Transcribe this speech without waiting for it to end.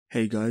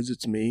Hey guys,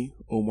 it's me,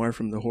 Omar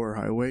from the Horror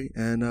Highway,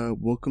 and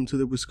welcome to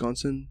the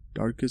Wisconsin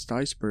Darkest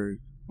Iceberg,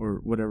 or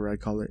whatever I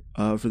call it.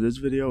 For this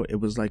video, it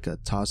was like a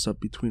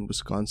toss-up between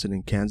Wisconsin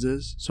and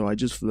Kansas, so I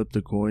just flipped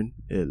a coin.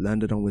 It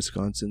landed on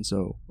Wisconsin,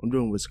 so I'm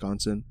doing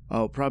Wisconsin.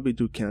 I'll probably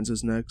do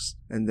Kansas next,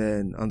 and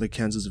then on the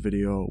Kansas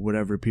video,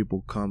 whatever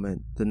people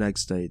comment the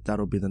next date,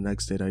 that'll be the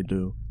next date I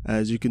do.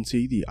 As you can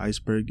see, the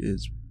iceberg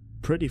is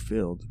pretty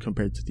filled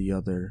compared to the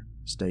other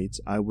states.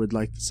 I would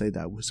like to say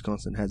that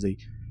Wisconsin has a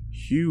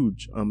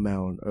huge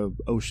amount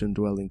of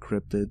ocean-dwelling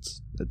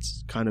cryptids.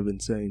 That's kind of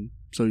insane.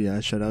 So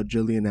yeah, shout out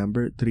Jillian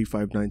Amber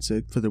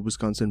 3596 for the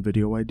Wisconsin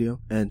video idea,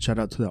 and shout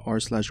out to the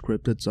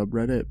r/cryptid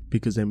subreddit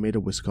because they made a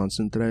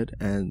Wisconsin thread,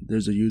 and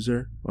there's a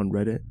user on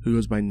Reddit who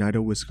goes by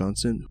Nido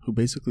Wisconsin who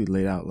basically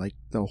laid out like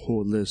the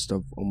whole list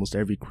of almost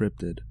every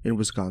cryptid in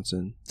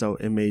Wisconsin, so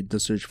it made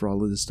the search for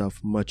all of this stuff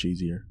much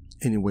easier.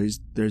 Anyways,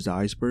 there's the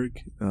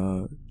iceberg.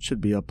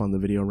 Should be up on the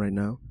video right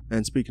now.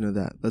 And speaking of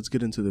that, let's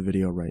get into the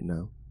video right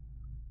now.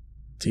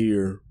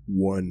 Tier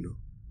 1.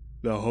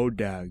 The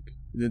Hodag.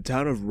 In the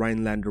town of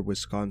Rhinelander,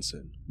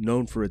 Wisconsin,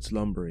 known for its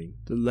lumbering,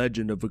 the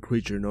legend of a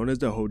creature known as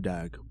the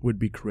Hodag would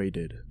be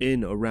created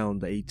in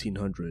around the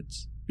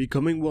 1800s,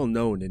 becoming well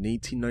known in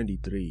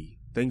 1893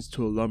 thanks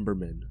to a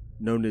lumberman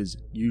known as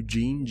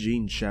Eugene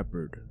Jean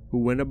Shepard, who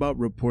went about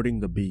reporting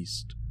the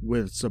beast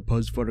with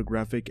supposed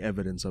photographic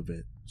evidence of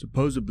it,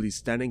 supposedly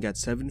standing at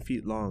 7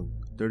 feet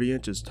long, 30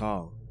 inches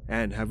tall,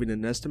 and having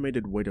an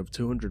estimated weight of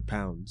 200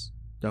 pounds.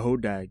 The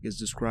Hodag is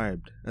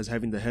described as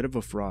having the head of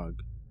a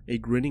frog, a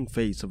grinning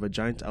face of a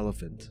giant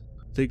elephant,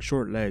 thick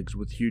short legs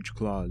with huge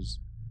claws,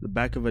 the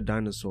back of a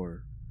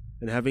dinosaur,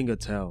 and having a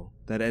tail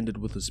that ended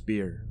with a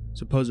spear.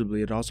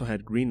 Supposedly it also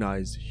had green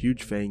eyes,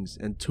 huge fangs,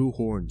 and 2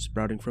 horns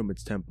sprouting from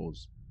its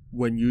temples.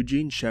 When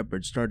Eugene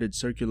Shepard started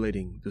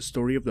circulating the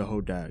story of the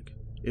Hodag,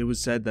 it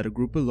was said that a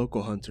group of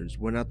local hunters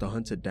went out to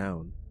hunt it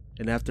down,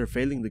 and after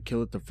failing to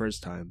kill it the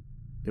first time,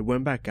 they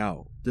went back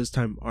out, this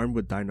time armed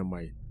with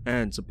dynamite,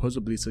 and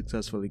supposedly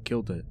successfully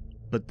killed it.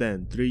 But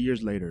then, 3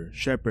 years later,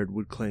 Shepard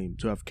would claim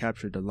to have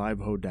captured a live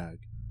Hodag,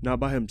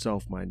 not by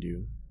himself mind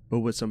you,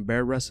 but with some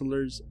bear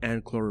wrestlers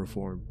and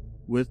chloroform.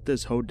 With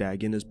this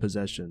Hodag in his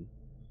possession,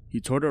 he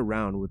toured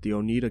around with the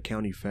Oneida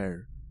County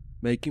Fair,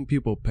 making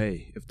people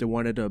pay if they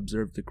wanted to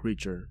observe the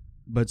creature.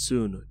 But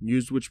soon,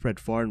 news would spread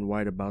far and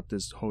wide about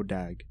this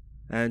Hodag,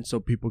 and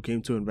so people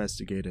came to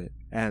investigate it,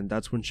 and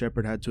that's when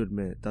Shepard had to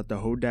admit that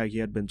the Hodag he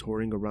had been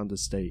touring around the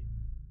state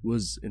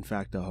was in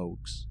fact a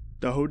hoax.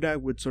 The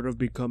Hodag would sort of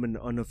become an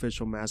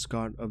unofficial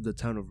mascot of the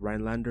town of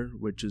Rhinelander,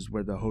 which is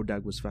where the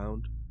Hodag was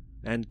found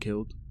and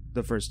killed,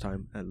 the first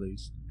time at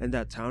least. And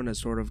that town has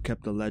sort of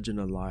kept the legend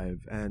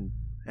alive, and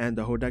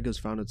the Hodag has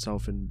found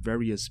itself in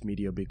various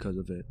media because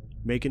of it,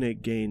 making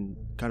it gain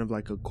kind of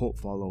like a cult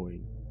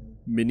following.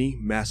 Mini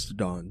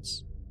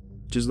mastodons.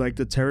 Just like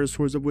the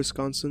pterosaurs of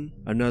Wisconsin,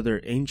 another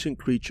ancient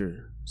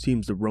creature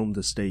seems to roam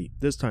the state,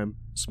 this time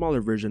a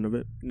smaller version of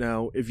it.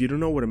 Now, if you don't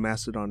know what a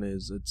mastodon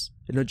is,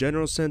 in a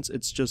general sense,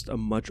 it's just a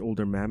much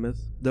older mammoth.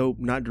 Though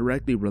not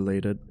directly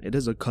related, it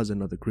is a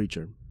cousin of the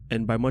creature.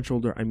 And by much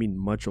older, I mean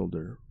much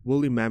older.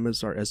 Woolly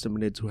mammoths are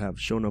estimated to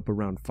have shown up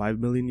around 5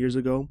 million years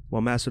ago,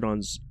 while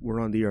mastodons were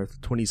on the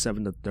earth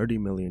 27 to 30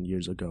 million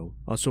years ago.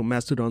 Also,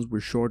 mastodons were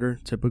shorter,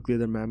 typically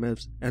than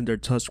mammoths, and their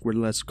tusks were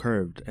less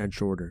curved and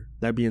shorter.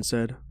 That being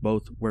said,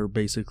 both were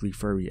basically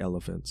furry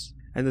elephants.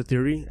 And the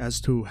theory as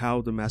to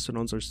how the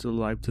mastodons are still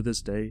alive to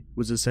this day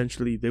was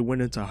essentially they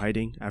went into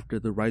hiding after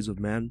the rise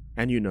of man,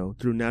 and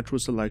through natural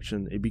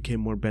selection it became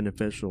more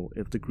beneficial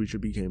if the creature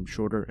became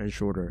shorter and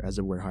shorter as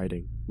it were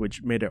hiding,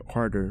 which made it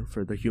harder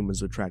for the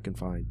humans to track and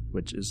find,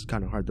 which is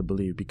kind of hard to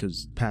believe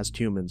because past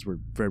humans were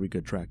very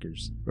good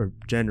trackers, or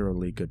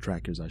generally good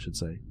trackers I should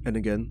say. And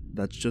again,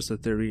 that's just a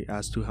theory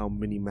as to how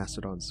many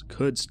mastodons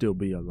could still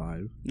be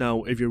alive.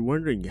 Now, if you're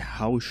wondering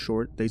how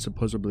short they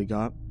supposedly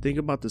got, think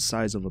about the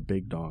size of a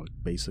big dog,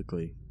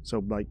 basically.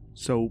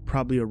 So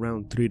probably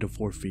around 3 to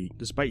 4 feet.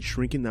 Despite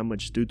shrinking that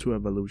much due to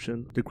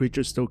evolution, the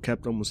creature still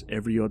kept almost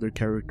every other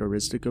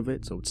characteristic of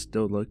it, so it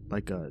still looked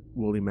like a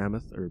woolly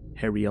mammoth or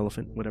hairy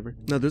elephant, whatever.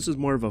 Now this is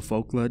more of a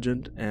folk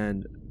legend,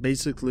 and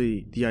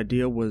basically the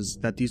idea was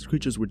that these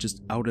creatures were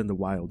just out in the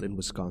wild in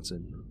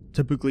Wisconsin,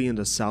 typically in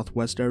the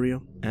southwest area,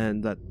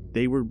 and that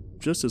they were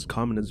just as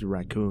common as the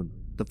raccoon.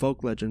 The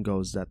folk legend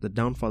goes that the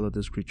downfall of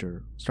this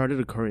creature started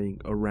occurring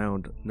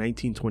around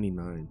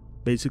 1929.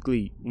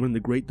 Basically, when the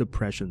Great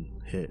Depression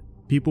hit,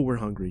 people were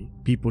hungry,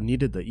 people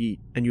needed to eat,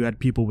 and you had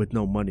people with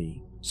no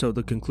money. So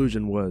the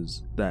conclusion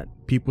was that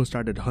people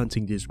started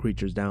hunting these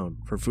creatures down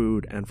for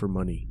food and for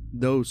money.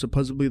 Though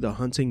supposedly the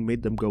hunting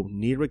made them go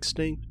near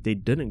extinct, they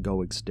didn't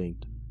go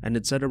extinct. And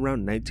it said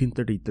around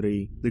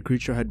 1933, the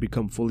creature had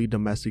become fully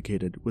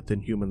domesticated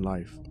within human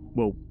life.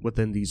 Well,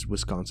 within these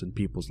Wisconsin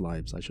people's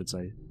lives, I should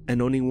say.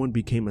 And owning one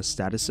became a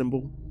status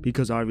symbol,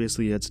 because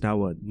obviously it's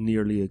now a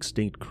nearly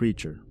extinct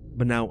creature.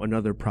 But now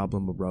another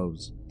problem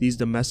arose. These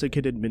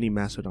domesticated mini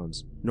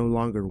mastodons no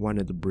longer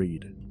wanted to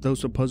breed. Though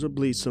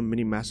supposedly some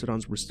mini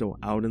mastodons were still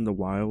out in the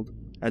wild,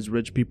 as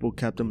rich people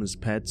kept them as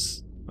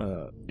pets,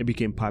 it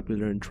became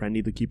popular and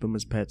trendy to keep them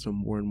as pets, so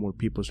more and more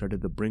people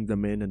started to bring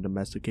them in and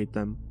domesticate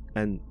them.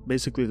 And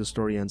basically the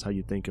story ends how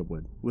you think it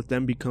would, with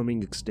them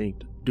becoming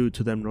extinct due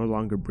to them no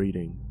longer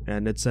breeding,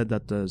 and it's said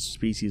that the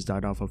species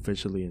died off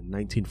officially in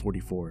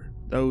 1944,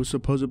 though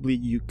supposedly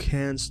you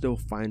can still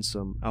find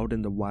some out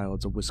in the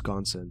wilds of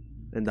Wisconsin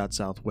in that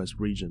southwest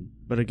region.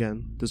 But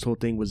again, this whole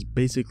thing was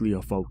basically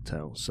a folk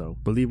tale, so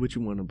believe what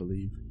you want to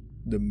believe.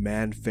 The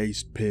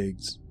man-faced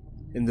pigs.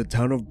 In the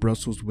town of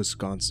Brussels,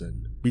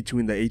 Wisconsin,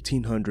 between the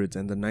 1800s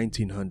and the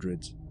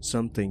 1900s,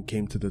 something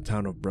came to the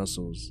town of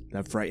Brussels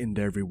that frightened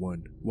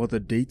everyone. While the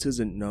dates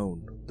isn't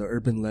known, the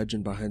urban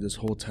legend behind this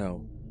whole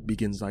tale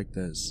begins like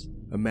this.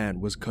 A man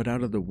was cut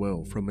out of the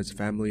will from his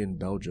family in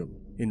Belgium.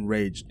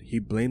 Enraged, he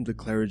blamed the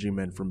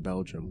clergymen from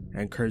Belgium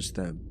and cursed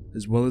them,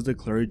 as well as the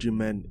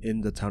clergymen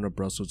in the town of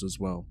Brussels as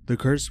well. The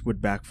curse would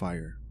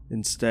backfire.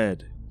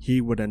 Instead, he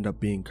would end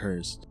up being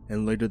cursed,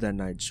 and later that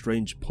night,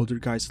 strange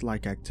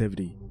poltergeist-like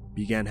activity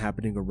began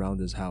happening around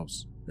his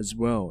house, as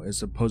well as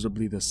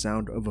supposedly the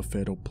sound of a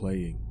fiddle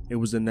playing. It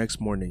was the next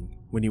morning,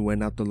 when he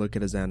went out to look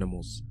at his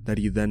animals, that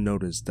he then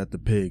noticed that the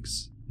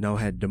pigs now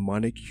had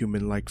demonic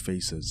human-like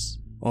faces.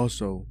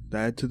 Also, to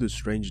add to the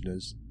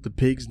strangeness, the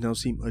pigs now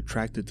seemed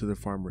attracted to the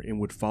farmer and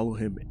would follow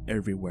him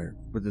everywhere,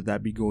 whether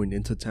that be going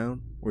into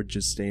town or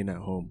just staying at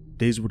home.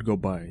 Days would go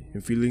by,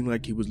 and feeling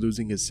like he was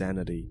losing his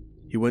sanity,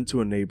 he went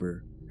to a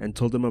neighbor and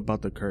told them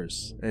about the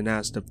curse and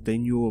asked if they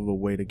knew of a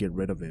way to get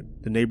rid of him.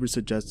 The neighbor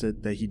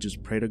suggested that he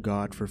just pray to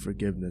God for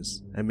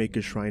forgiveness and make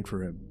a shrine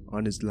for him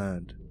on his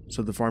land.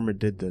 So the farmer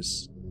did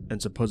this,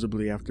 and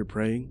supposedly after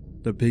praying,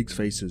 the pigs'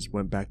 faces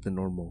went back to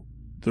normal.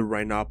 The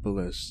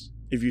rhinelapus.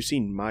 If you've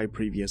seen my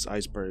previous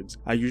icebergs,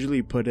 I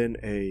usually put in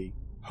a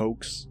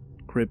hoax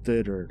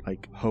cryptid or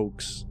like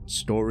hoax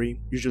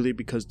story, usually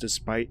because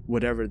despite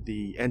whatever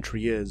the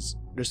entry is,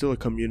 there's still a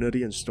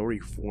community and story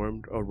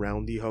formed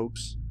around the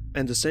hoax.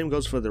 And the same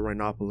goes for the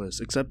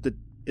rhinelapus, except it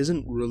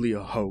isn't really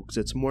a hoax.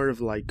 It's more of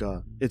like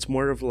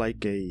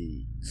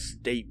a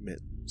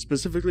statement,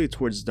 specifically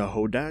towards the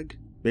Hodag.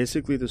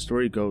 Basically, the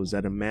story goes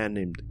that a man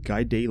named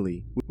Guy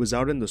Daly was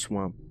out in the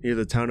swamp near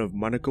the town of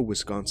Monaco,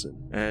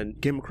 Wisconsin,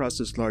 and came across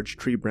this large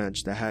tree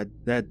branch that had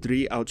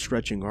 3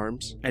 outstretching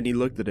arms, and he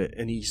looked at it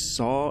and he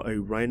saw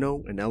a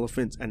rhino, an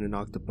elephant, and an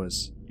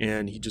octopus,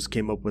 and he just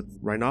came up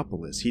with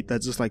rhinelapus.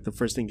 That's just like the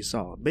first thing he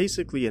saw,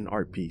 basically an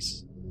art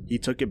piece. He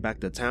took it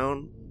back to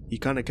town, he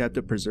kind of kept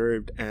it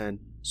preserved, and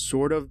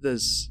sort of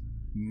this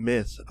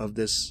myth of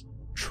this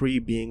tree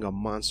being a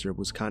monster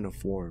was kind of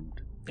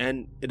formed.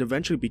 And it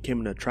eventually became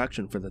an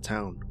attraction for the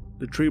town.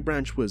 The tree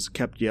branch was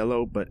kept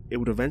yellow, but it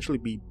would eventually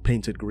be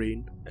painted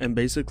green. And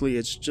basically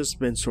it's just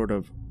been sort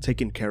of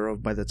taken care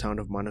of by the town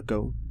of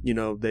Monaco. You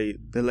know, they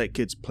let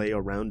kids play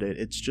around it.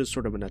 It's just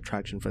sort of an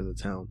attraction for the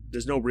town.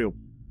 There's no real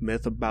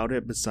myth about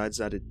it besides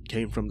that it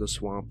came from the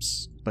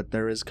swamps, but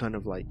there is kind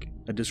of like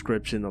a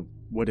description of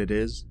what it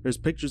is. There's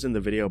pictures in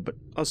the video, but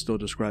I'll still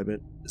describe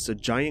it. It's a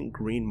giant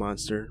green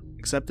monster,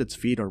 except its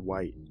feet are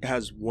white. It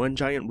has 1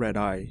 giant red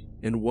eye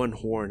and 1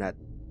 horn at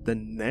the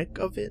neck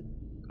of it.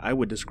 I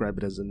would describe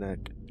it as a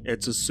neck.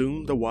 It's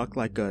assumed to walk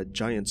like a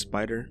giant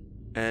spider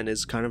and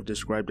is kind of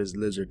described as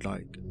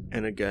lizard-like.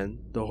 And again,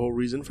 the whole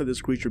reason for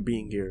this creature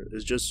being here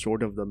is just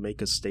sort of to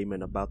make a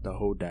statement about the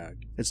Hodag.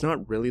 It's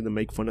not really to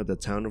make fun of the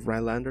town of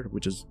Rhinelander,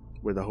 which is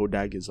where the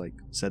Hodag is like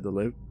said to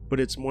live, but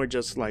it's more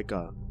just like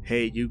a,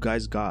 hey, you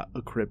guys got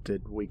a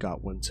cryptid, we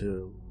got one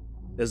too.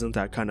 Isn't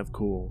that kind of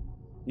cool?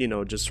 You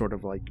know, just sort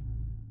of like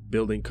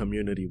building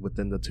community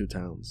within the 2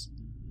 towns.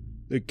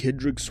 The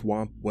Kidrick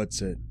Swamp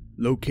Whatsit,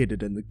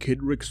 located in the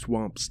Kidrick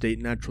Swamp State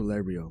Natural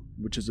Area,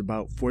 which is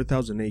about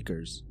 4,000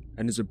 acres,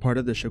 and is a part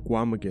of the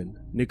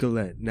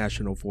Weyauwega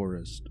National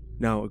Forest.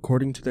 Now,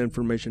 according to the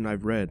information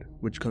I've read,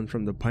 which comes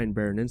from the Pine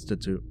Barren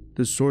Institute,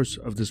 the source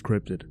of this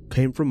cryptid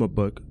came from a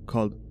book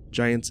called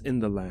Giants in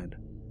the Land,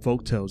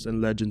 Folktales and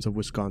Legends of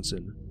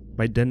Wisconsin,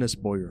 by Dennis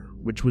Boyer,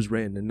 which was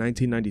written in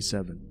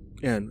 1997.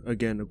 And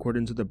again,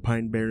 according to the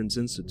Pine Barrens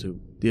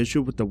Institute, the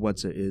issue with the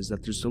Whatsit is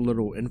that there's so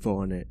little info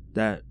on it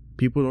that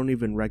people don't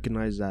even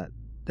recognize that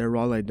they're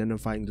all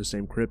identifying the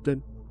same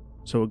cryptid,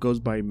 so it goes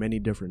by many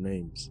different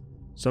names.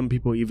 Some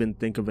people even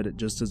think of it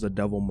just as a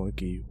devil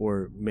monkey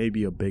or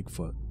maybe a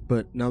Bigfoot.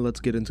 But now let's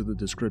get into the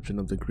description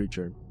of the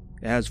creature.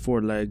 It has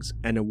 4 legs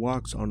and it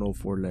walks on all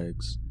 4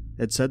 legs.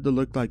 It's said to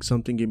look like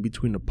something in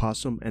between a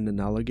possum and an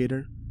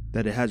alligator,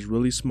 that it has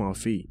really small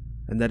feet,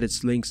 and that it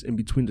slinks in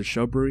between the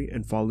shrubbery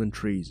and fallen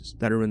trees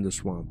that are in the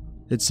swamp.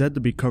 It's said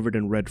to be covered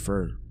in red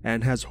fur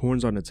and has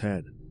horns on its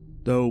head,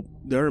 though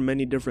there are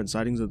many different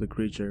sightings of the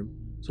creature,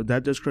 so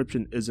that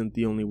description isn't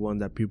the only one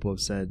that people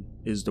have said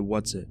is the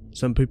Whatsit.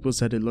 Some people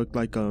said it looked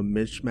like a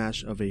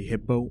mishmash of a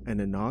hippo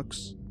and an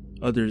ox.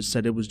 Others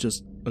said it was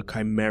just a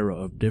chimera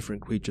of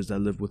different creatures that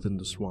live within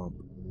the swamp.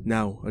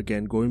 Now,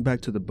 again, going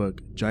back to the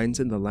book, Giants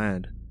in the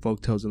Land,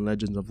 Folktales and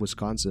Legends of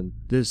Wisconsin,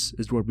 this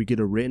is where we get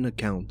a written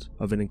account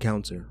of an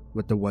encounter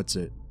with the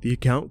Whatsit. The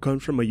account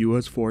comes from a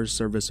U.S. Forest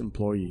Service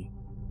employee,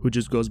 who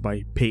just goes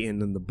by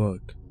Peyton in the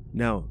book.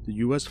 Now, the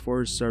U.S.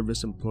 Forest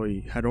Service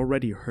employee had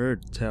already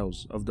heard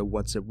tales of the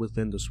Whatsit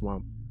within the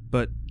swamp,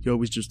 but he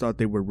always just thought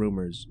they were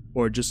rumors,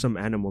 or just some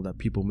animal that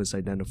people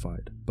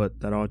misidentified. But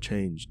that all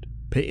changed.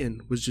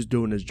 Peyton was just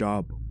doing his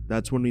job.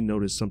 That's when he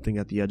noticed something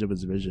at the edge of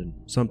his vision.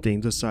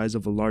 Something the size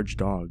of a large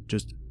dog,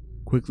 just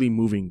quickly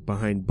moving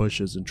behind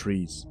bushes and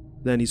trees.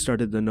 Then he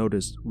started to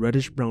notice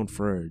reddish-brown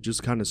fur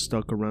just kinda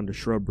stuck around the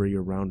shrubbery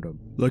around him.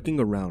 Looking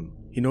around,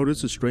 he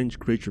noticed a strange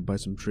creature by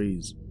some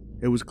trees.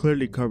 It was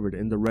clearly covered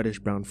in the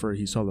reddish-brown fur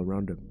he saw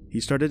around him. He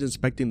started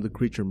inspecting the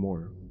creature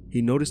more.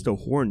 He noticed the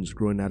horns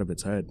growing out of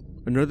its head.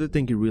 Another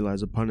thing he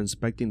realized upon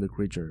inspecting the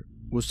creature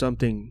was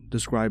something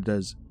described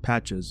as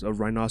patches of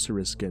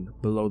rhinoceros skin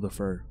below the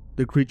fur.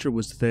 The creature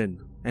was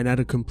thin and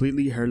had a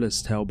completely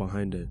hairless tail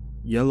behind it,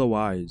 yellow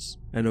eyes,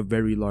 and a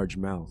very large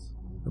mouth.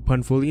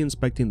 Upon fully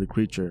inspecting the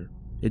creature,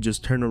 it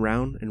just turned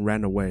around and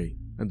ran away,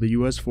 and the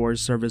US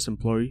Forest Service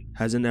employee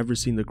hasn't ever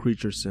seen the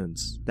creature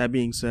since. That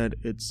being said,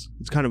 it's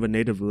kind of a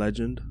native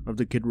legend of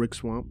the Kidrick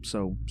swamp,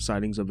 so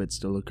sightings of it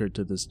still occur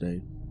to this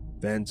day.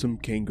 Phantom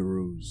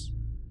kangaroos.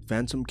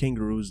 Phantom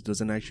kangaroos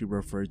doesn't actually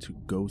refer to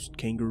ghost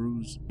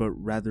kangaroos, but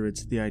rather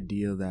it's the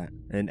idea that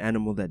an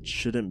animal that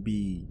shouldn't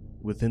be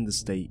within the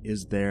state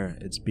is there,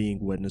 it's being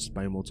witnessed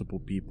by multiple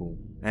people,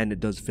 and it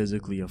does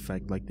physically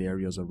affect like the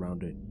areas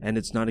around it. And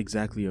it's not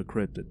exactly a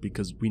cryptid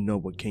because we know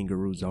what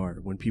kangaroos are.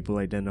 When people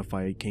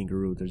identify a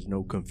kangaroo, there's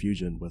no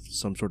confusion with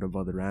some sort of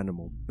other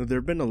animal. Now, there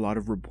have been a lot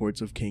of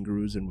reports of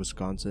kangaroos in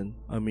Wisconsin.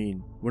 I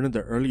mean, one of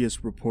the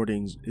earliest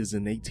reportings is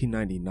in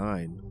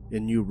 1899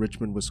 in New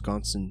Richmond,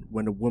 Wisconsin,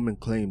 when a woman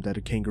claimed that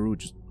a kangaroo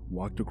just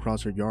walked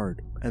across her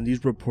yard. And these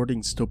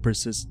reportings still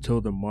persist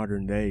till the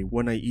modern day.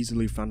 One I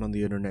easily found on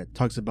the internet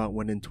talks about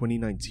when in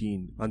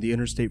 2019 on the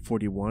Interstate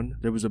 41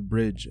 there was a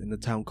bridge in a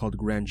town called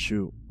Grand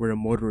Chute where a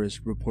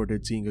motorist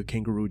reported seeing a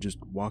kangaroo just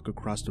walk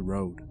across the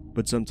road.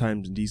 But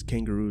sometimes these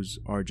kangaroos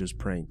are just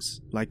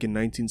pranks. Like in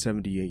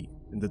 1978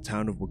 in the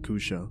town of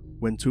Waukesha,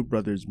 when two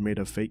brothers made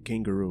a fake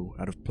kangaroo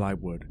out of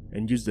plywood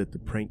and used it to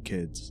prank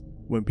kids.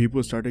 When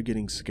people started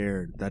getting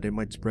scared that it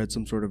might spread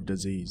some sort of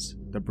disease,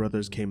 the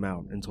brothers came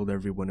out and told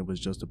everyone it was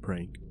just a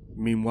prank.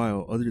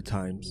 Meanwhile, other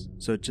times,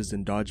 such as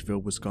in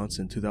Dodgeville,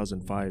 Wisconsin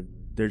 2005,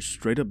 there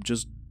straight up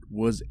just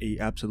was a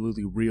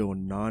absolutely real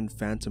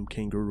non-phantom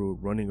kangaroo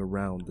running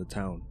around the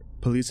town.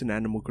 Police and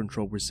animal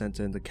control were sent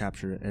in to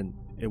capture it, and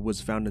it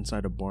was found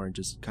inside a barn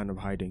just kind of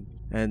hiding.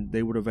 And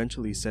they would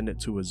eventually send it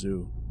to a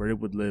zoo, where it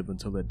would live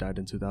until it died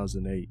in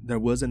 2008. There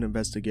was an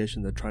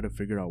investigation to try to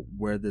figure out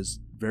where this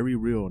very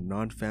real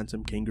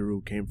non-phantom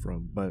kangaroo came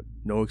from, but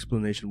no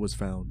explanation was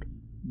found.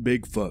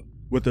 Bigfoot.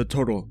 With a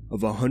total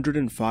of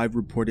 105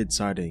 reported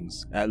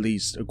sightings, at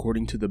least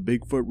according to the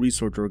Bigfoot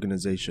Research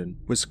Organization,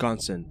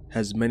 Wisconsin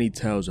has many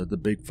tales of the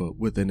Bigfoot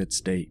within its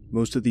state.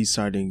 Most of these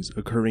sightings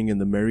occurring in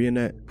the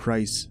Marionette,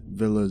 Price,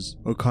 Villas,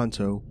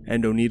 Oconto,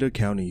 and Oneida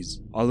counties.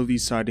 All of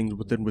these sightings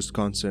within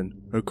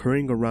Wisconsin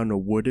occurring around a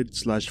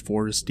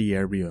wooded/foresty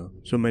area,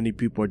 so many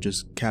people are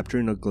just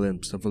capturing a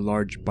glimpse of a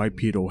large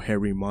bipedal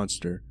hairy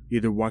monster,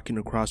 either walking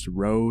across the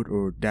road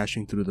or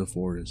dashing through the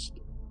forest.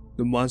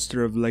 The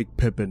monster of Lake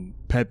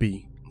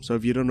Pepie. So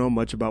if you don't know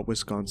much about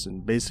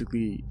Wisconsin,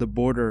 basically the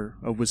border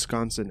of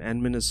Wisconsin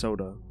and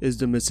Minnesota is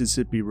the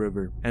Mississippi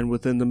River, and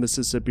within the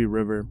Mississippi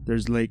River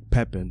there's Lake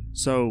Pepin.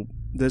 So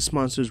this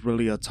monster is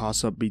really a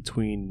toss-up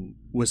between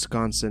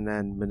Wisconsin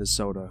and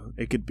Minnesota.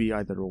 It could be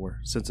either or,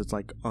 since it's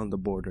like on the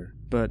border.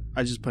 But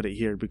I just put it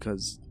here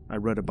because I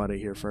read about it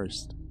here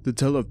first. The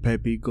tale of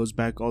Pepie goes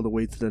back all the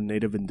way to the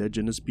native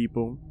indigenous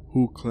people,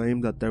 who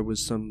claimed that there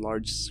was some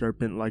large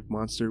serpent-like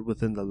monster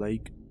within the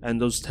lake, and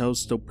those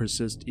tales still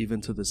persist even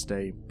to this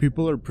day.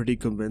 People are pretty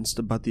convinced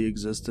about the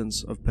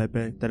existence of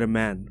Pepie that a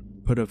man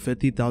put a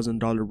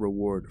 $50,000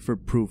 reward for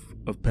proof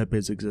of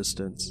Pepie's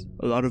existence.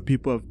 A lot of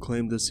people have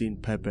claimed to seen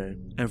Pepie,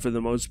 and for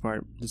the most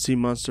part, the sea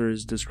monster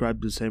is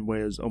described the same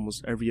way as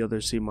almost every other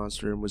sea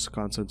monster in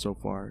Wisconsin so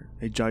far,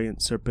 a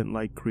giant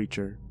serpent-like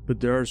creature. But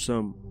there are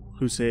some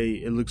who say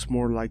it looks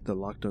more like the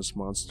Loch Ness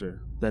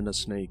monster than a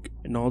snake,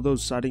 and although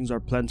sightings are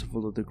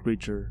plentiful of the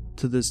creature,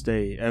 to this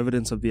day,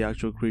 evidence of the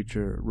actual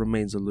creature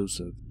remains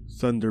elusive.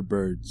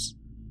 Thunderbirds.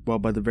 Well,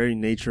 by the very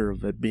nature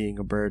of it being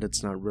a bird,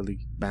 it's not really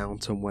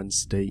bound to one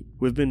state.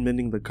 We've been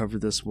meaning to cover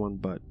this one,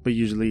 but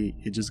usually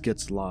it just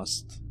gets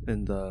lost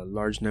in the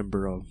large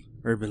number of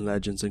urban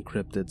legends and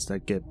cryptids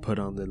that get put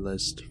on the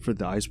list for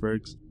the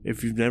icebergs.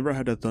 If you've never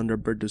had a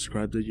thunderbird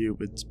described to you,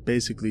 it's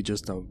basically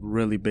just a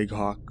really big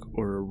hawk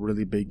or a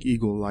really big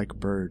eagle-like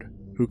bird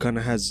who kind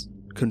of has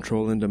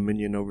control and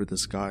dominion over the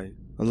sky.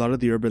 A lot of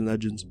the urban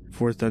legends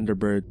for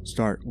thunderbird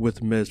start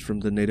with myths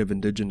from the native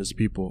indigenous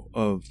people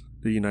of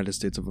the United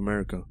States of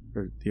America,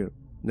 or the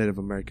Native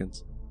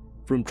Americans.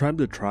 From tribe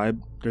to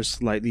tribe, they're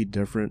slightly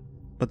different,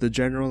 but the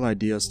general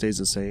idea stays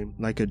the same,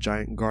 like a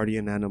giant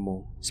guardian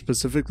animal.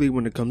 Specifically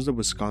when it comes to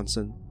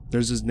Wisconsin,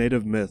 there's this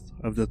native myth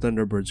of the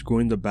thunderbirds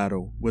going to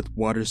battle with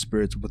water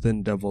spirits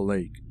within Devil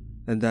Lake.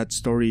 And that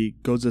story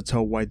goes to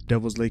tell why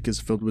Devil's Lake is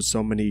filled with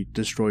so many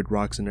destroyed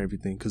rocks and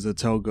everything, because the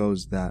tale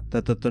goes that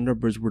the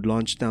Thunderbirds would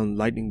launch down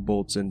lightning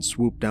bolts and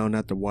swoop down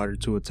at the water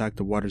to attack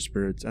the water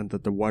spirits, and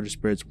that the water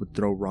spirits would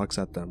throw rocks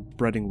at them,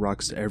 spreading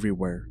rocks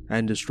everywhere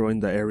and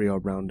destroying the area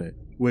around it.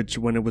 which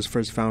when it was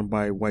first found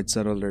by white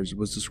settlers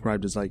was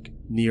described as like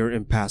near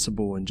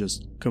impassable and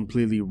just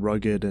completely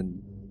rugged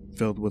and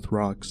filled with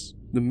rocks.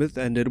 The myth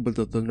ended with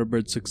the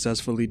thunderbirds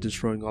successfully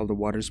destroying all the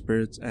water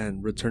spirits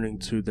and returning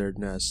to their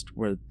nest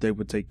where they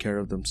would take care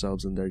of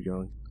themselves and their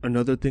young.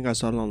 Another thing I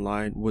saw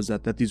online was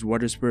that these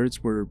water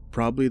spirits were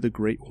probably the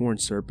great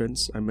horned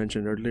serpents I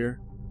mentioned earlier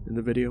in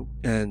the video,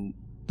 and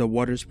the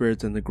water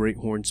spirits and the great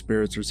horned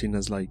spirits are seen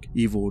as like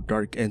evil,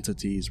 dark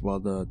entities, while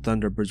the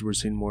thunderbirds were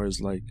seen more as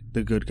like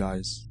the good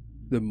guys.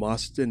 The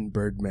Mauston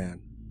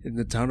Birdman. In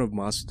the town of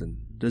Mauston,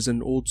 there's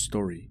an old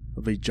story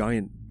of a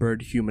giant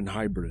bird-human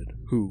hybrid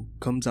who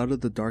comes out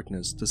of the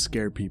darkness to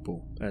scare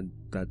people, and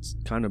that's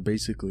kind of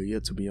basically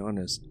it, to be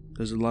honest.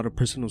 There's a lot of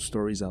personal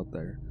stories out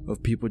there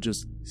of people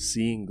just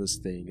seeing this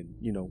thing and,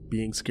 you know,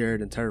 being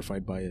scared and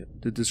terrified by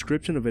it. The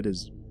description of it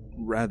is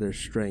rather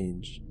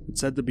strange.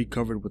 It's said to be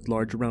covered with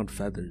large round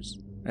feathers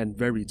and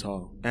very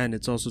tall, and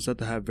it's also said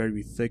to have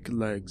very thick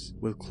legs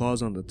with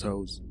claws on the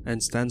toes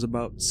and stands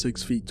about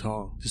 6 feet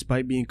tall.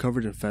 Despite being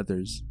covered in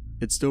feathers,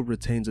 it still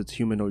retains its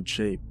humanoid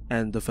shape,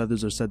 and the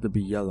feathers are said to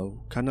be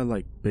yellow, kinda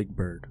like Big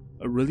Bird.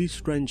 A really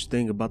strange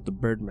thing about the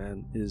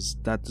Birdman is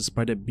that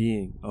despite it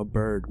being a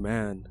bird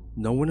man,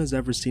 no one has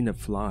ever seen it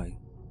fly.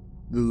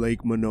 The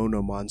Lake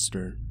Monona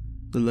Monster.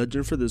 The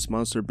legend for this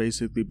monster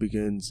basically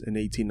begins in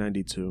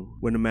 1892,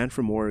 when a man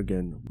from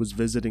Oregon was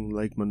visiting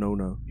Lake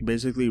Monona. He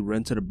basically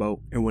rented a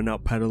boat and went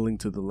out paddling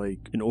to the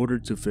lake in order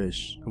to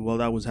fish, and while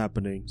that was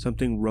happening,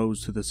 something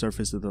rose to the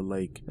surface of the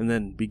lake and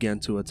then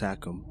began to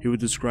attack him. He would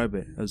describe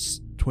it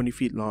as 20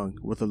 feet long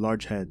with a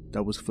large head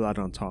that was flat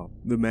on top.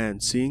 The man,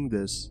 seeing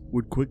this,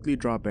 would quickly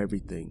drop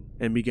everything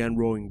and began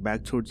rowing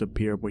back towards the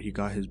pier where he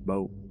got his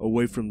boat,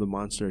 away from the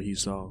monster he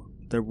saw.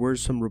 There were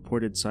some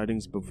reported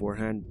sightings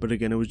beforehand, but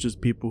again, it was just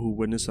people who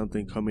witnessed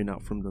something coming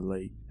out from the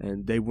lake,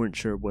 and they weren't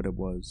sure what it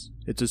was.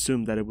 It's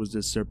assumed that it was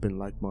this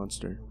serpent-like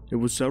monster. It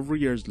was several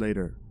years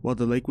later, while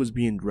the lake was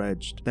being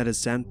dredged, that a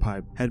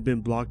sandpipe had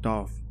been blocked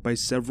off by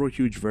several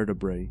huge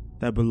vertebrae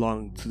that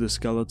belonged to the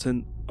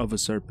skeleton of a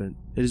serpent.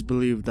 It is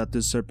believed that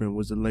this serpent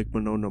was the Lake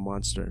Monona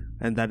monster,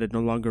 and that it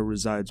no longer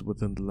resides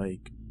within the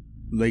lake.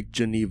 Lake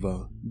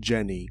Geneva,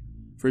 Jenny.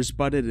 First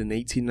spotted in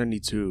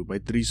 1892 by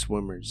 3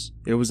 swimmers.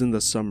 It was in the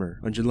summer,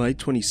 on July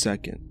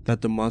 22nd, that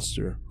the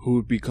monster, who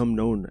would become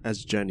known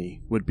as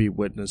Jenny, would be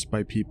witnessed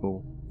by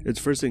people. Its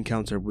first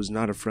encounter was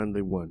not a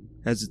friendly one,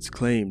 as it's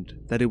claimed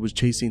that it was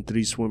chasing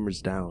 3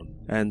 swimmers down,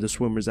 and the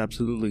swimmers,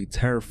 absolutely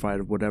terrified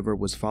of whatever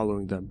was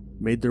following them,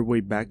 made their way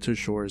back to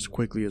shore as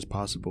quickly as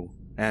possible.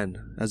 And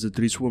as the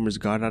 3 swimmers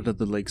got out of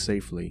the lake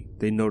safely,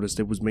 they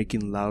noticed it was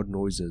making loud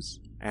noises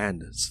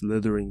and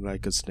slithering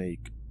like a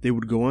snake. They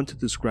would go on to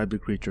describe the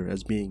creature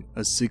as being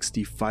a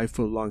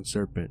 65-foot long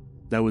serpent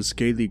that was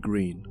scaly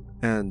green,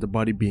 and the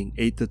body being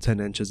 8 to 10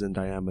 inches in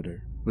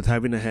diameter, with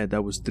having a head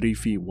that was 3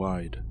 feet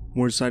wide.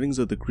 More sightings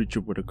of the creature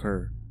would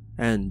occur,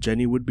 and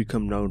Jenny would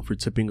become known for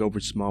tipping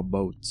over small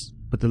boats,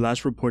 but the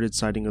last reported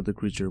sighting of the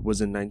creature was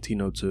in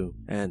 1902,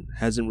 and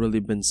hasn't really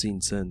been seen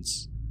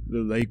since. The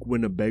Lake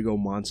Winnebago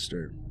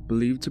Monster.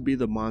 Believed to be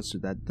the monster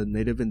that the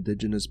native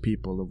indigenous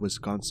people of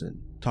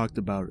Wisconsin talked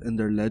about in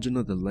their legend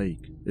of the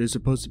lake. It is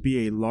supposed to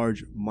be a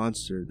large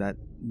monster that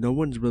no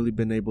one's really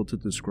been able to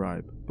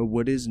describe, but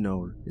what is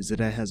known is that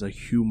it has a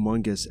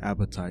humongous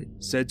appetite,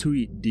 said to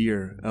eat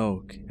deer,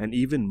 elk, and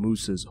even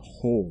mooses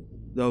whole,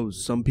 though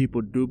some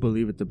people do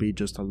believe it to be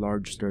just a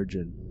large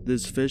sturgeon.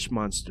 This fish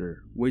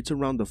monster waits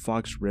around the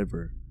Fox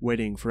River,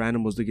 waiting for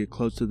animals to get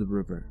close to the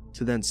river,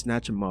 to then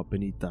snatch them up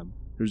and eat them.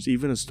 There's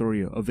even a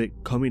story of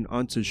it coming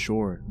onto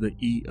shore to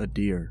eat a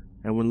deer,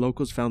 and when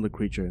locals found the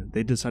creature,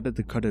 they decided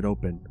to cut it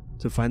open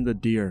to find the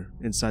deer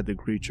inside the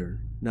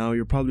creature. Now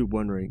you're probably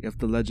wondering, if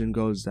the legend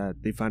goes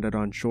that they found it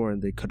on shore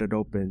and they cut it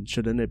open,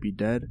 shouldn't it be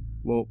dead?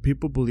 Well,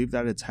 people believe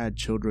that it's had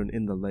children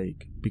in the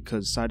lake,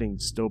 because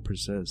sightings still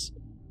persist.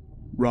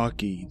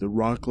 Rocky, the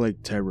Rock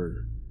Lake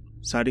Terror.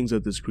 Sightings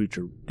of this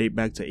creature date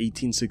back to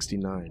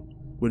 1869,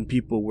 when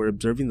people were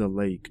observing the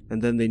lake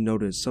and then they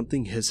noticed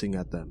something hissing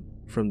at them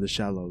from the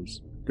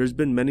shallows. There's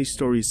been many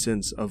stories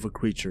since of a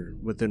creature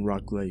within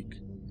Rock Lake.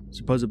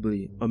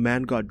 Supposedly, a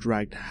man got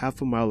dragged half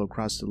a mile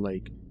across the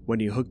lake when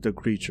he hooked a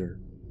creature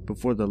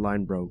before the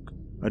line broke.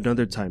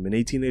 Another time, in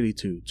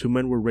 1882, 2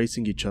 men were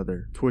racing each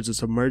other towards a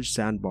submerged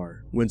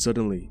sandbar when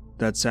suddenly,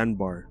 that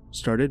sandbar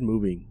started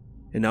moving,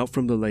 and out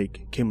from the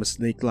lake came a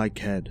snake-like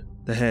head.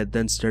 The head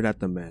then stared at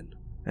the men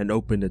and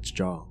opened its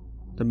jaw.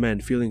 The men,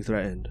 feeling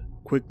threatened,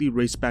 quickly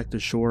raced back to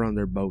shore on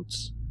their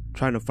boats,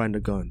 trying to find a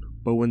gun,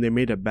 but when they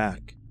made it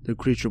back, the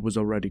creature was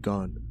already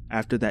gone.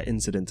 After that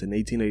incident in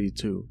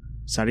 1882,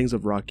 sightings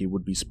of Rocky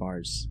would be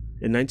sparse.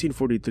 In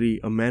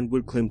 1943, a man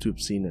would claim to have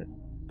seen it,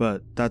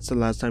 but that's the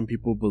last time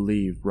people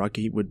believe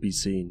Rocky would be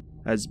seen,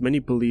 as many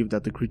believe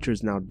that the creature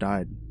has now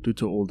died due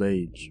to old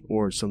age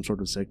or some sort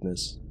of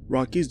sickness.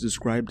 Rocky is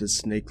described as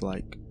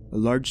snake-like, a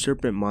large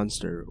serpent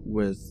monster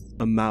with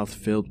a mouth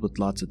filled with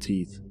lots of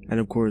teeth,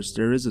 and of course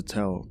there is a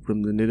tale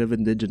from the native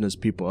indigenous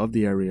people of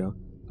the area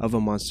of a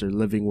monster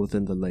living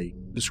within the lake,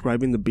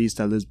 describing the beast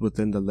that lives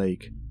within the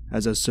lake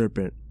as a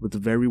serpent with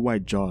very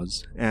wide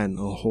jaws and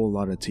a whole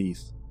lot of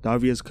teeth. The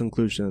obvious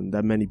conclusion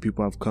that many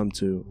people have come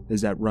to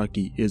is that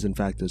Rocky is in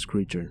fact this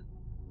creature.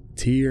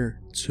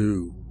 Tier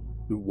 2.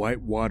 The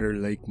Whitewater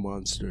Lake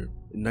Monster.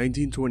 In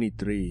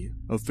 1923,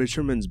 a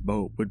fisherman's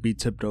boat would be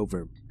tipped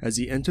over. As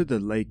he entered the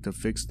lake to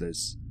fix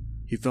this,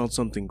 he felt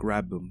something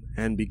grab him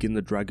and begin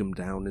to drag him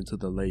down into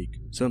the lake,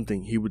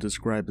 something he would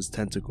describe as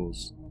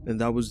tentacles.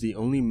 And that was the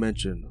only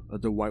mention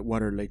of the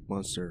Whitewater Lake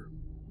Monster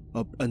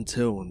up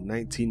until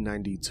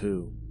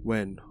 1992,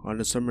 when,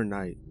 on a summer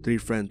night, 3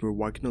 friends were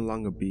walking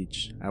along a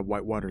beach at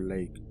Whitewater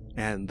Lake,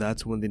 and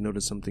that's when they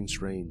noticed something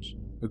strange.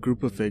 A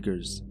group of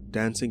figures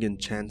dancing and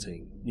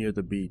chanting near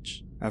the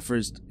beach. At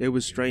first, it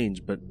was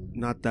strange, but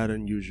not that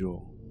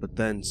unusual. But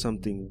then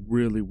something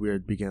really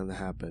weird began to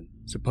happen.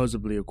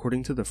 Supposedly,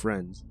 according to the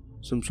friends,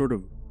 some sort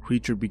of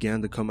creature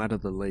began to come out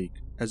of the lake.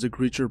 As the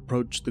creature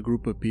approached the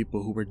group of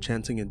people who were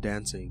chanting and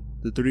dancing,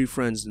 the 3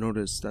 friends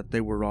noticed that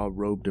they were all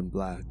robed in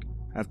black.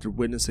 After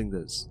witnessing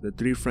this, the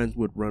 3 friends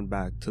would run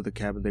back to the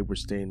cabin they were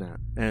staying at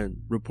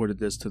and reported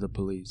this to the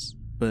police.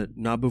 But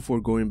not before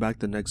going back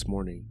the next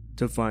morning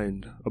to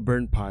find a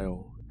burned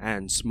pile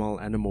and small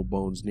animal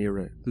bones near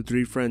it. The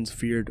 3 friends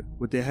feared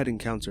what they had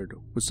encountered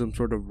was some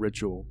sort of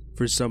ritual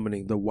for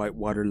summoning the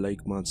Whitewater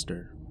Lake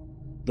Monster.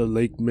 The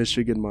Lake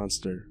Michigan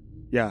Monster.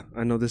 Yeah,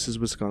 I know this is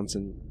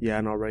Wisconsin. Yeah,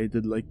 and already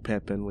did Lake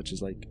Pepin, which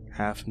is like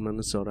half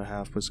Minnesota,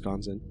 half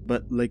Wisconsin.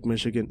 But Lake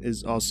Michigan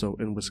is also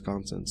in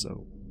Wisconsin,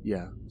 so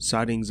yeah.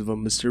 Sightings of a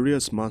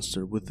mysterious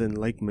monster within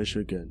Lake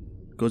Michigan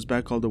goes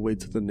back all the way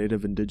to the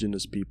native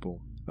indigenous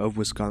people of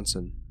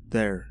Wisconsin.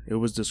 There, it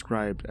was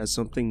described as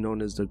something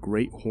known as the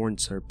Great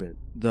Horned Serpent,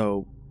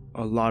 though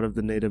a lot of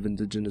the native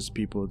indigenous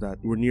people that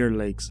were near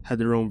lakes had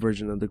their own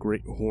version of the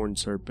Great Horned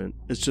Serpent.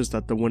 It's just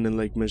that the one in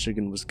Lake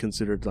Michigan was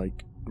considered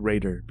like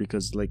greater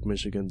because Lake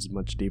Michigan's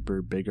much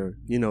deeper, bigger.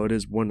 You know, it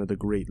is one of the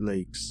Great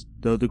Lakes.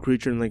 Though the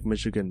creature in Lake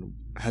Michigan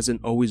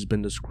hasn't always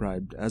been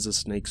described as a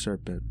snake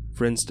serpent.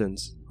 For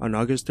instance, on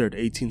August 3rd,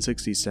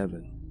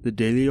 1867, the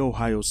Daily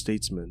Ohio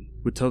Statesman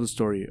would tell the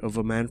story of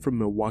a man from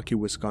Milwaukee,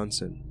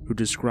 Wisconsin, who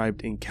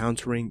described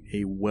encountering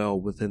a well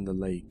within the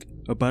lake.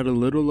 About a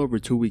little over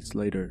 2 weeks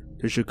later,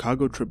 the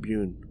Chicago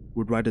Tribune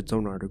would write its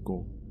own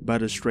article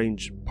about a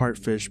strange part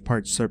fish,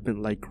 part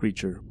serpent-like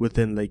creature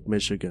within Lake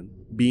Michigan,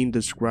 being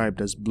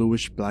described as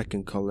bluish-black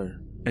in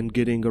color and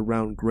getting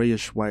around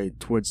grayish-white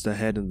towards the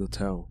head and the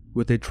tail,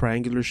 with a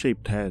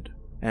triangular-shaped head,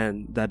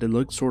 and that it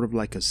looked sort of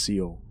like a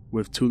seal,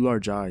 with 2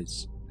 large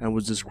eyes, and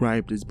was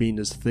described as being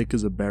as thick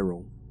as a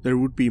barrel. There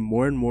would be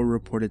more and more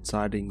reported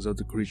sightings of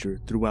the creature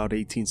throughout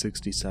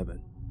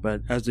 1867,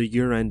 but as the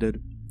year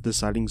ended, the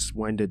sightings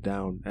winded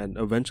down and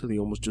eventually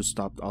almost just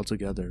stopped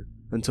altogether,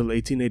 until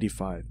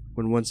 1885,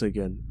 when once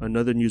again,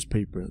 another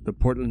newspaper, the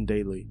Portland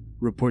Daily,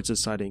 reports a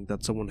sighting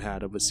that someone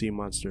had of a sea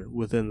monster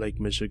within Lake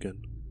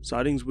Michigan.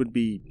 Sightings would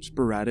be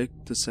sporadic,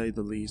 to say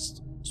the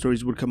least.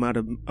 Stories would come out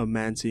of a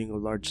man seeing a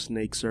large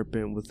snake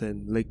serpent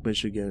within Lake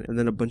Michigan, and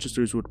then a bunch of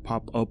stories would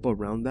pop up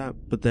around that.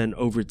 But then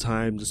over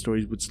time, the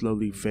stories would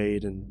slowly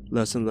fade and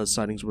less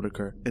sightings would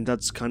occur. And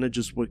that's kind of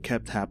just what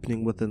kept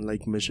happening within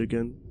Lake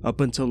Michigan up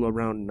until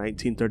around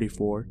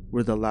 1934,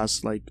 where the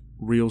last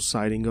real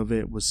sighting of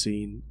it was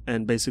seen.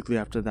 And basically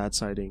after that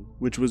sighting,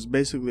 which was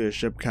basically a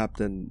ship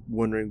captain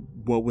wondering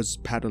what was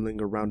paddling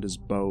around his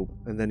boat,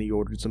 and then he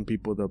ordered some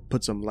people to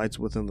put some lights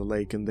within the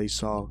lake, and they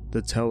saw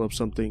the tail of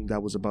something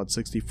that was about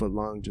 60 foot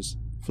long just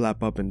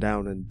flap up and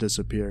down and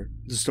disappear.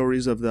 The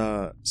stories of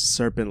the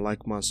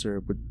serpent-like monster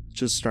would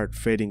just start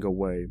fading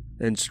away.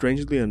 And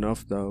strangely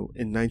enough though,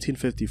 in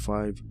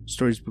 1955,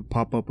 stories would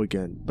pop up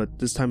again, but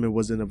this time it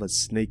wasn't of a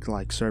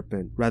snake-like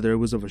serpent, rather it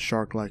was of a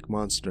shark-like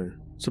monster.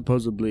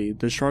 Supposedly,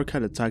 the shark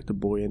had attacked a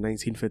boy in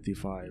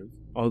 1955,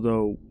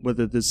 although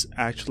whether this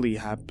actually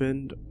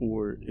happened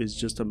or is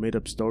just a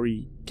made-up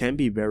story can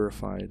be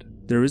verified.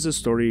 There is a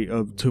story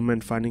of 2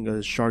 men finding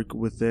a shark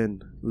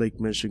within Lake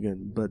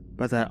Michigan, but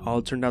that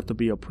all turned out to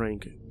be a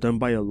prank done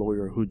by a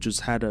lawyer who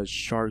just had a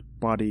shark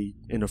body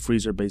in a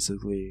freezer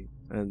basically.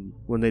 And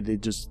one day they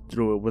just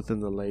threw it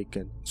within the lake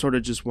and sort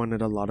of just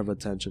wanted a lot of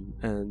attention,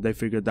 and they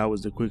figured that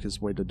was the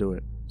quickest way to do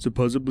it.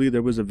 Supposedly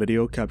there was a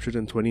video captured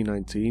in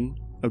 2019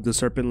 of the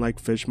serpent-like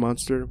fish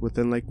monster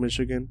within Lake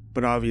Michigan,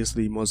 but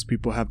obviously most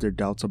people have their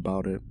doubts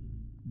about it.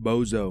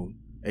 Bozho,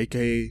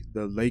 aka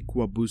the Lake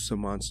Wabusa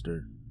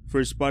Monster.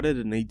 First spotted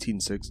in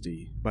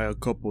 1860 by a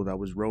couple that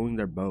was rowing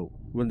their boat.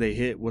 When they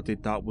hit what they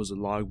thought was a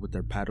log with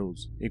their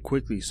paddles, it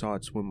quickly saw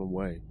it swim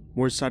away.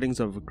 More sightings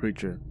of a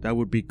creature that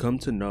would become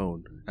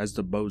known as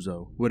the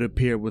bozho would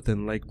appear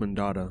within Lake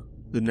Mendota.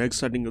 The next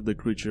sighting of the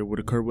creature would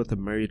occur with a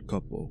married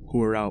couple who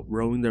were out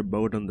rowing their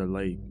boat on the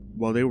lake.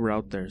 While they were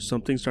out there,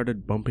 something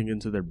started bumping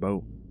into their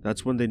boat.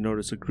 That's when they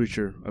noticed a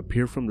creature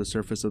appear from the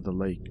surface of the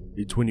lake,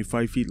 a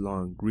 25 feet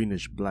long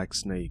greenish black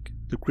snake.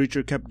 The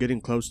creature kept getting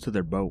close to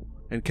their boat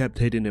and kept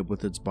hitting it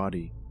with its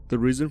body. The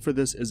reason for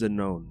this isn't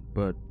known,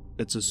 but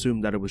it's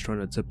assumed that it was trying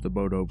to tip the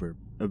boat over.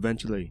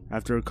 Eventually,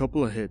 after a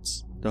couple of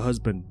hits, the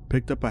husband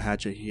picked up a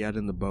hatchet he had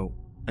in the boat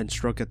and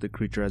struck at the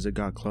creature as it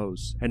got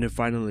close, and it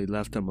finally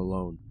left him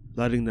alone.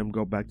 letting them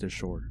go back to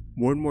shore.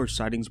 More and more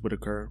sightings would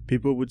occur.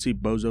 People would see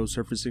Bozho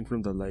surfacing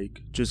from the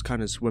lake, just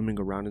kind of swimming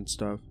around and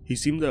stuff. He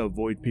seemed to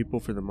avoid people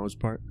for the most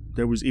part.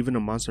 There was even a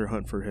monster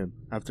hunt for him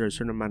after a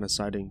certain amount of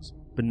sightings,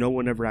 but no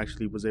one ever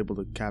actually was able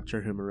to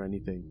capture him or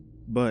anything.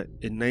 But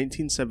in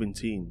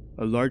 1917,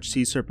 a large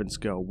sea serpent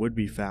scale would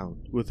be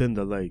found within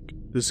the lake.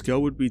 The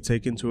scale would be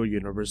taken to a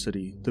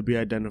university to be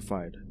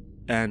identified,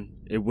 and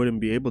it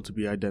wouldn't be able to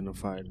be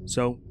identified,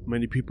 so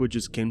many people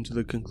just came to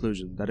the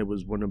conclusion that it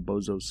was one of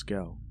Bozho's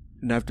scale.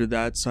 And after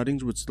that,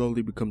 sightings would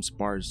slowly become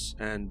sparse,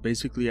 and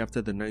basically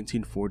after the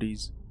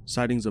 1940s,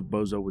 sightings of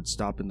Bozho would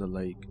stop in the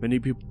lake, many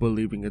people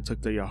believing it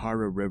took the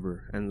Yahara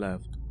River and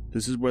left.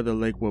 This is where the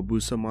Lake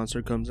Wabusa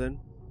monster comes in,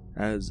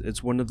 as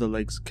it's one of the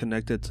lakes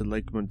connected to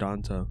Lake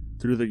Medanta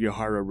through the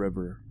Yahara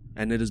River,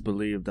 and it is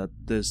believed that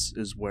this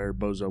is where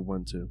Bozho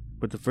went to.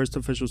 But the first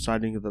official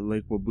sighting of the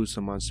Lake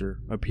Wabusa monster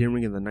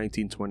appearing in the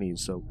 1920s,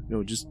 so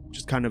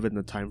just kind of in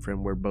the time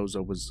frame where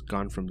Bozho was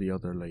gone from the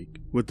other lake.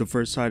 With the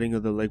first sighting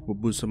of the Lake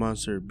Wabusa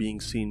monster being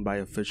seen by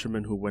a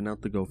fisherman who went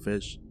out to go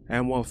fish,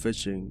 and while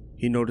fishing,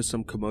 he noticed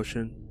some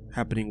commotion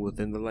happening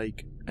within the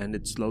lake, and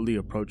it slowly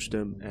approached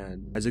him,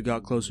 and as it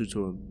got closer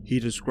to him, he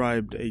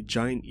described a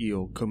giant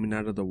eel coming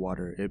out of the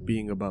water, it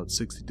being about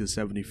 60 to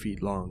 70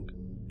 feet long.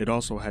 It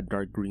also had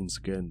dark green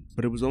skin,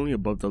 but it was only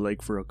above the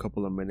lake for a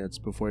couple of minutes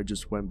before it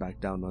just went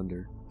back down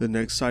under. The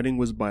next sighting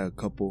was by a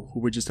couple who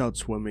were just out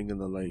swimming in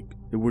the lake.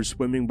 They were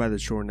swimming by the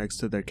shore next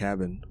to their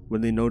cabin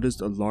when they noticed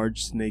a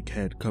large snake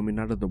head coming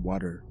out of the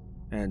water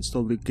and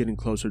slowly getting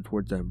closer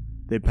toward them.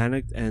 They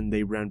panicked and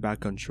they ran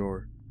back on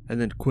shore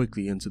and then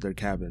quickly into their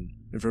cabin.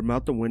 And from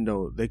out the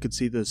window, they could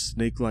see this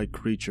snake-like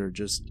creature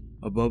just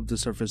above the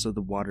surface of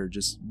the water,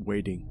 just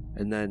waiting,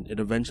 and then it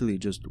eventually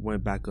just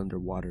went back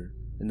underwater.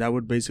 And that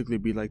would basically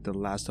be like the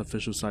last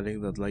official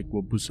sighting of the Lake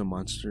Wabusa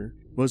monster.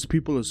 Most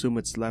people assume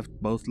it's left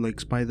both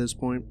lakes by this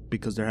point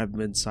because there have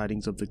been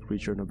sightings of the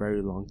creature in a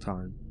very long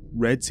time.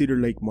 Red Cedar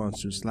Lake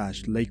Monster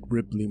 / Lake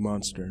Ripley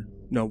Monster.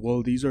 Now,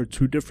 while these are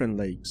two different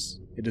lakes,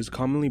 it is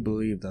commonly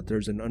believed that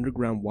there's an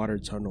underground water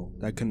tunnel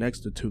that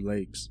connects the two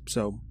lakes.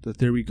 So, the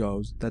theory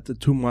goes that the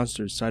two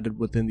monsters sighted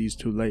within these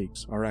two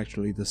lakes are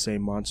actually the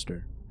same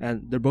monster.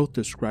 And they're both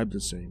described the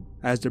same,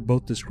 as they're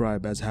both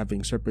described as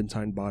having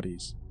serpentine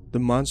bodies. The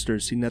monster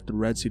seen at the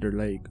Red Cedar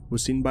Lake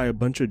was seen by a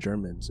bunch of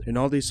Germans, and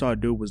all they saw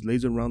do was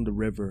laze around the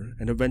river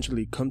and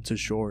eventually come to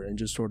shore and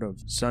just sort of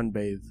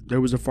sunbathe. There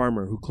was a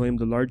farmer who claimed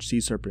the large sea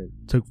serpent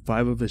took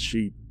 5 of his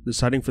sheep. The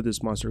sighting for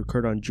this monster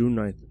occurred on June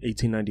 9th,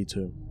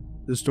 1892.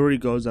 The story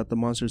goes that the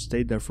monster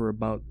stayed there for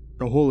about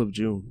the whole of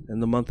June, and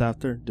the month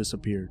after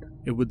disappeared.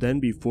 It would then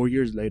be 4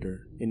 years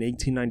later, in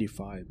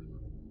 1895,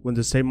 when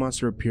the same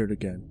monster appeared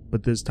again,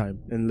 but this time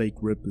in Lake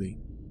Ripley.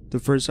 The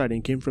first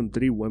sighting came from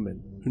 3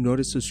 women who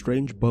noticed a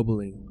strange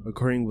bubbling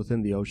occurring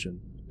within the ocean,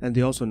 and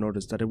they also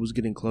noticed that it was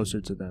getting closer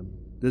to them.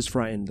 This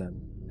frightened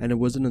them, and it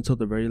wasn't until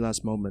the very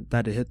last moment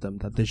that it hit them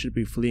that they should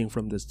be fleeing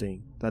from this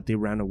thing that they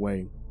ran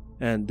away,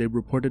 and they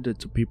reported it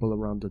to people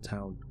around the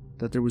town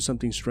that there was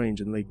something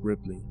strange in Lake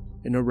Ripley.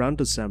 In around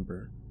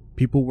December,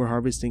 people were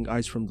harvesting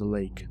ice from the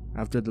lake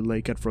after the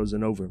lake had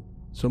frozen over.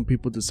 Some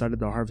people decided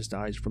to harvest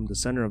ice from the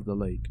center of the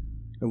lake,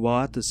 and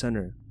while at the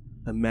center,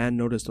 a man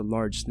noticed a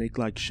large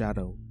snake-like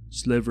shadow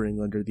slithering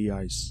under the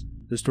ice.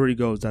 The story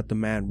goes that the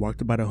man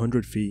walked about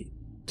 100 feet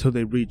till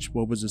they reached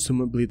what was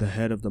assumably the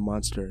head of the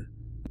monster.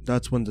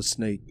 That's when the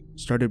snake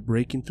started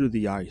breaking through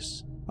the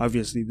ice.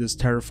 Obviously, this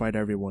terrified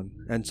everyone,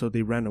 and so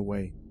they ran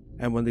away.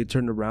 And when they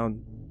turned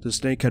around, the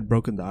snake had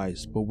broken the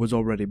ice but was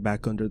already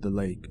back under the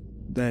lake.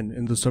 Then,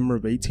 in the summer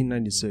of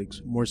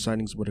 1896, more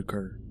sightings would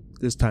occur,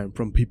 this time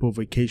from people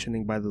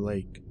vacationing by the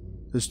lake.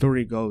 The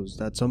story goes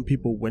that some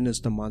people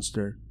witnessed the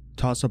monster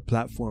toss a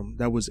platform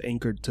that was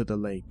anchored to the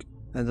lake,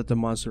 and that the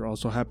monster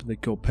also happened to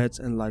kill pets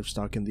and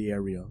livestock in the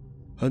area.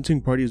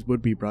 Hunting parties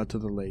would be brought to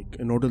the lake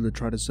in order to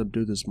try to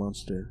subdue this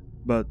monster,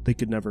 but they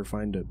could never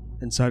find it,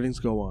 and sightings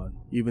go on,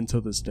 even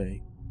till this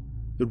day.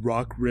 The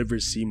Rock River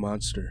Sea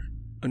Monster.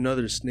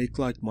 Another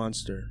snake-like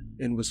monster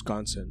in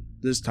Wisconsin,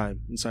 this time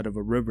inside of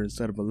a river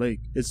instead of a lake.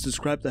 It's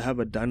described to have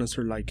a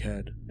dinosaur-like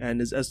head,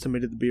 and is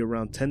estimated to be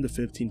around 10 to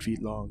 15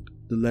 feet long.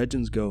 The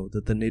legends go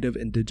that the native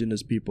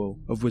indigenous people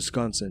of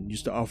Wisconsin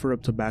used to offer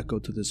up tobacco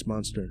to this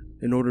monster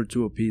in order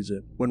to appease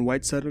it. When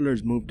white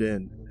settlers moved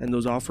in and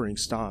those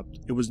offerings stopped,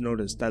 it was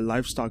noticed that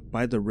livestock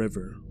by the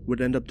river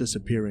would end up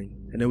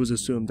disappearing, and it was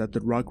assumed that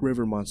the Rock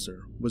River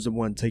monster was the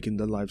one taking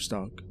the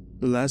livestock.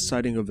 The last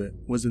sighting of it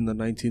was in the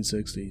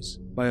 1960s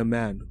by a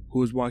man who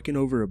was walking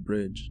over a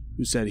bridge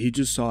who said he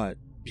just saw it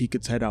peek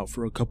its head out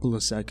for a couple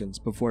of seconds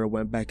before it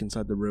went back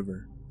inside the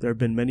river. There have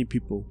been many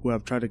people who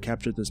have tried to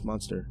capture this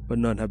monster, but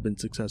none have been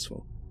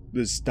successful.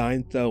 The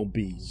Steinthal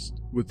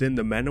Beast. Within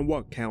the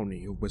Manawak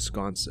County of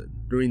Wisconsin,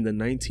 during the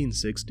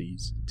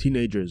 1960s,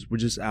 teenagers were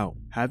just out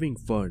having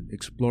fun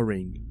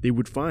exploring. They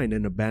would find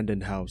an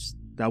abandoned house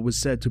that was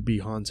said to be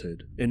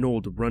haunted, an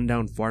old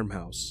rundown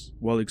farmhouse.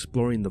 While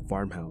exploring the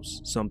farmhouse,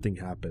 something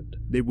happened.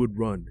 They would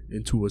run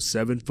into a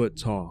 7-foot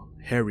tall,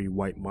 hairy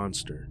white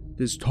monster.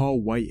 This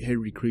tall, white,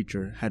 hairy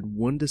creature had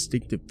one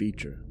distinctive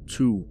feature: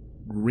 2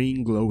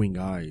 green glowing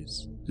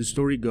eyes. The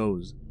story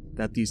goes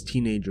that these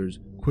teenagers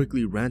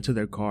quickly ran to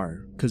their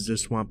car because the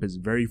swamp is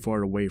very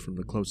far away from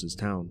the closest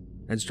town,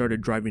 and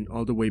started driving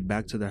all the way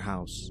back to their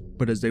house.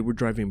 But as they were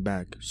driving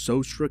back,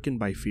 so stricken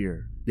by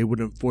fear, they would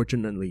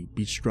unfortunately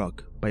be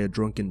struck by a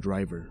drunken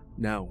driver.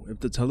 Now, if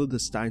the tale of the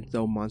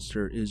steinthal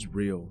monster is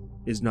real,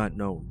 is not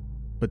known,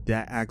 but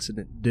that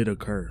accident did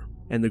occur,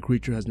 and the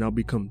creature has now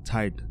become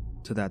tied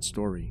to that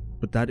story.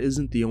 But that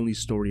isn't the only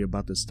story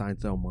about the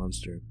steinthal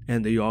monster,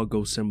 and they all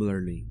go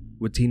similarly,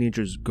 with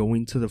teenagers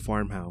going to the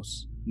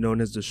farmhouse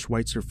known as the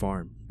Schweitzer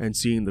farm and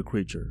seeing the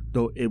creature,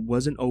 though it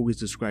wasn't always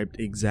described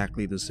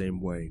exactly the same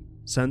way.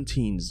 Some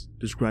teens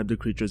described the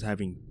creature as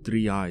having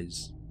 3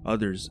 eyes.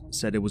 Others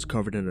said it was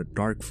covered in a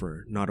dark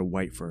fur, not a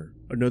white fur.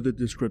 Another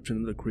description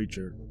of the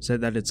creature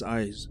said that its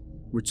eyes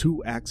were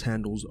 2 axe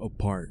handles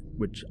apart,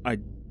 which I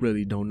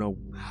really don't know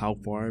how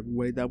far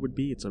away that would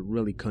be. It's a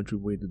really country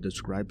way to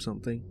describe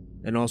something.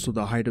 And also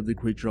the height of the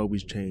creature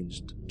always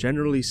changed,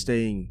 generally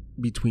staying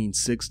between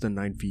 6 to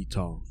 9 feet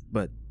tall,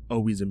 but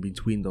always in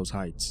between those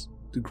heights.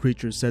 The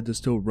creature is said to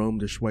still roam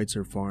the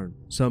Schweitzer farm.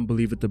 Some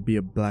believe it to be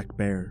a black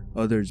bear,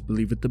 others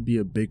believe it to be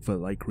a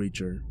Bigfoot-like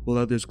creature, while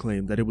others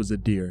claim that it was a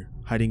deer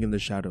hiding in the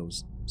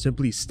shadows,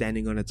 simply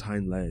standing on its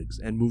hind legs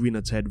and moving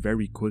its head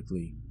very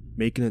quickly,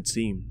 making it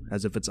seem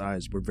as if its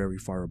eyes were very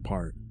far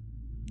apart.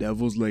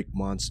 Devil's Lake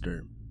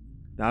Monster.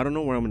 Now, I don't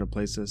know where I'm going to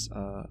place this,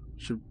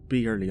 should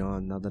be early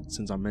on now that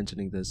since I'm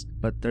mentioning this,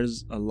 but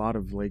there's a lot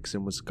of lakes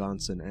in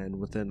Wisconsin, and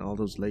within all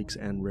those lakes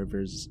and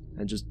rivers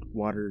and just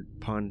water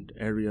pond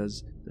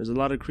areas, there's a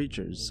lot of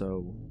creatures,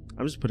 so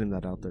I'm just putting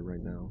that out there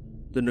right now.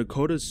 The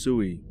Nakota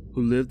Sioux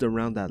who lived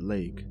around that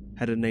lake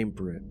had a name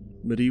for it,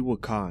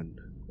 Meriwakan,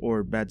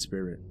 or Bad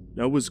Spirit.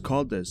 Now it was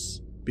called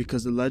this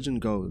because the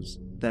legend goes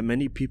that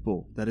many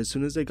people, that as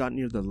soon as they got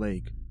near the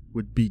lake,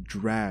 would be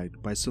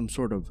dragged by some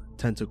sort of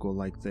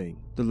tentacle-like thing.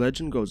 The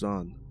legend goes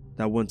on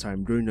that one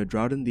time during a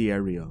drought in the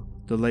area,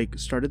 the lake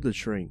started to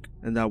shrink,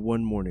 and that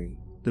one morning,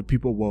 the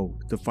people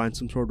woke to find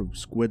some sort of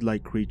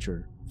squid-like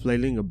creature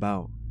flailing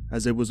about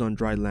as it was on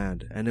dry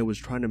land, and it was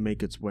trying to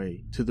make its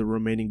way to the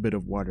remaining bit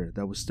of water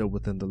that was still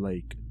within the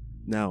lake.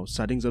 Now,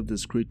 sightings of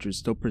this creature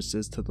still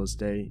persist to this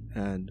day,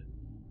 and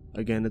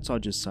again, it's all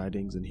just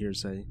sightings and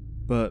hearsay,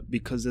 but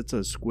because it's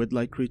a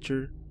squid-like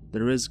creature,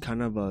 there is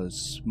kind of a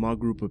small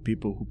group of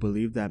people who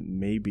believe that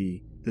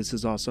maybe this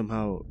is all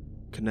somehow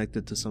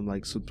connected to some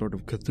sort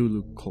of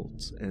Cthulhu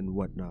cults and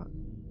whatnot,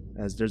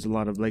 as there's a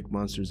lot of lake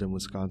monsters in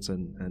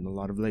Wisconsin and a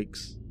lot of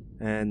lakes,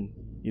 and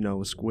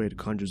a squid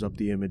conjures up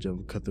the image of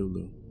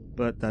Cthulhu,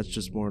 but that's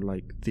just more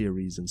like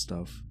theories and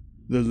stuff.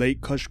 The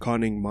Lake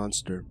Koshkong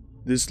Monster.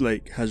 This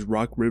lake has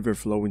Rock River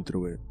flowing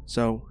through it,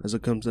 so as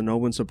it comes to no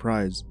one's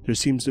surprise, there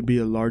seems to be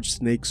a large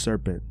snake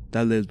serpent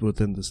that lives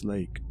within this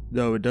lake,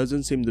 though it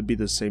doesn't seem to be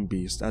the same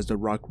beast as the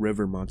Rock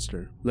River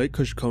monster. Lake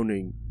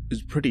Koshkong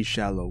is pretty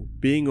shallow,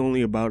 being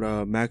only about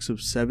a max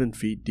of 7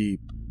 feet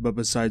deep, but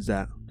besides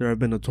that, there have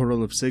been a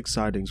total of 6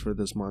 sightings for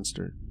this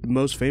monster. The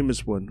most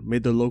famous one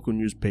made the local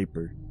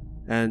newspaper,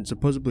 and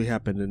supposedly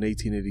happened in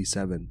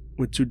 1887,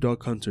 when 2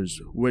 duck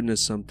hunters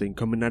witnessed something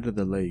coming out of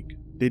the lake.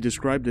 They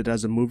described it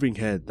as a moving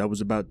head that was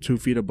about 2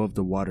 feet above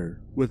the water,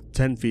 with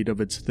 10 feet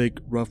of its thick,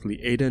 roughly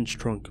 8-inch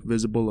trunk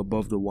visible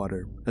above the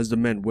water. As the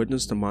men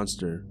witnessed the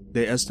monster,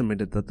 they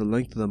estimated that the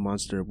length of the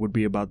monster would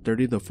be about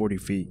 30 to 40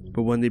 feet,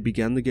 but when they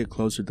began to get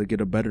closer to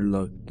get a better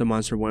look, the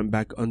monster went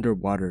back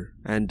underwater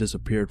and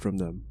disappeared from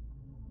them.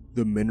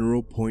 The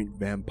Mineral Point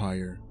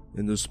Vampire.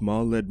 In the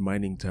small lead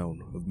mining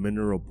town of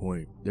Mineral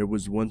Point, there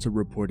was once a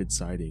reported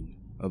sighting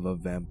of a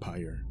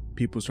vampire.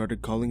 People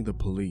started calling the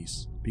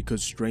police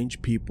because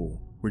strange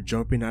people were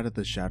jumping out of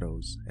the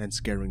shadows and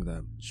scaring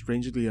them.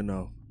 Strangely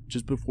enough,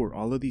 just before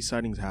all of these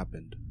sightings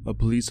happened, a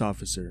police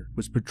officer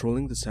was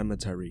patrolling the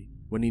cemetery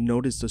when he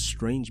noticed a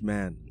strange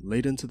man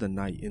late into the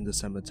night in the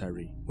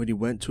cemetery. When he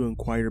went to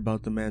inquire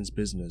about the man's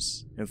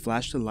business and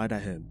flashed a light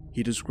at him,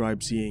 he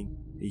described seeing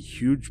a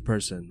huge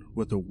person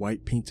with a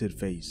white painted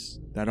face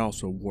that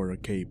also wore a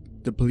cape.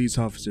 The police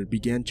officer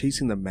began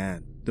chasing the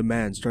man. The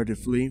man started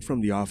fleeing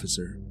from the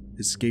officer,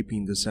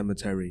 escaping the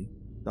cemetery.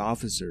 The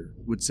officer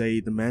would say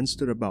the man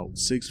stood about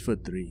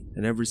 6'3",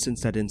 and ever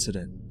since that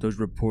incident, those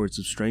reports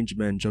of strange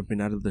men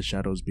jumping out of the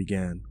shadows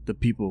began. The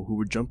people who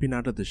were jumping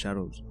out of the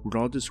shadows were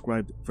all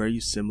described very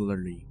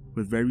similarly,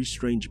 with very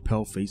strange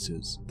pale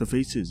faces, the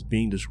faces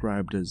being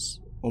described as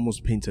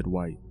almost painted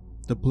white.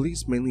 The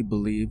police mainly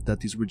believed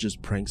that these were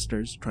just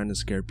pranksters trying to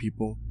scare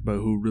people, but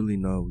who really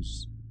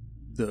knows?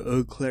 The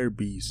Eau Claire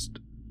Beast.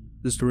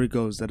 The story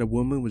goes that a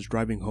woman was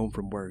driving home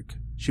from work.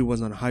 She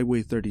was on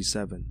Highway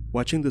 37,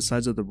 watching the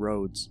sides of the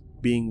roads,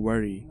 being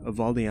wary of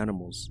all the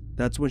animals.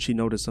 That's when she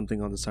noticed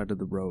something on the side of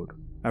the road.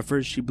 At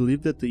first, she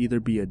believed it to either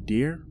be a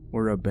deer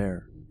or a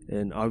bear,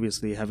 and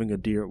obviously having a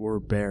deer or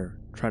a bear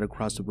try to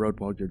cross the road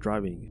while you're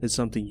driving is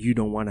something you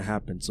don't want to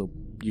happen, so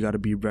you gotta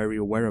be very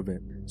aware of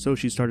it. So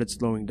she started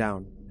slowing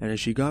down, and as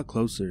she got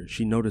closer,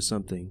 she noticed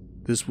something.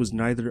 This was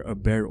neither a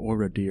bear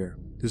or a deer.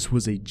 This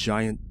was a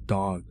giant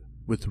dog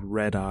with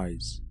red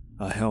eyes,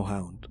 a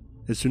hellhound.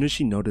 As soon as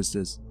she noticed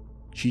this,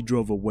 she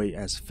drove away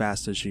as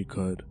fast as she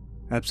could,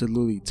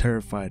 absolutely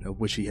terrified of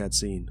what she had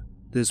seen.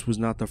 This was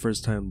not the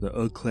first time the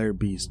Eau Claire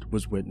beast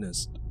was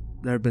witnessed.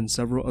 There have been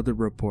several other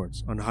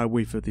reports on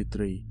Highway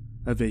 53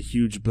 of a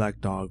huge black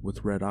dog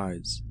with red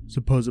eyes.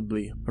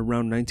 Supposedly,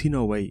 around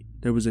 1908,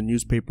 there was a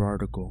newspaper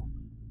article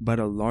about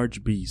a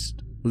large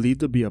beast, believed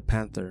to be a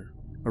panther,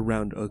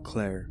 around Eau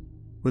Claire,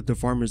 with the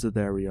farmers of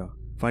the area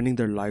finding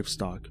their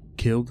livestock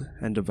killed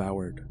and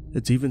devoured.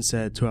 It's even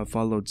said to have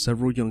followed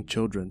several young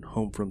children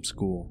home from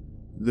school.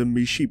 The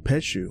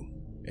mishupeshu,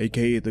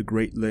 aka the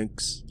Great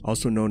Lynx,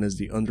 also known as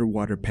the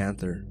underwater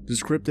panther.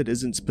 This cryptid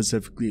isn't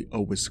specifically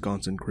a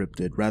Wisconsin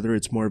cryptid, rather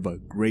it's more of a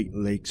Great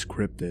Lakes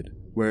cryptid,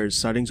 where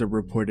sightings are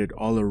reported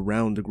all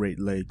around the Great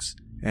Lakes,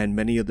 and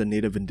many of the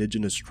native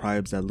indigenous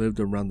tribes that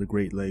lived around the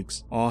Great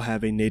Lakes all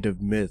have a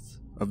native myth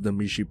of the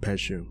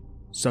mishupeshu.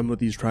 Some of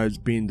these tribes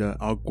being the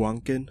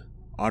Algonquin,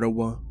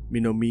 Ottawa,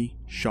 Menominee,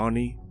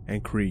 Shawnee,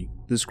 and Cree.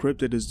 This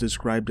cryptid is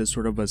described as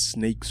sort of a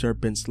snake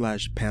serpent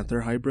slash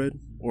panther hybrid,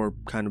 or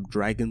kind of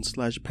dragon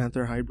slash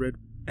panther hybrid,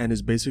 and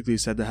is basically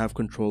said to have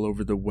control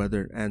over the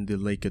weather and the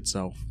lake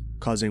itself,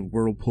 causing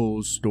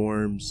whirlpools,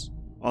 storms,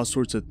 all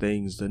sorts of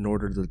things in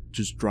order to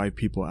just drive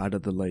people out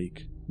of the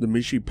lake. The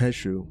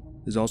mishupeshu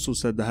is also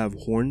said to have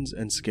horns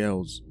and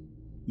scales.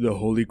 The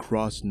Holy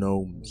Cross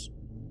gnomes.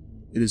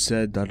 It is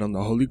said that on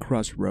the Holy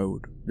Cross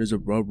Road, there's a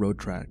railroad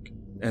track,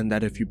 and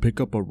that if you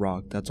pick up a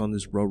rock that's on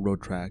this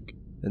railroad track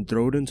and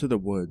throw it into the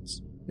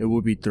woods, it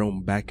will be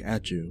thrown back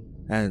at you,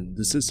 and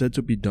this is said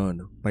to be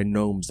done by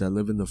gnomes that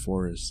live in the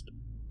forest.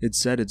 It's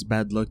said it's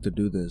bad luck to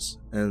do this,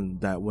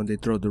 and that when they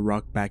throw the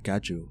rock back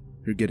at you,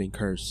 you're getting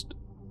cursed.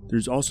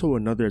 There's also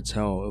another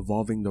tale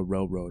involving the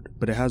railroad,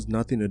 but it has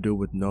nothing to do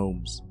with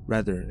gnomes.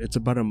 Rather, it's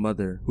about a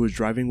mother who was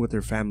driving with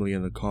her family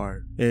in a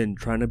car, and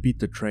trying to beat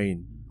the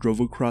train, drove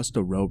across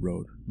the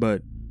railroad,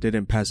 but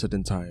didn't pass it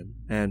in time,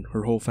 and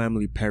her whole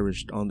family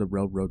perished on the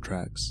railroad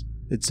tracks.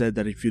 It's said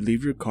that if you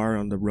leave your car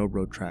on the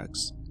railroad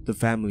tracks, the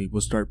family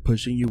will start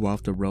pushing you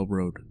off the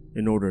railroad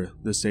in order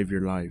to save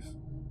your life.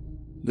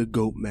 The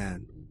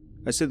Goatman.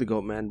 I say the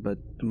Goatman, but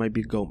it might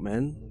be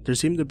Goatman. There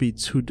seem to be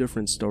two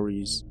different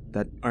stories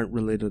that aren't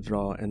related at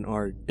all and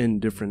are in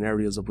different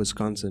areas of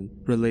Wisconsin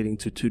relating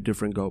to two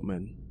different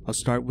Goatmen. I'll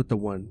start with the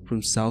one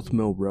from South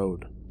Mill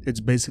Road. It's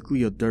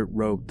basically a dirt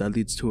road that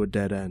leads to a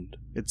dead end.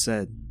 It's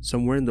said,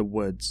 somewhere in the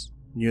woods,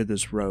 near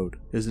this road,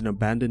 is an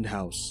abandoned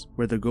house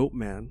where the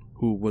Goatman,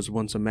 who was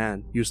once a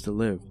man, used to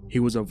live. He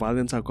was a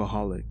violent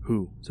alcoholic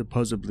who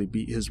supposedly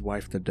beat his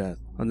wife to death.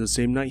 On the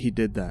same night he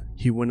did that,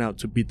 he went out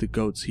to beat the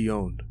goats he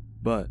owned.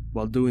 But,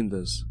 while doing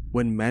this,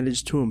 Wynn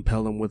managed to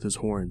impale him with his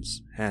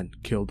horns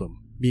and killed him.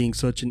 Being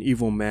such an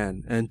evil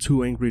man and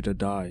too angry to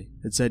die,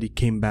 it said he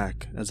came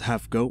back as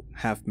half goat,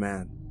 half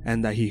man,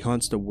 and that he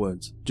haunts the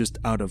woods just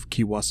out of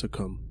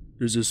Kewaskum.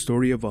 There's a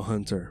story of a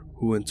hunter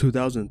who in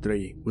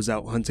 2003 was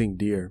out hunting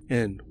deer,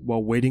 and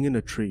while waiting in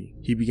a tree,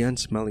 he began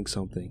smelling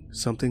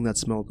something that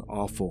smelled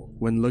awful.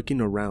 When looking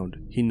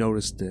around, he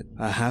noticed it,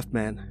 a half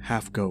man,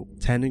 half goat,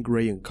 tan and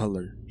gray in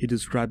color. He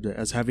described it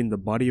as having the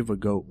body of a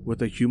goat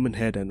with a human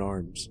head and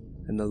arms,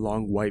 and a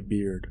long white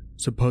beard.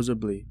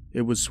 Supposedly,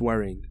 it was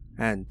swearing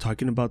and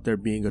talking about there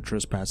being a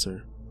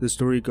trespasser. The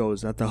story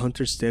goes that the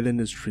hunter stayed in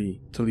his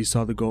tree till he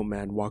saw the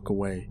Goatman walk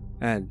away,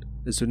 and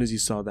as soon as he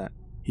saw that,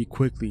 he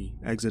quickly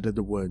exited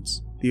the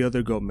woods. The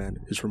other Goatman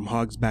is from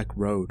Hog's Back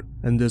Road,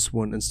 and this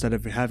one, instead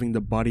of having the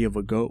body of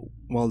a goat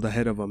while the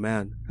head of a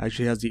man,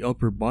 actually has the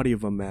upper body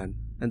of a man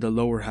and the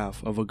lower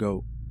half of a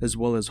goat, as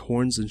well as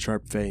horns and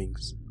sharp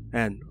fangs,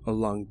 and a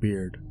long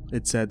beard.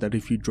 It's said that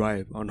if you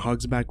drive on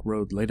Hog's Back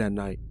Road late at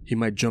night, he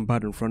might jump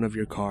out in front of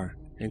your car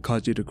and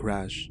cause you to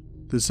crash.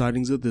 The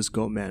sightings of this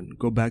Goatman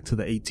go back to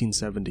the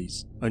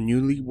 1870s. A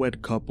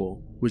newlywed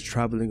couple was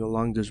traveling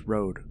along this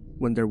road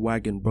when their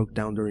wagon broke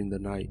down during the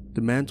night.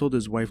 The man told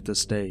his wife to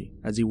stay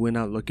as he went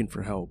out looking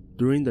for help.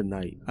 During the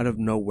night, out of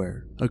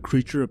nowhere, a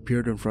creature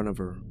appeared in front of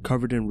her,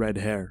 covered in red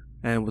hair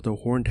and with a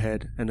horned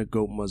head and a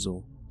goat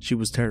muzzle. She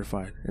was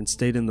terrified and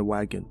stayed in the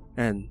wagon,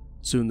 and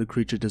soon the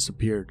creature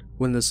disappeared.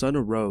 When the sun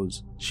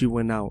arose, she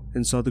went out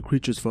and saw the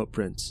creature's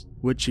footprints,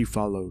 which she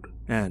followed,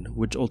 and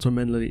which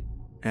ultimately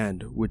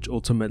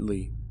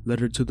led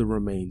her to the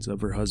remains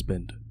of her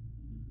husband.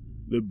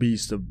 The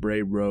Beast of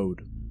Bray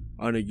Road.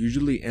 On a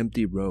usually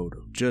empty road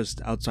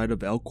just outside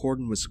of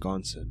Elkhorn,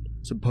 Wisconsin,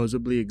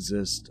 supposedly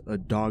exists a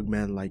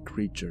dogman-like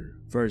creature,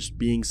 first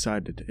being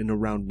sighted in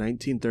around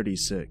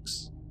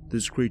 1936.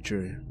 This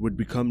creature would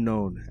become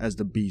known as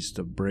the Beast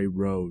of Bray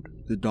Road.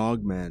 The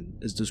dogman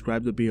is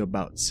described to be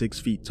about 6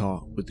 feet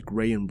tall with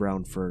gray and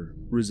brown fur,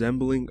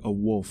 resembling a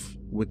wolf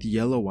with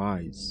yellow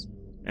eyes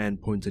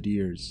and pointed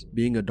ears.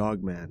 Being a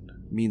dogman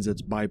means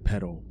it's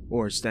bipedal,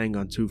 or standing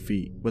on 2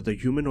 feet, with a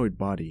humanoid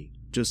body.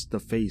 Just the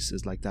face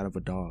is like that of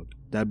a dog.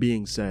 That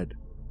being said,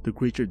 the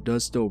creature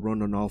does still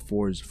run on all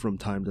fours from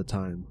time to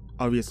time.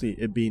 Obviously,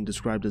 it being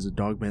described as a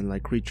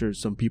dogman-like creature,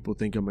 some people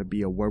think it might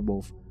be a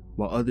werewolf,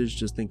 while others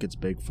just think it's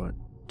Bigfoot,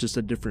 just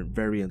a different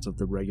variant of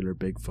the regular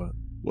Bigfoot.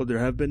 While there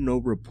have been no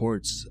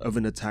reports of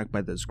an attack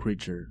by this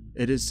creature,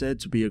 it is said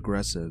to be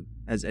aggressive,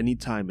 as any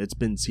time it's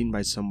been seen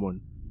by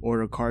someone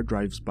or a car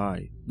drives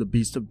by, the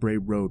Beast of Bray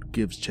Road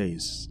gives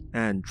chase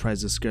and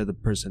tries to scare the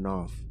person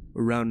off.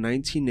 Around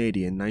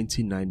 1980 and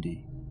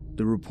 1990,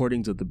 the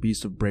reportings of the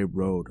Beast of Bray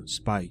Road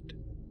spiked,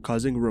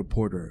 causing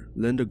reporter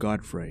Linda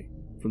Godfrey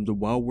from the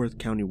Walworth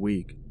County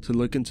Week to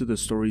look into the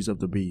stories of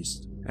the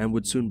beast, and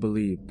would soon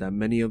believe that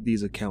many of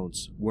these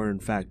accounts were in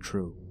fact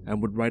true,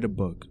 and would write a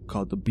book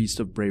called The Beast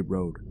of Bray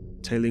Road,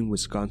 Tailing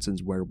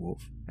Wisconsin's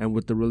Werewolf. And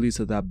with the release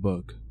of that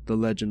book, the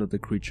legend of the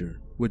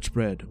creature would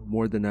spread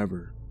more than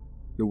ever.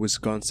 The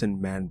Wisconsin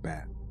Man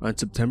Bat. On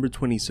September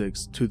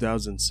 26,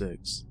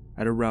 2006,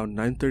 at around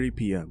 9:30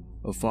 p.m.,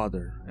 a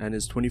father and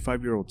his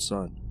 25-year-old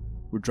son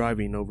were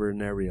driving over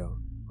an area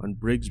on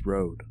Briggs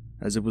Road.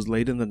 As it was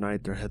late in the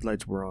night, their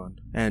headlights were on,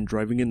 and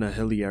driving in a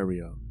hilly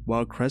area.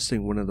 While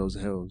cresting one of those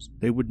hills,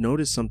 they would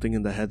notice something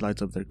in the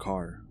headlights of their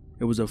car.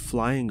 It was a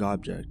flying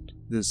object.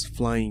 This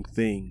flying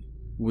thing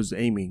was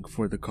aiming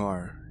for the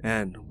car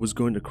and was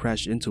going to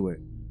crash into it,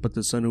 but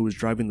the son who was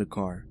driving the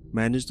car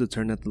managed to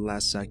turn at the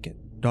last second,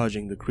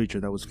 dodging the creature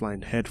that was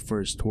flying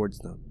headfirst towards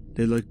them.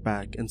 They looked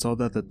back and saw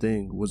that the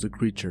thing was a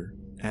creature,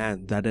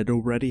 and that it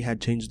already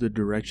had changed the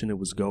direction it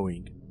was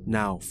going,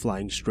 now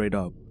flying straight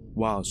up,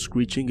 while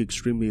screeching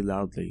extremely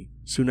loudly.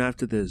 Soon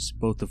after this,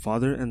 both the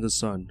father and the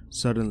son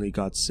suddenly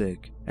got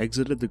sick,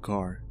 exited the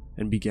car,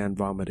 and began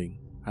vomiting.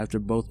 After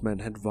both men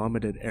had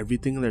vomited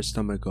everything in their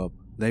stomach up,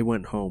 they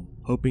went home,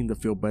 hoping to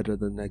feel better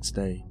the next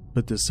day.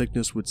 But the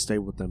sickness would stay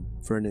with them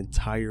for an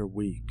entire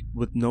week,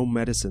 with no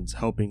medicines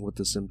helping with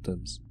the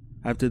symptoms.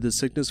 After the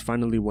sickness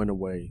finally went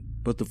away,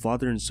 both the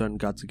father and son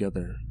got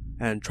together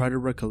and tried to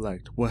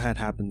recollect what had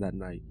happened that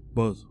night.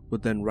 Both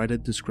would then write a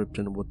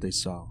description of what they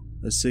saw.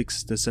 A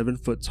 6 to 7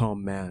 foot tall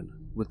man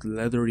with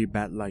leathery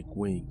bat-like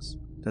wings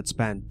that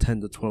spanned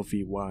 10 to 12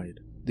 feet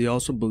wide. They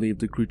also believed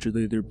the creature to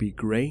either be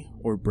gray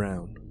or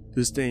brown.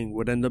 This thing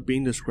would end up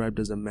being described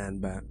as a man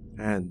bat,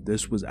 and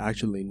this was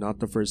actually not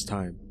the first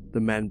time the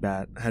man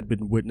bat had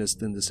been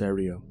witnessed in this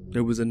area.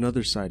 There was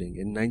another sighting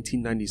in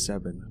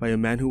 1997 by a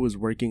man who was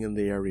working in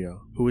the area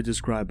who would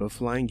describe a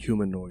flying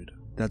humanoid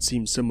that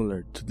seemed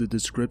similar to the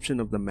description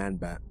of the man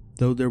bat,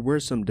 though there were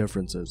some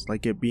differences,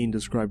 like it being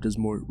described as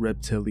more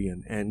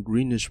reptilian and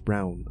greenish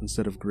brown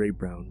instead of gray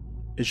brown.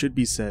 It should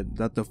be said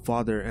that the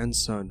father and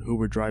son who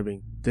were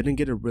driving didn't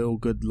get a real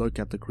good look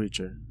at the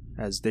creature,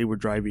 as they were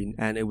driving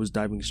and it was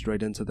diving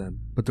straight into them,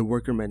 but the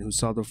workerman who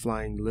saw the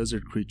flying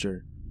lizard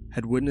creature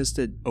had witnessed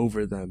it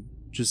over them,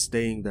 just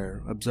staying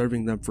there,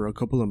 observing them for a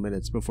couple of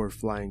minutes before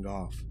flying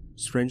off.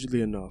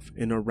 Strangely enough,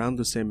 in around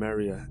the same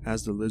area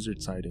as the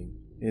lizard sighting,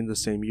 in the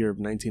same year of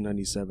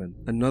 1997,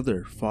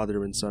 another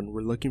father and son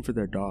were looking for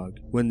their dog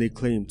when they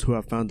claimed to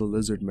have found the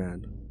lizard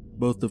man.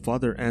 Both the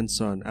father and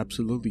son,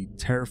 absolutely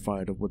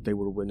terrified of what they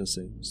were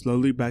witnessing,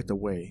 slowly backed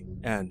away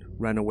and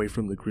ran away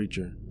from the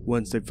creature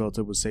once they felt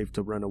it was safe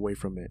to run away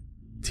from it.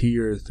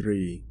 Tier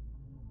 3.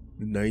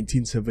 The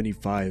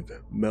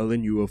 1975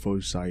 Mellen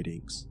UFO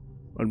sightings.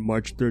 On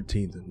March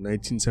 13,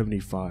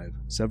 1975,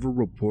 several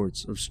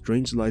reports of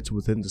strange lights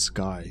within the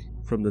sky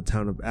from the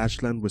town of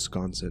Ashland,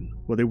 Wisconsin.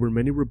 While there were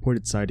many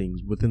reported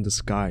sightings within the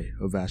sky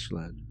of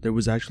Ashland, there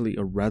was actually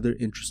a rather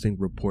interesting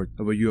report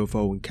of a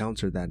UFO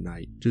encounter that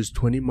night, just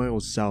 20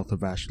 miles south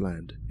of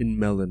Ashland, in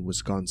Mellen,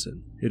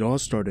 Wisconsin. It all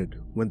started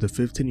when the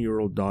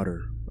 15-year-old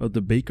daughter of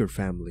the Baker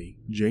family,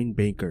 Jane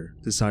Baker,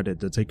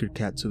 decided to take her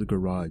cat to the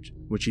garage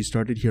when she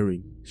started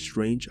hearing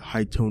strange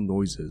high-toned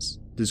noises.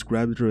 This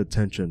grabbed her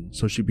attention,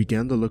 so she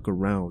began to look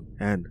around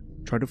and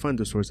try to find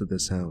the source of the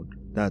sound.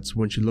 That's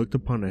when she looked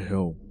upon a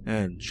hill,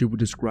 and she would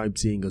describe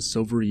seeing a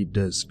silvery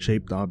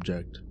disc-shaped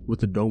object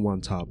with a dome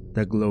on top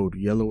that glowed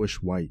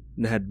yellowish white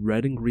and had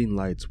red and green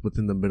lights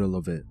within the middle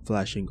of it,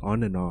 flashing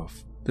on and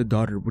off. The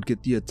daughter would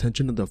get the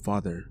attention of the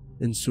father,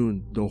 and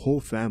soon the whole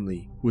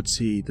family would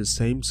see the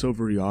same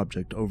silvery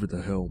object over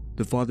the hill.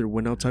 The father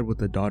went outside with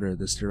the daughter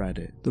to stare at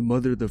it. The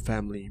mother of the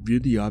family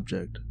viewed the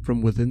object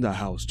from within the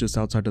house just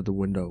outside of the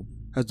window.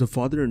 As the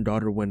father and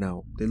daughter went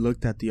out, they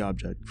looked at the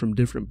object from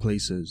different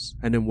places,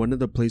 and in one of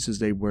the places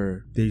they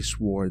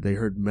swore they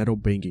heard metal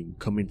banging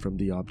coming from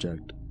the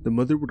object. The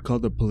mother would call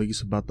the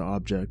police about the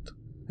object,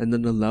 and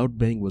then a loud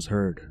bang was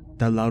heard.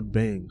 That loud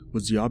bang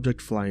was the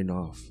object flying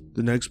off.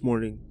 The next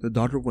morning, the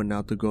daughter went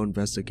out to go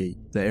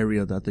investigate the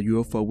area that the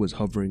UFO was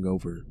hovering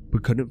over,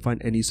 but couldn't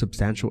find any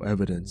substantial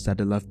evidence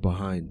that it left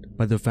behind.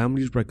 By the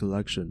family's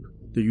recollection,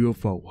 the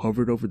UFO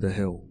hovered over the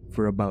hill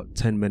for about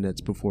 10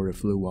 minutes before it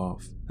flew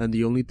off, and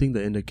the only thing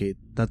to indicate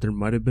that there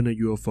might have been a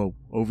UFO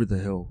over the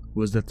hill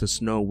was that the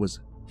snow was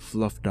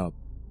fluffed up.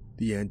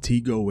 The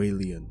Antigo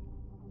Alien.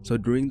 So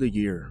during the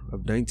year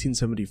of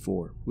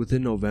 1974,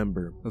 within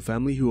November, a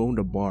family who owned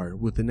a bar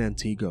within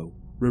Antigo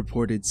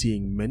reported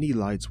seeing many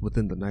lights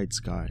within the night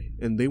sky,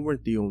 and they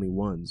weren't the only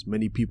ones.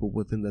 Many people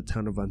within the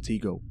town of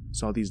Antigo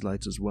saw these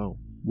lights as well.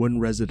 One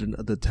resident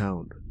of the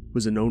town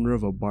was an owner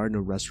of a bar and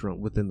a restaurant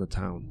within the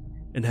town,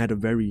 and had a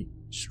very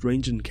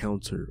strange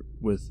encounter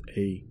with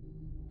a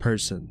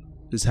person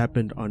This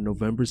happened on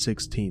November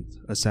 16th,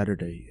 a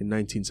Saturday in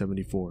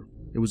 1974.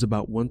 It was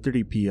about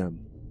 1:30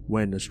 p.m.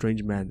 when a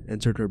strange man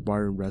entered her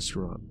bar and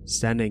restaurant.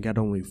 Standing at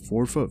only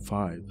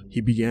 4'5",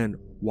 he began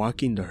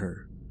walking to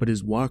her, but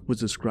his walk was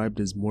described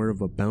as more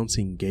of a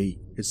bouncing gait.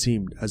 It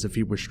seemed as if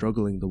he were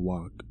struggling to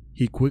walk.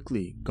 He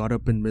quickly got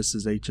up in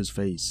Mrs. H's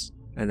face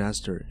and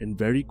asked her in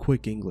very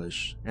quick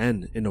English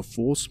and in a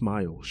full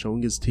smile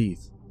showing his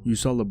teeth, "You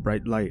saw a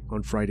bright light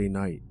on Friday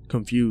night."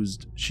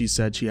 Confused, she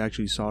said she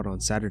actually saw it on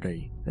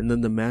Saturday, and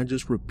then the man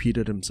just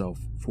repeated himself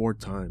 4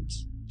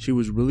 times. She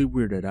was really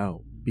weirded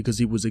out because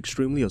he was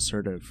extremely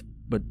assertive,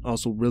 but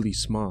also really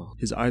small.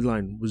 His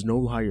eyeline was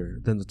no higher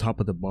than the top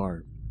of the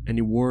bar, and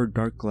he wore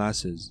dark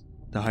glasses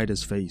to hide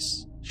his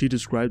face. She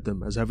described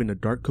him as having a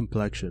dark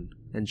complexion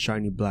and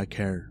shiny black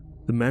hair.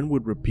 The man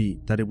would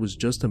repeat that it was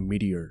just a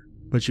meteor,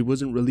 but she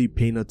wasn't really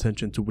paying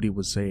attention to what he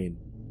was saying,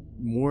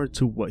 more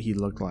to what he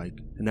looked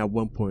like. And at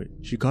one point,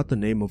 she caught the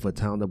name of a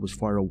town that was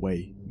far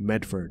away,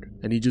 Medford,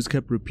 and he just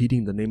kept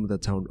repeating the name of the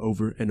town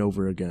over and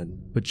over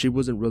again, but she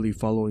wasn't really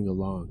following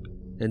along.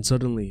 And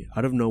suddenly,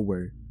 out of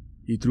nowhere,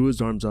 he threw his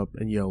arms up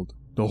and yelled.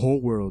 The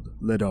whole world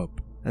lit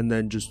up, and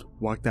then just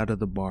walked out of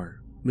the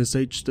bar. Miss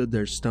H stood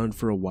there stunned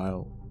for a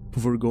while,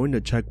 before going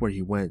to check where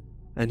he went,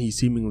 and he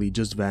seemingly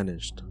just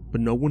vanished,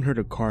 but no one heard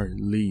a car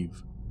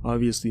leave.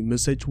 Obviously,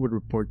 Miss H would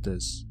report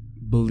this,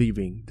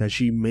 believing that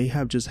she may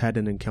have just had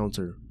an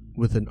encounter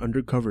with an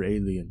undercover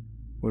alien,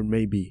 or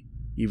maybe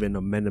even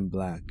a Men in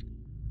Black.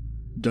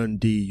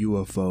 Dundee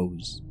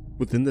UFOs.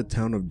 Within the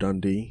town of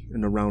Dundee,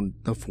 in around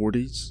the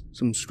 40s,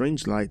 some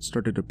strange lights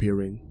started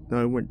appearing.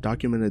 Now, it weren't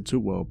documented too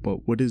well,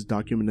 but what is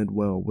documented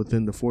well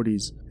within the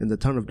 40s in the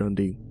town of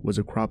Dundee was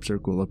a crop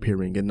circle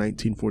appearing in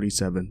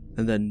 1947,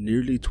 and then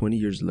nearly 20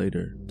 years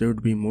later, there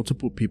would be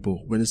multiple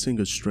people witnessing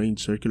a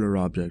strange circular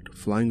object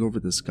flying over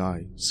the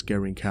sky,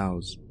 scaring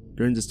cows.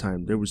 During this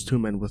time, there was 2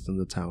 men within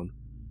the town,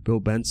 Bill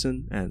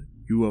Benson and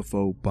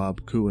UFO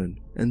Bob Cohen,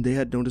 and they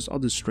had noticed all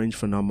this strange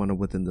phenomena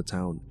within the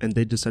town, and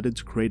they decided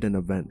to create an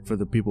event for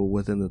the people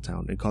within the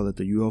town and call it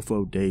the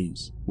UFO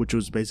Days, which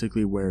was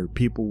basically where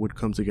people would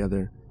come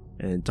together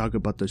and talk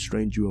about the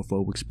strange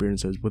UFO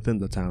experiences within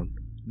the town.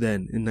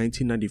 Then, in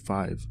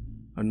 1995,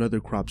 another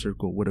crop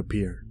circle would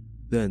appear.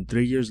 Then,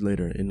 3 years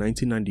later, in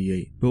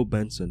 1998, Bill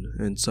Benson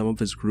and some of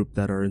his group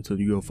that are into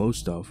the UFO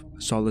stuff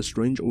saw a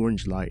strange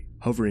orange light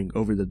hovering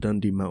over the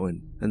Dundee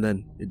mountain, and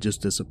then it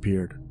just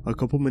disappeared. A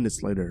couple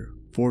minutes later,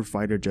 4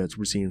 fighter jets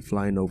were seen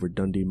flying over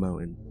Dundee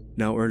mountain.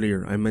 Now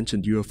earlier I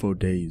mentioned UFO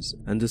Days,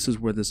 and this is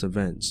where this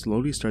event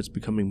slowly starts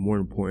becoming more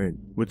important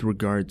with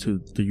regard to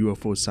the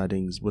UFO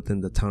sightings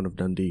within the town of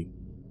Dundee.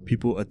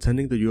 People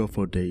attending the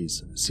UFO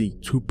Days see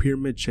 2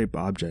 pyramid-shaped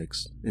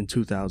objects in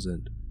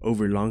 2000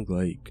 over Long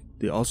Lake.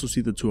 They also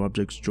see the 2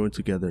 objects join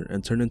together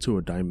and turn into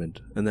a diamond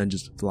and then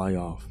just fly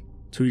off.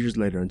 2 years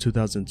later in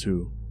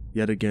 2002,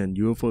 yet again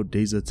UFO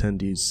Days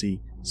attendees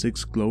see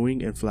 6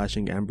 glowing and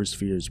flashing amber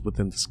spheres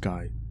within the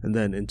sky. And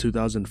then in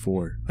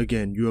 2004,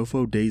 again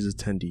UFO Days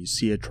attendees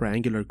see a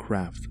triangular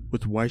craft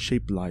with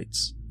Y-shaped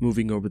lights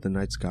moving over the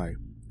night sky.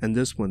 And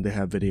this one they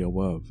have video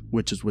of,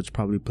 which is what's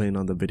probably playing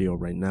on the video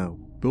right now.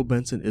 Bill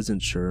Benson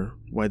isn't sure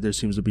why there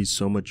seems to be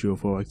so much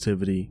UFO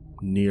activity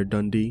near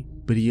Dundee,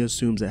 but he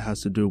assumes it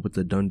has to do with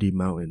the Dundee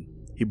mountain.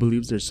 He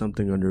believes there's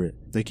something under it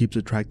that keeps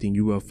attracting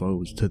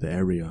UFOs to the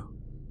area,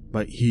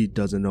 but he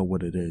doesn't know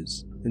what it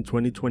is. In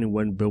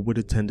 2021, Bill would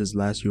attend his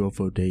last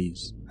UFO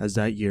Days, as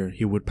that year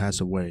he would pass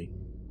away.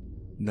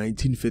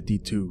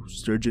 1952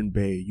 Sturgeon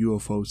Bay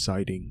UFO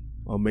sighting.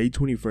 On May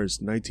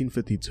 21st,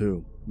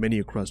 1952, many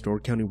across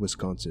Door County,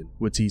 Wisconsin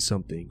would see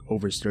something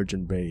over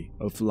Sturgeon Bay,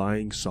 a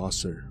flying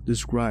saucer,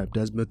 described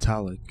as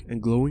metallic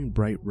and glowing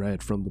bright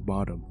red from the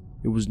bottom.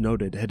 It was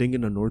noted heading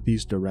in a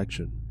northeast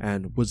direction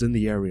and was in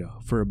the area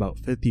for about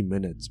 50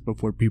 minutes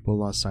before people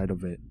lost sight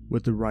of it,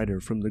 with the writer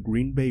from the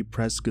Green Bay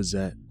Press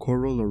Gazette,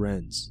 Coral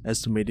Lorenz,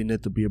 estimating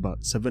it to be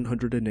about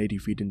 780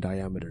 feet in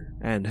diameter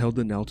and held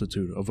an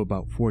altitude of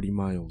about 40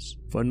 miles.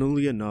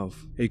 Funnily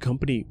enough, a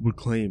company would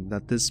claim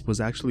that this was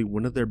actually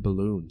one of their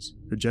balloons.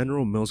 The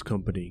General Mills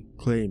Company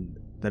claimed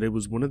that it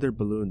was one of their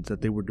balloons that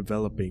they were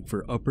developing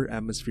for upper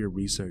atmosphere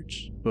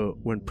research, but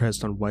when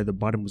pressed on why the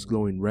bottom was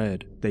glowing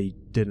red, they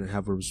didn't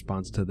have a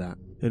response to that.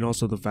 And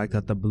also the fact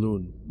that the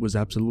balloon was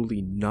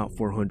absolutely not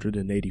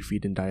 480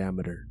 feet in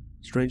diameter.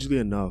 Strangely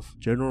enough,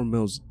 General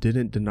Mills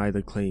didn't deny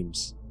the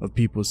claims of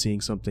people seeing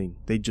something,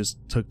 they just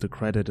took the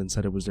credit and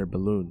said it was their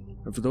balloon.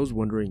 And for those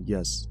wondering,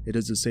 yes, it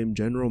is the same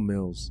General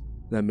Mills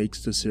that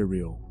makes the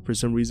cereal. For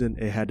some reason,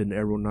 it had an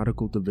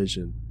aeronautical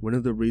division. One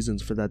of the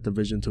reasons for that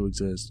division to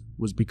exist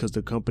was because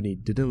the company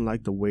didn't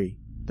like the way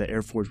the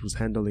Air Force was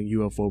handling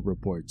UFO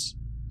reports.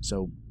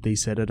 So they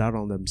set it out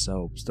on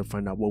themselves to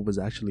find out what was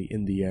actually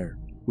in the air,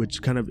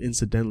 which kind of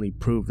incidentally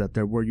proved that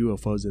there were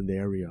UFOs in the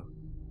area.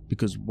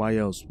 Because why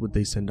else would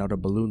they send out a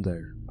balloon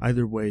there?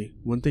 Either way,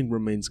 one thing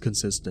remains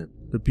consistent.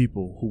 The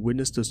people who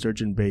witnessed the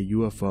Sturgeon Bay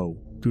UFO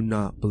do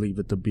not believe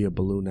it to be a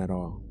balloon at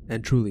all,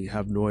 and truly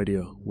have no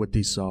idea what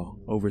they saw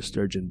over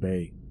Sturgeon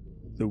Bay.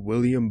 The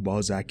William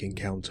Balzac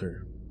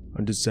Encounter.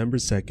 On December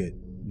 2nd,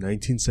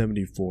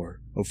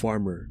 1974, a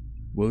farmer,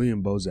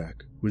 William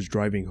Bozak, was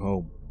driving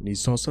home and he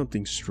saw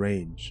something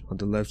strange on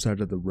the left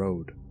side of the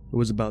road. It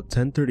was about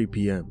 10:30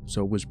 p.m.,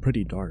 so it was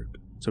pretty dark,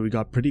 so he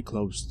got pretty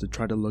close to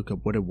try to look up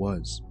what it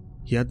was.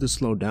 He had to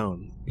slow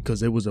down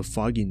because it was a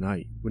foggy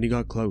night. When he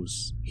got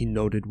close, he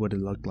noted what it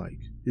looked like.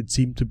 It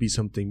seemed to be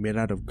something made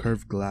out of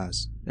curved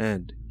glass,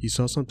 and he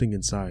saw something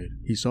inside.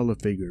 He saw a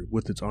figure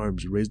with its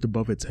arms raised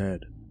above its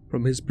head.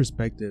 From his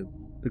perspective,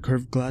 the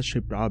curved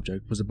glass-shaped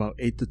object was about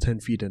 8 to 10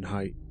 feet in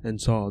height, and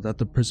saw that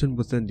the person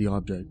within the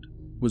object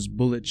was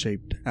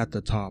bullet-shaped at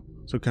the top,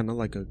 so kinda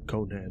like a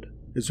cone head.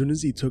 As soon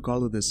as he took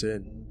all of this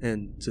in,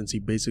 and since he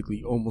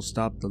basically almost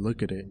stopped to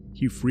look at it,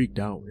 he freaked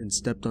out and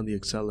stepped on the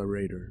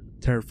accelerator,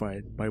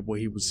 terrified by what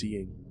he was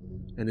seeing.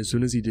 And as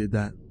soon as he did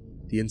that,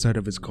 the inside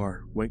of his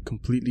car went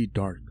completely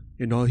dark,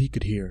 and all he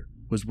could hear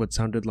was what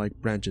sounded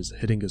like branches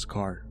hitting his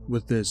car.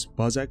 With this,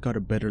 Bozak got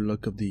a better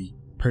look of the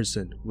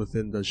person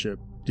within the ship,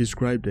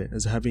 described it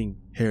as having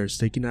hair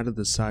sticking out of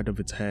the side of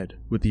its head,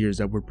 with ears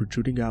that were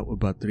protruding out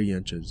about 3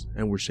 inches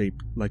and were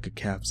shaped like a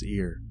calf's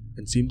ear,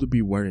 and seemed to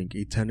be wearing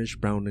a tannish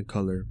brown in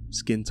color,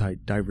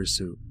 skin-tight diver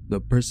suit. The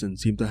person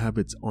seemed to have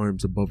its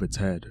arms above its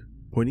head,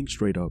 pointing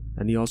straight up,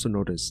 and he also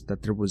noticed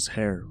that there was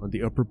hair on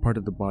the upper part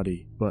of the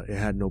body, but it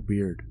had no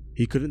beard.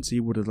 He couldn't see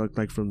what it looked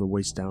like from the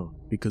waist down,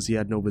 because he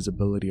had no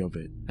visibility of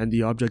it, and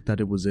the object that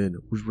it was in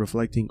was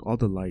reflecting all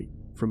the light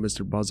from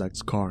Mr.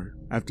 Bozak's car.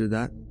 After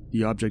that,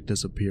 the object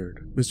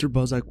disappeared. Mr.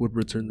 Bozak would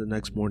return the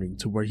next morning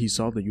to where he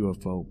saw the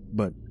UFO,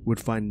 but would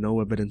find no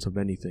evidence of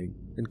anything,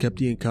 and kept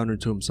the encounter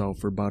to himself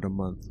for about a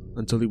month,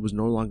 until he was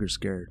no longer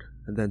scared,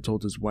 and then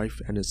told his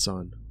wife and his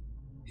son.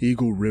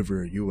 Eagle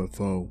River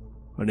UFO.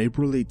 On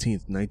April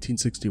 18th,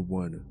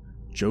 1961,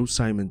 Joe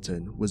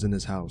Simonton was in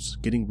his house,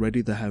 getting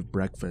ready to have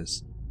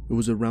breakfast. It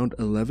was around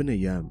 11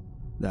 a.m.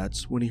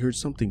 That's when he heard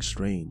something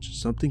strange,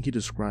 something he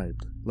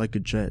described like a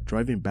jet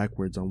driving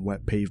backwards on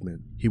wet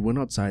pavement. He went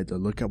outside to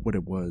look at what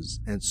it was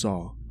and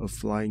saw a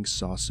flying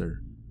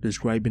saucer,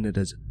 describing it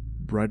as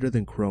brighter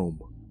than chrome,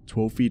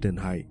 12 feet in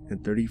height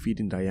and 30 feet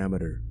in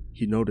diameter.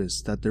 He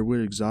noticed that there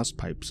were exhaust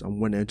pipes on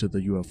one edge of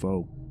the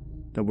UFO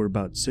that were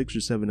about 6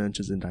 or 7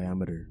 inches in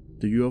diameter.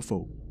 The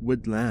UFO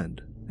would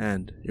land,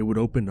 and it would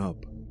open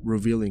up,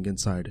 revealing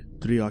inside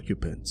 3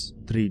 occupants,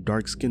 3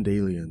 dark-skinned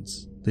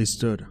aliens. They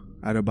stood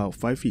at about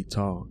 5 feet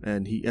tall,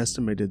 and he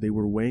estimated they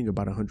were weighing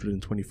about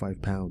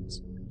 125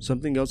 pounds.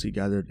 Something else he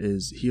gathered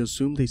is he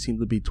assumed they seemed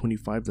to be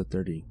 25 to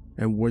 30,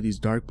 and wore these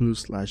dark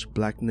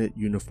blue/black knit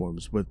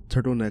uniforms with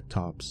turtleneck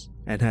tops,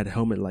 and had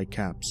helmet-like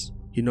caps.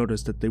 He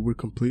noticed that they were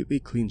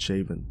completely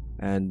clean-shaven,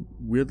 and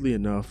weirdly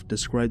enough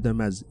described them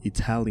as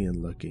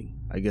Italian-looking.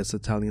 I guess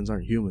Italians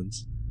aren't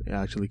humans. They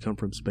actually come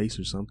from space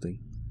or something.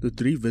 The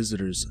 3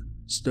 visitors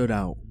stood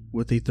out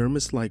with a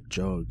thermos-like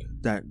jug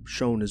that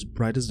shone as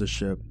bright as the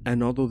ship,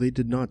 and although they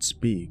did not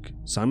speak,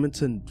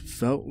 Simonton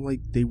felt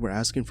like they were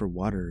asking for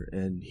water,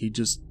 and he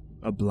just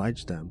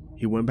obliged them.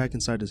 He went back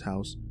inside his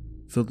house,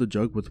 filled the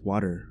jug with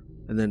water,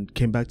 and then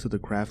came back to the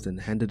craft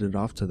and handed it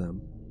off to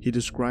them. He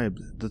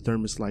described the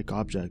thermos-like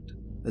object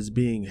as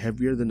being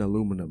heavier than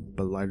aluminum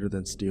but lighter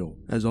than steel.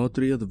 As all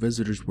 3 of the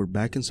visitors were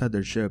back inside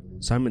their ship,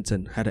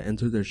 Simonton had to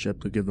enter their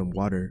ship to give them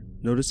water,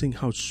 noticing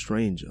how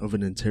strange of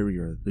an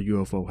interior the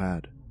UFO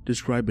had,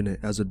 describing it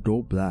as a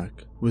dull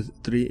black with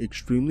 3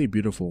 extremely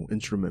beautiful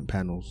instrument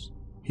panels.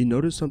 He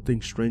noticed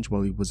something strange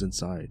while he was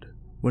inside.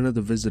 One of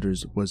the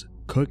visitors was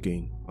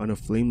cooking on a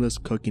flameless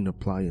cooking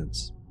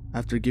appliance.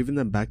 After giving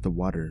them back the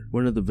water,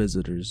 one of the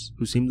visitors,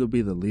 who seemed to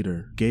be the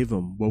leader, gave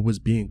him what was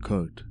being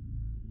cooked,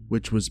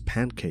 which was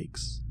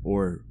pancakes,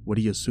 or what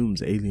he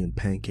assumes alien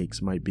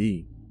pancakes might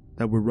be,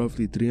 that were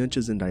roughly 3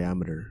 inches in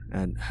diameter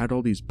and had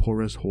all these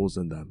porous holes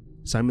in them.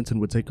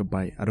 Simonton would take a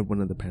bite out of one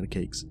of the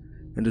pancakes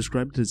and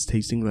described it as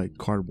tasting like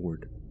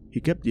cardboard. He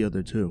kept the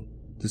other 2.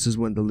 This is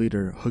when the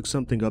leader hooked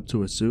something up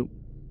to a suit,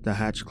 the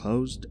hatch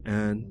closed,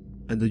 and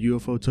the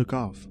UFO took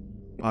off.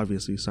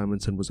 Obviously,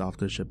 Simonton was off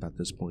the ship at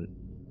this point.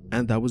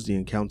 And that was the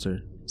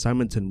encounter.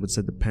 Simonton would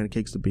send the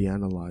pancakes to be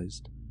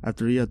analyzed,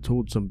 after he had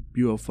told some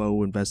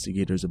UFO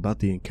investigators about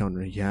the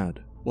encounter he had.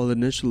 While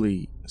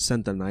initially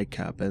sent the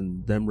nightcap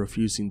and them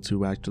refusing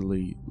to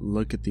actually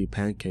look at the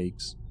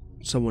pancakes,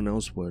 someone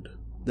else would.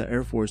 The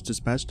Air Force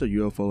dispatched a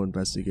UFO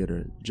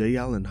investigator, J.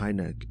 Allen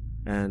Hynek,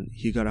 and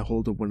he got a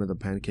hold of one of the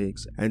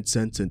pancakes and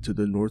sent it to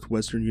the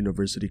Northwestern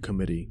University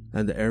Committee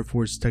and the Air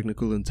Force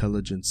Technical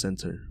Intelligence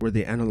Center, where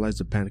they analyzed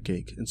the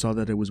pancake and saw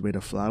that it was made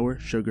of flour,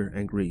 sugar,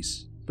 and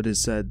grease. But it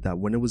said that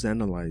when it was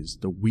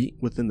analyzed, the wheat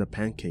within the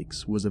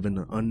pancakes was of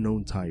an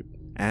unknown type.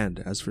 And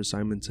as for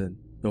Simonton,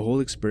 the whole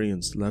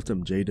experience left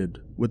him jaded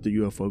with the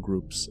UFO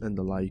groups and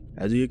the like,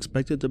 as he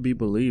expected to be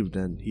believed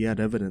and he had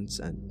evidence,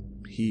 and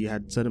he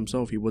had said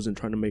himself he wasn't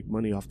trying to make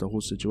money off the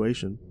whole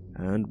situation.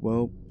 And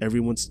well,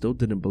 everyone still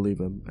didn't believe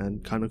him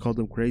and kind of called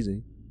him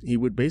crazy. He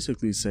would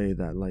basically say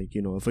that, like,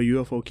 you know, if a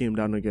UFO came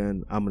down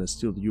again, I'm gonna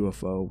steal the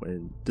UFO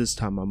and this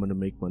time I'm gonna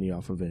make money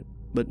off of it.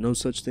 But no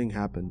such thing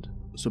happened.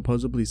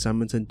 Supposedly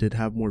Simonton did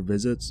have more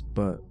visits,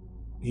 but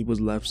he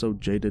was left so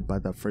jaded by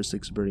that first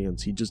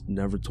experience he just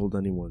never told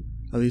anyone,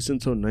 at least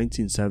until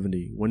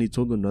 1970 when he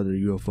told another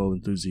UFO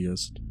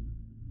enthusiast.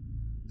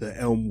 The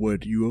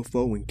Elmwood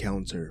UFO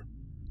encounter.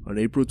 On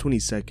April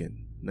 22nd,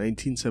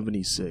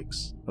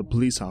 1976, a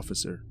police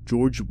officer,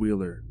 George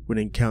Wheeler, would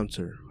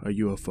encounter a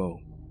UFO,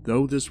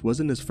 though this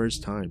wasn't his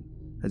first time,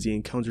 as he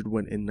encountered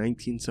one in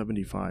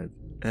 1975,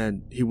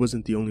 and he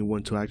wasn't the only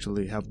one to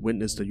actually have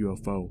witnessed a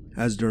UFO,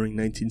 as during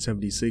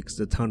 1976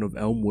 the town of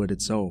Elmwood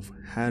itself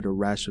had a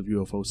rash of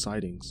UFO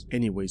sightings.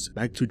 Anyways,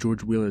 back to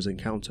George Wheeler's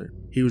encounter.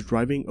 He was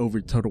driving over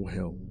Tuttle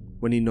Hill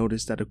when he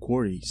noticed that a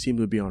quarry seemed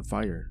to be on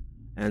fire,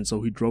 and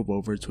so he drove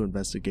over to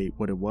investigate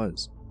what it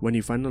was. When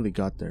he finally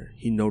got there,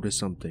 he noticed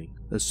something,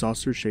 a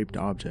saucer-shaped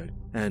object,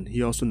 and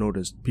he also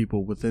noticed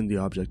people within the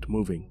object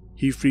moving.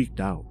 He freaked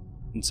out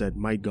and said,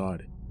 "My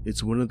God,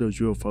 it's one of those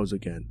UFOs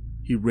again."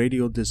 He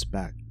radioed this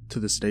back to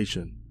the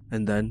station,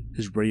 and then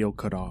his radio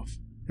cut off.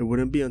 It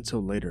wouldn't be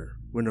until later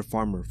when a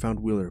farmer found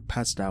Wheeler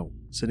passed out,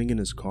 sitting in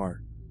his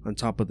car on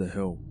top of the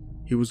hill.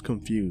 He was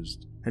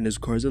confused, and his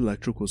car's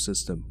electrical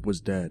system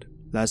was dead.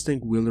 Last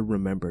thing Wheeler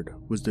remembered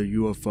was the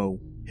UFO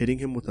hitting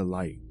him with a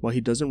light. While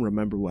he doesn't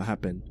remember what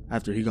happened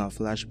after he got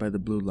flashed by the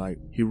blue light,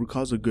 he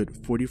recalls a good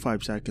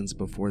 45 seconds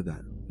before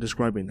that,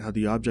 describing how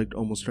the object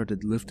almost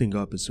started lifting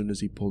up as soon as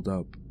he pulled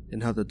up,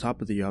 and how the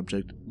top of the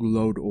object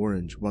glowed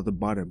orange while the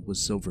bottom was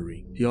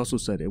silvery. He also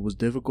said it was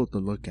difficult to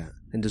look at,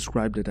 and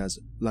described it as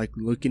like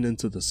looking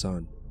into the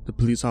sun. The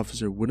police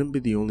officer wouldn't be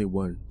the only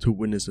one to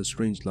witness a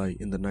strange light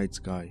in the night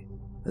sky,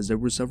 as there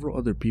were several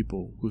other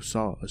people who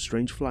saw a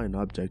strange flying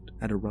object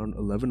at around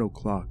 11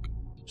 o'clock.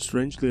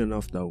 Strangely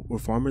enough though, a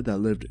farmer that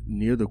lived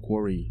near the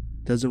quarry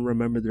doesn't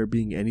remember there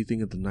being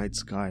anything in the night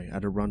sky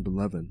at around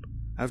 11.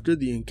 After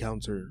the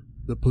encounter,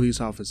 the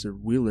police officer,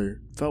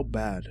 Wheeler, felt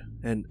bad,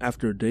 and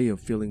after a day of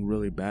feeling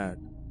really bad,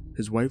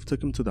 his wife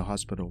took him to the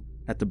hospital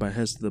at the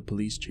behest of the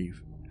police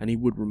chief, and he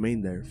would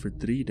remain there for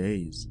 3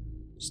 days.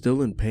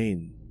 Still in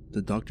pain,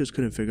 the doctors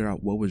couldn't figure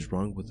out what was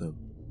wrong with him,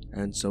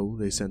 and so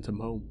they sent him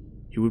home.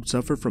 He would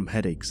suffer from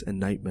headaches and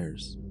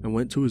nightmares, and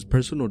went to his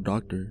personal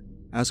doctor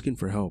asking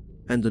for help,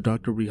 and the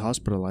doctor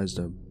rehospitalized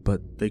him,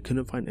 but they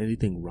couldn't find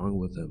anything wrong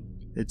with him.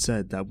 It's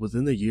said that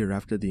within a year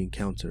after the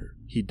encounter,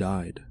 he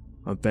died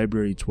on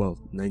February 12,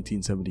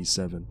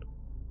 1977.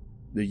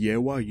 The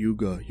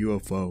Weyauwega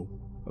UFO.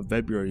 On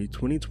February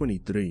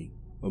 2023,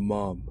 a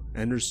mom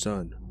and her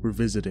son were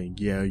visiting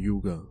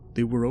Weyauwega.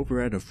 They were over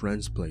at a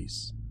friend's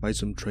place by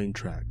some train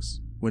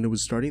tracks. When it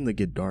was starting to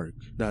get dark,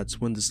 that's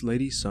when this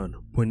lady's son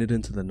pointed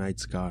into the night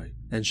sky,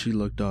 and she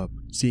looked up,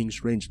 seeing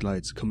strange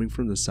lights coming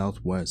from the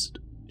southwest.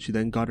 She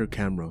then got her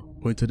camera,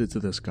 pointed it to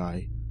the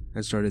sky,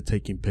 and started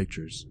taking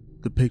pictures.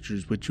 The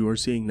pictures which you are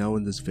seeing now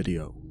in this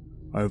video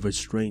are of a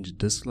strange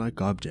disc-like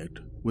object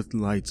with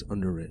lights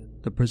under it.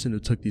 The person who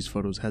took these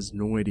photos has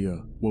no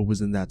idea what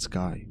was in that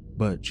sky,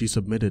 but she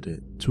submitted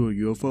it to a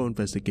UFO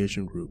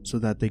investigation group so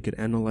that they could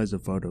analyze the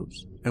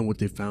photos, and what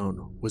they found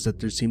was that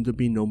there seemed to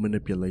be no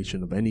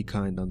manipulation of any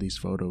kind on these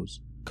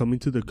photos, coming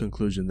to the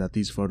conclusion that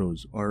these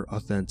photos are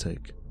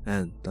authentic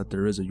and that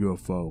there is a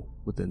UFO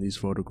within these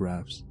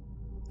photographs.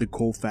 The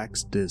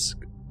Colfax disc.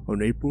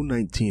 On April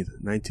 19,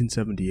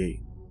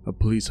 1978, a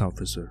police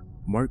officer,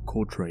 Mark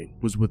Coltrane,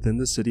 was within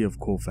the city of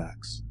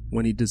Colfax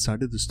when he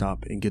decided to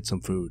stop and get some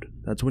food.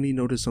 That's when he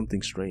noticed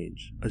something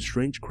strange, a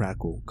strange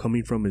crackle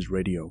coming from his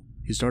radio.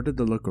 He started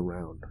to look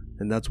around,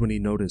 and that's when he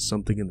noticed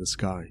something in the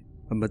sky,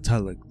 a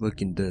metallic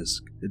looking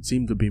disc. It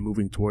seemed to be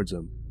moving towards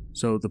him,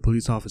 so the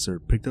police officer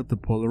picked up the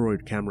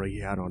Polaroid camera he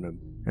had on him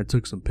and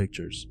took some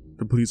pictures.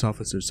 The police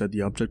officer said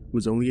the object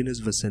was only in his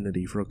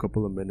vicinity for a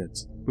couple of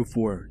minutes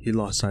before he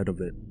lost sight of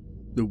it.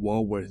 The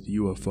Walworth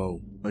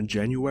UFO. On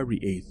January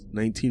 8,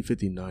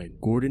 1959,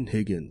 Gordon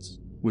Higgins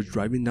was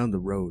driving down the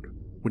road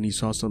when he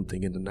saw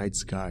something in the night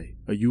sky,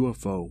 a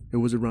UFO. It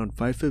was around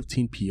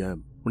 5:15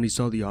 p.m. when he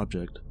saw the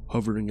object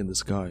hovering in the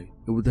sky.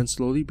 It would then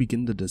slowly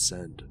begin to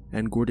descend,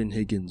 and Gordon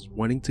Higgins,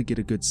 wanting to get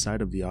a good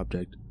sight of the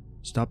object,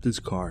 stopped his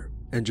car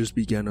and just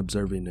began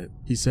observing it.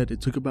 He said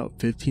it took about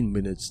 15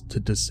 minutes to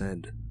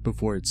descend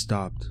before it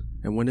stopped,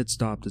 and when it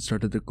stopped it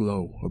started to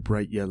glow a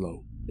bright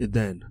yellow. It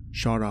then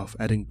shot off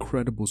at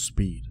incredible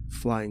speed,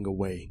 flying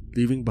away,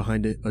 leaving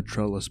behind it a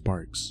trail of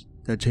sparks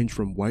that changed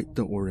from white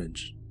to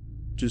orange.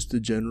 Just the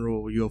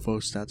general UFO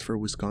stats for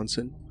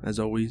Wisconsin, as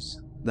always.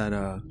 That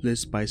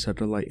list by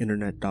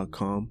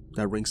satelliteinternet.com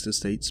that ranks the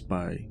states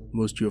by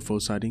most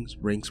UFO sightings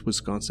ranks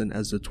Wisconsin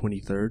as the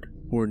 23rd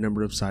for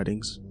number of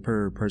sightings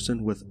per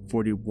person, with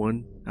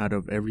 41 out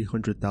of every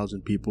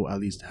 100,000 people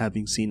at least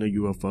having seen a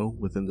UFO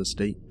within the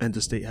state, and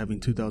the state having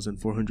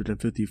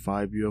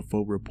 2,455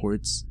 UFO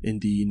reports in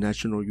the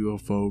National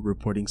UFO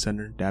Reporting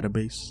Center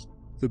database.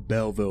 The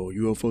Belleville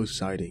UFO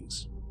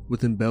sightings.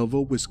 Within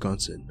Belleville,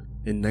 Wisconsin,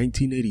 in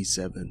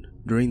 1987,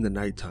 during the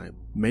nighttime,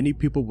 many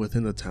people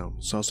within the town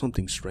saw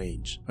something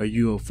strange, a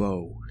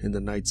UFO in the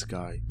night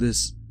sky.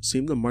 This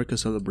seemed to mark a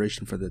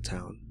celebration for the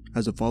town,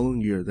 as the following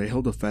year they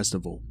held a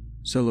festival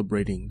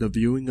celebrating the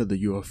viewing of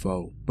the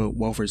UFO. But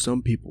while for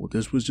some people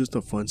this was just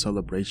a fun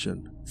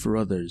celebration, for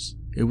others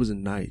it was a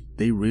night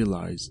they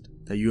realized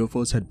that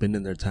UFOs had been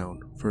in their town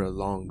for a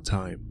long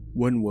time.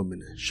 One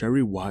woman,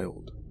 Sherry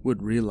Wild,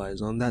 would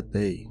realize on that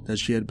day that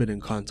she had been in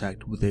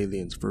contact with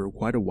aliens for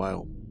quite a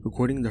while,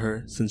 according to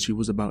her, since she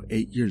was about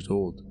 8 years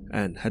old,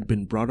 and had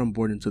been brought on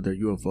board into their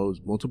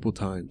UFOs multiple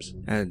times,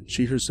 and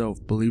she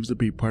herself believes to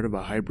be part of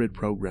a hybrid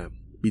program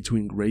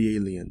between gray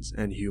aliens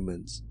and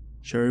humans.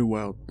 Sherry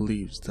Wild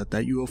believes that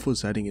UFO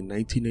sighting in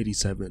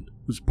 1987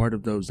 was part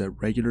of those that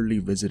regularly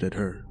visited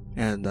her,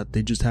 and that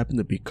they just happened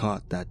to be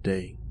caught that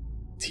day.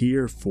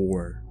 Tier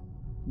 4.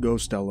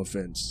 Ghost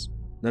Elephants.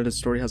 Now this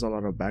story has a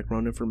lot of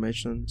background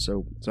information,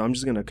 so I'm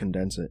just gonna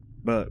condense it.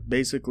 But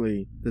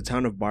basically, the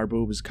town of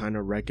Barbu was kind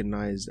of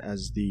recognized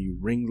as the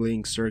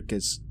Ringling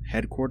Circus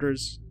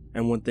headquarters,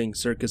 and one thing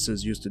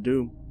circuses used to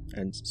do,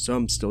 and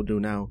some still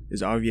do now,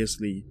 is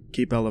obviously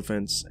keep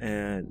elephants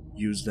and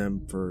use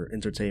them for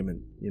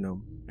entertainment,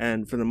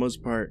 And for the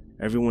most part,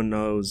 everyone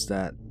knows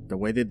that the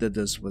way they did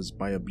this was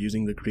by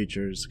abusing the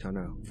creatures, kind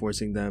of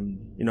forcing them,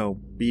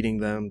 beating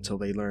them till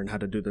they learn how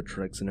to do the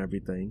tricks and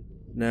everything.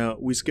 Now,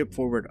 we skip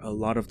forward a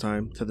lot of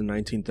time to the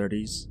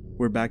 1930s.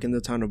 We're back in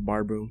the town of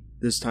Barbu.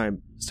 This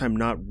time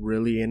not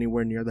really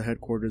anywhere near the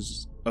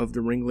headquarters of the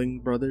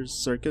Ringling Brothers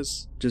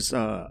Circus, just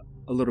a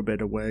little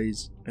bit away,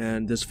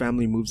 and this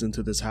family moves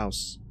into this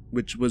house,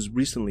 which was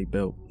recently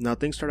built. Now,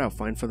 things start out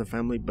fine for the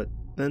family, but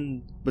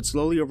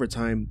slowly over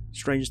time,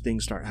 strange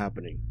things start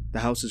happening. The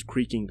house is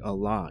creaking a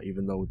lot,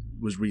 even though it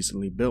was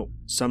recently built.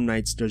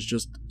 Sometimes there's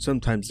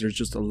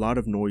just a lot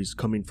of noise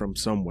coming from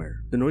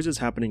somewhere. The noise is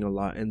happening a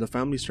lot, and the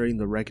family's starting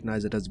to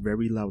recognize it as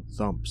very loud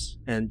thumps.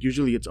 And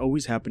usually it's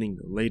always happening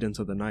late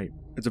into the night.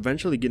 It's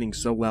eventually getting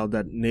so loud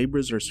that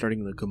neighbors are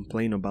starting to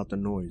complain about the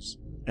noise.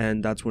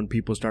 And that's when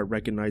people start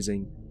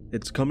recognizing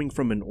it's coming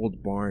from an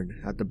old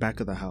barn at the back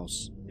of the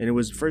house. And it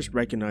was first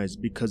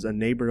recognized because a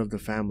neighbor of the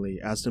family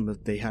asked them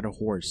if they had a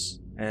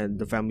horse, and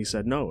the family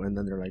said no, and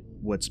then they're like,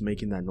 what's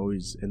making that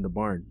noise in the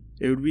barn?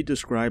 It would be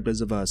described as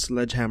if a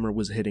sledgehammer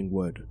was hitting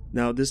wood.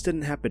 Now, this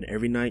didn't happen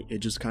every night, it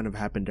just kind of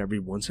happened every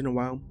once in a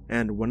while,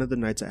 and one of the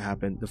nights it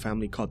happened, the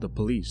family called the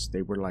police.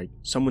 They were like,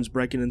 someone's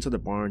breaking into the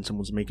barn,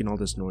 someone's making all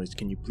this noise,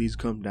 can you please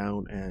come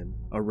down and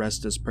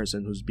arrest this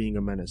person who's being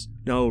a menace?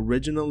 Now,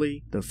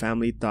 originally, the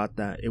family thought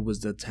that it was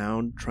the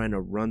town trying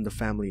to run the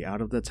family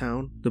out of the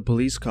town. The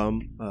police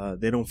come,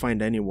 they don't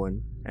find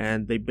anyone,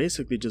 and they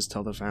basically just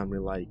tell the family,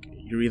 like,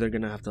 you're either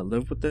gonna have to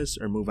live with this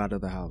or move out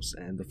of the house,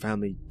 and the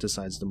family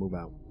decides to move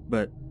out.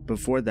 But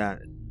before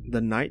that,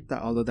 the night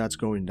that all of that's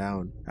going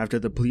down, after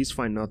the police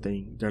find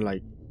nothing, they're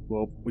like,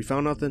 well, we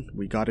found nothing,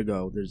 we gotta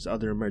go, there's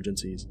other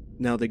emergencies.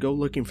 Now they go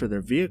looking for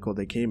their vehicle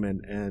they came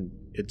in, and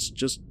it's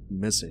just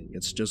missing,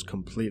 it's just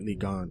completely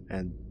gone,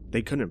 and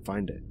they couldn't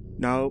find it.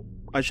 Now,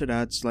 I should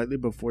add, slightly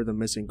before the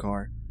missing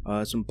car,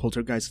 some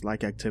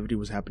poltergeist-like activity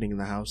was happening in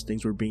the house,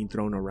 things were being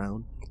thrown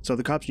around. So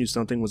the cops knew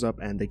something was up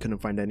and they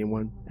couldn't find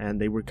anyone,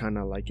 and they were kind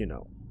of like,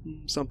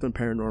 something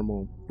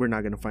paranormal, we're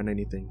not going to find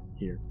anything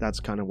here. That's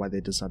kind of why they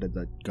decided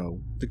to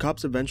go. The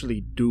cops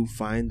eventually do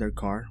find their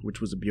car,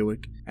 which was a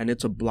Buick, and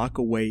it's a block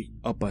away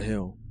up a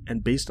hill.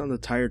 And based on the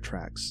tire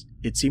tracks,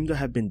 it seemed to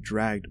have been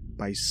dragged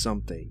by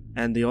something.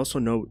 And they also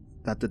note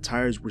that the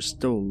tires were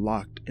still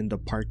locked in the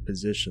park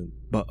position.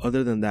 But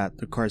other than that,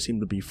 the car seemed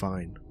to be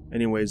fine.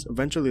 Anyways,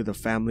 eventually the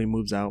family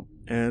moves out,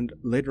 and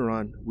later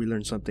on, we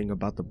learn something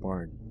about the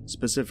barn.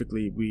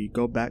 Specifically, we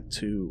go back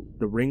to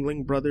the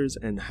Ringling Brothers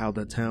and how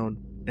the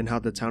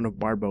town of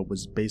Barbo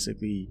was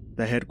basically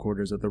the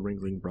headquarters of the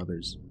Ringling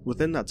Brothers.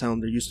 Within that town,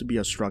 there used to be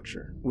a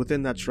structure.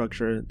 Within that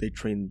structure, they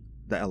trained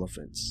the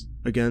elephants.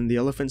 Again, the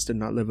elephants did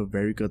not live a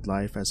very good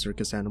life as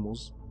circus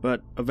animals,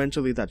 but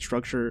eventually that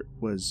structure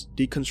was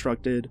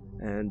deconstructed,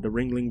 and the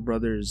Ringling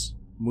Brothers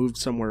moved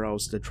somewhere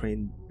else to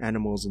train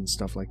animals and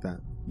stuff like that.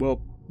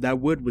 Well, that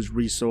wood was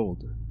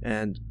resold,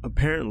 and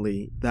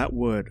apparently that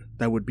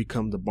would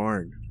become the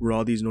barn where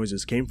all these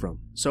noises came from.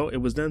 So it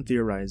was then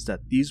theorized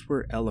that these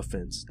were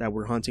elephants that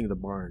were haunting the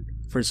barn.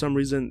 For some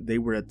reason, they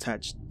were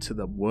attached to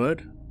the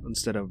wood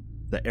instead of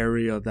the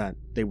area that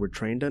they were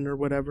trained in or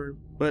whatever,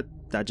 but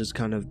that just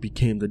kind of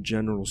became the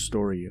general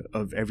story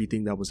of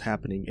everything that was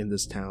happening in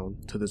this town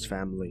to this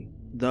family.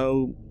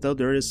 Though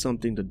there is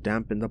something to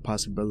dampen the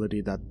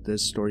possibility that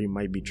this story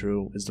might be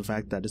true, is the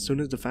fact that as soon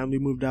as the family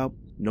moved out,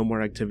 no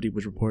more activity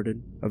was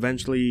reported.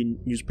 Eventually,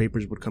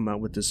 newspapers would come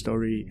out with this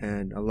story,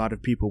 and a lot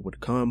of people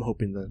would come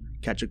hoping to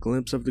catch a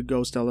glimpse of the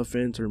ghost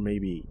elephant or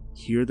maybe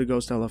hear the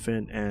ghost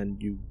elephant,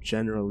 and you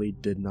generally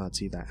did not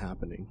see that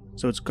happening.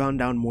 So it's gone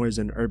down more as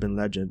an urban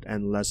legend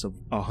and less of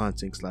a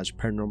haunting /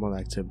 paranormal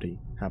activity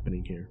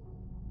happening here.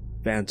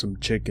 Phantom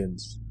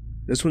chickens.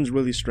 This one's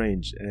really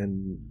strange,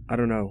 and I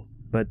don't know,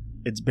 but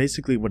it's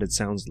basically what it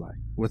sounds like.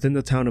 Within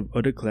the town of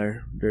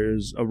Hodag,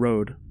 there's a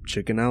road,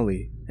 Chicken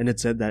Alley, and it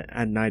said that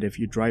at night if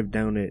you drive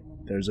down it,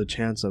 there's a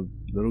chance of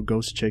little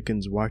ghost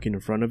chickens walking in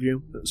front of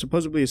you.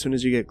 Supposedly as soon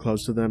as you get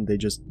close to them, they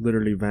just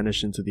literally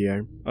vanish into the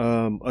air.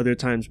 Other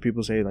times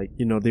people say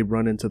they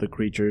run into the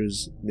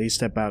creatures, they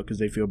step out because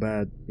they feel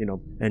bad,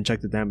 and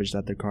check the damage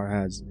that their car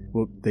has.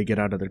 Well, they get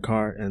out of their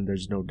car and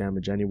there's no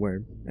damage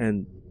anywhere,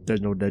 and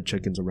there's no dead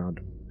chickens around.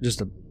 Just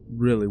a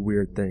really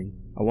weird thing.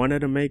 I wanted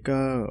to make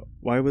a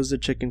 "why was the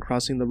chicken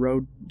crossing the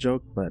road"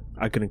 joke, but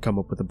I couldn't come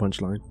up with a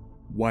punchline.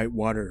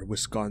 Whitewater,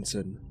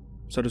 Wisconsin.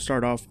 So to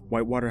start off,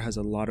 Whitewater has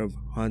a lot of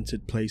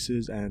haunted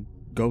places and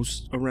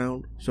ghosts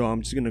around, so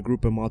I'm just gonna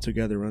group them all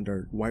together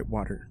under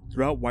Whitewater.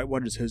 Throughout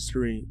Whitewater's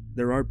history,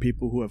 there are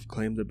people who have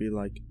claimed to be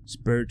like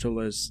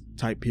spiritualist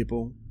type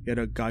people. You had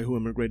a guy who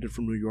immigrated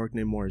from New York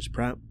named Morris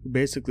Pratt, who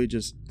basically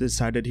just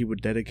decided he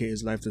would dedicate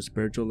his life to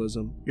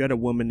spiritualism. You had a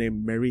woman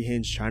named Mary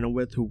Haynes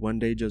Chinawith who one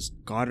day just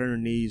got on her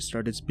knees,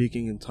 started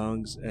speaking in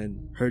tongues,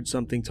 and heard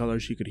something tell her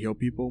she could heal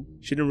people.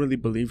 She didn't really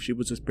believe she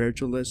was a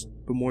spiritualist,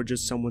 but more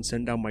just someone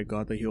sent down by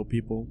God to heal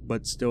people.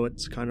 But still,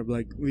 it's kind of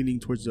like leaning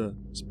towards the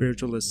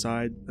spiritualist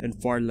side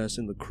and far less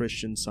in the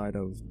Christian side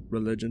of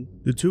religion.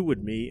 The two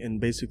would meet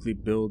and basically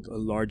build a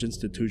large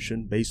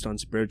institution based on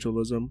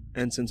spiritualism,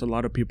 and since a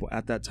lot of people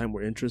at that time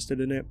were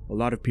interested in it, a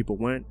lot of people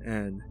went,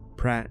 and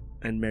Pratt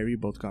and Mary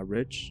both got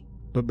rich.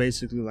 But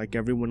basically, like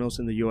everyone else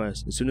in the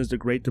US, as soon as the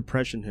Great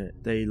Depression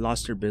hit, they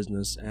lost their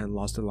business and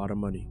lost a lot of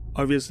money.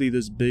 Obviously,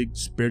 this big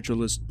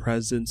spiritualist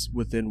presence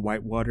within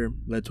Whitewater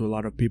led to a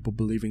lot of people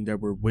believing there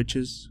were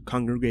witches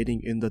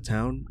congregating in the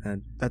town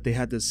and that they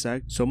had this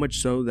sect, so much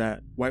so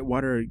that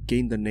Whitewater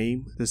gained the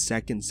name the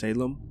Second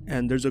Salem.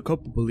 And there's a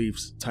couple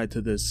beliefs tied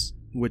to this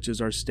witches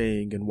are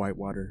staying in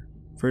Whitewater.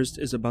 First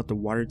is about the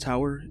water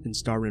tower in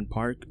Starren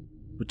Park,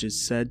 which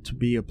is said to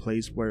be a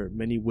place where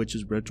many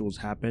witches' rituals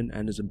happen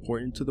and is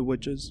important to the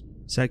witches.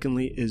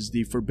 Secondly is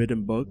the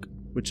Forbidden Book,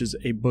 which is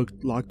a book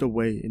locked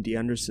away in the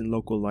Anderson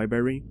local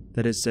library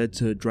that is said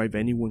to drive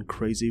anyone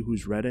crazy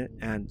who's read it,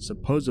 and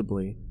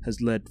supposedly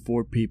has led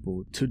 4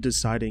 people to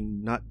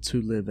deciding not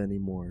to live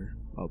anymore.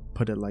 I'll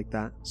put it like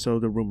that, so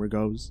the rumor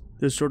goes.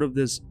 There's sort of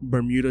this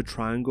Bermuda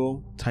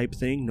Triangle type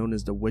thing known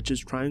as the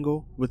Witches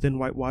Triangle within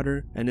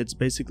Whitewater, and it's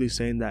basically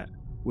saying that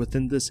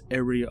within this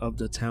area of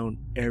the town,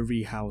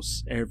 every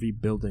house, every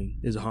building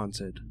is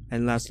haunted.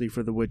 And lastly,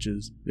 for the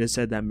witches, it is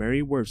said that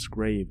Mary Worth's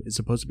grave is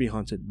supposed to be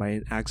haunted by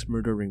an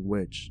axe-murdering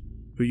witch,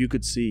 who you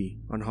could see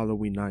on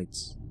Halloween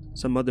nights.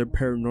 Some other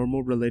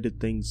paranormal related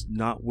things,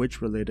 not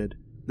witch related,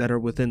 that are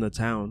within the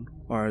town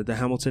are the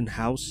Hamilton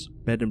House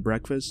Bed and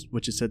Breakfast,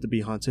 which is said to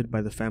be haunted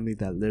by the family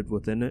that lived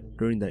within it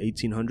during the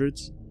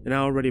 1800s. And I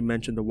already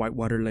mentioned the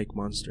Whitewater Lake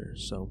Monster,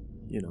 so,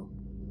 you know.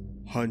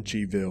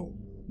 Hunchyville.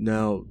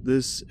 Now,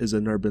 this is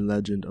an urban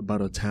legend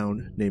about a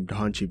town named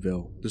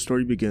Hunchyville. The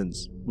story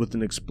begins with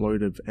an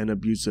exploitive and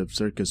abusive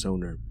circus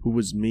owner who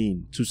was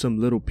mean to some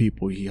little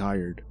people he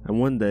hired, and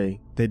one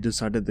day they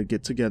decided to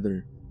get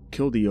together,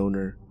 kill the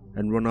owner,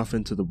 and run off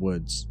into the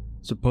woods.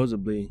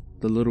 Supposedly,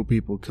 the little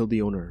people killed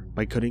the owner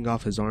by cutting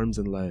off his arms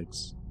and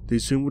legs. They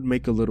soon would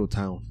make a little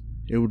town.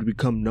 It would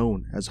become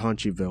known as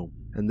Hunchyville,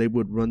 and they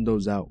would run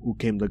those out who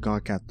came to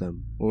gawk at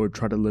them or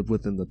try to live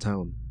within the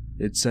town.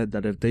 It's said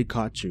that if they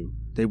caught you,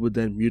 they would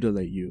then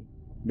mutilate you,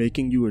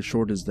 making you as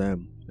short as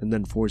them, and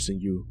then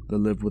forcing you to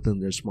live within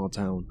their small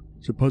town.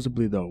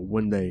 Supposedly though,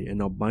 one day an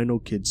albino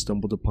kid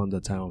stumbled upon the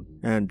town,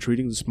 and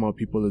treating the small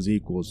people as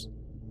equals,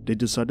 they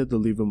decided to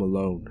leave him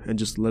alone and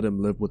just let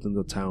him live within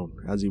the town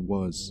as he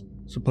was.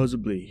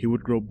 Supposedly, he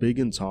would grow big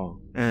and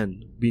tall,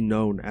 and be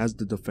known as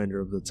the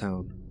defender of the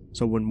town.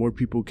 So when more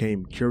people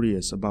came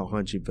curious about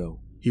Hunchyville,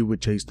 he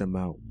would chase them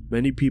out.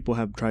 Many people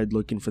have tried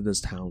looking for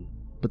this town,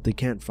 but they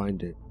can't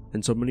find it.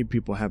 And so many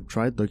people have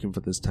tried looking for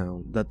this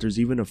town that there's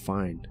even a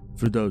fine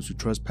for those who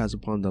trespass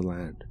upon the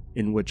land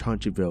in which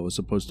Hunchyville is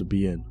supposed to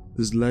be in.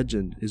 This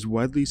legend is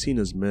widely seen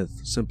as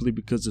myth simply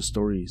because the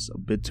story is a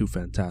bit too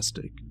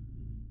fantastic.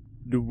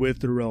 The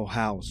Witherell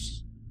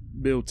House.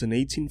 Built in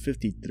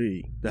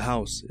 1853, the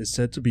house is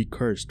said to be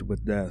cursed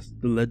with death.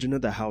 The legend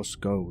of the house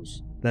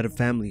goes that a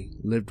family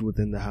lived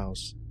within the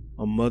house,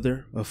 a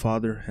mother, a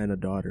father, and a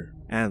daughter,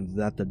 and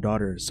that the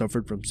daughter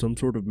suffered from some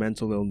sort of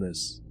mental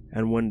illness.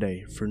 And one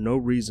day, for no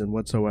reason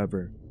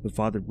whatsoever, the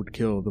father would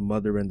kill the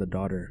mother and the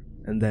daughter,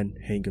 and then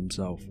hang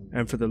himself.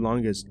 And for the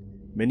longest,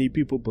 many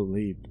people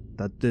believed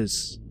that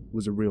this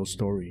was a real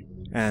story,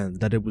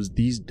 and that it was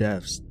these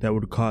deaths that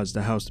would cause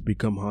the house to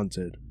become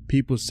haunted.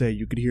 People say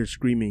you could hear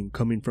screaming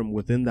coming from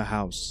within the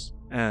house,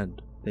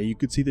 and that you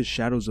could see the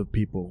shadows of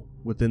people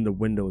within the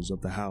windows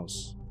of the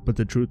house. But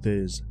the truth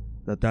is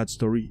that that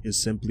story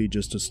is simply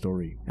just a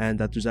story, and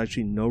that there's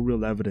actually no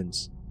real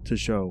evidence to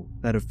show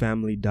that a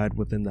family died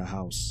within the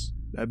house.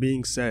 That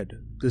being said,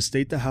 the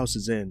state the house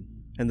is in,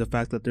 and the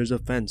fact that there's a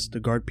fence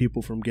to guard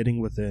people from getting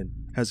within,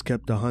 has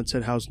kept the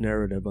haunted house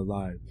narrative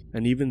alive.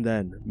 And even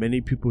then, many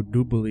people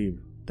do believe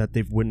that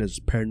they've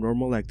witnessed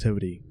paranormal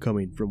activity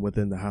coming from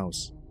within the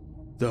house.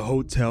 The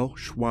Hotel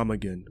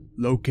Schwamigan,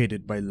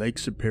 located by Lake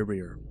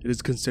Superior. It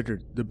is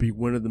considered to be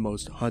one of the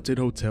most haunted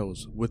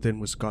hotels within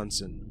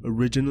Wisconsin.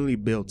 Originally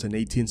built in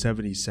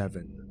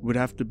 1877, would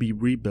have to be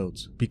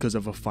rebuilt because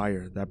of a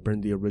fire that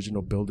burned the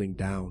original building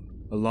down.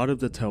 A lot of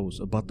the tales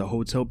about the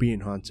hotel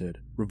being haunted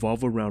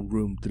revolve around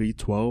room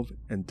 312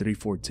 and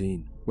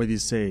 314, where they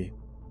say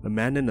a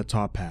man in a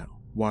top hat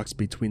walks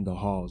between the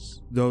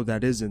halls, though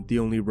that isn't the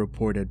only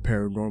reported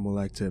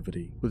paranormal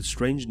activity, with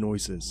strange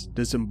noises,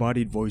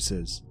 disembodied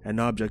voices, and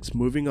objects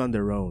moving on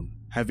their own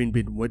having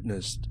been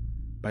witnessed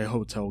by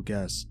hotel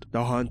guests,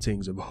 the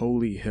hauntings of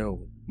Holy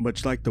Hill.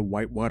 Much like the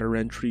Whitewater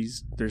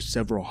entries, there's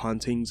several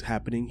hauntings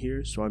happening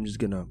here, so I'm just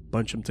gonna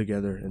bunch them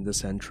together in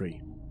this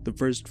entry. The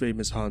first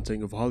famous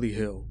haunting of Holly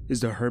Hill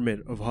is the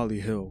Hermit of Holly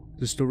Hill.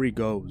 The story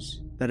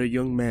goes that a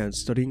young man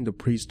studying the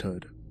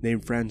priesthood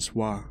named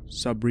Francois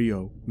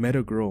Sabrio met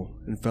a girl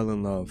and fell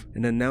in love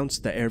and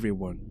announced to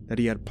everyone that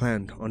he had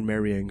planned on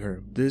marrying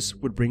her. This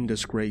would bring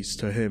disgrace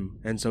to him,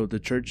 and so the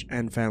church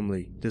and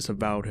family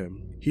disavowed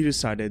him. He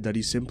decided that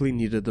he simply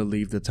needed to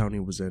leave the town he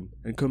was in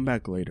and come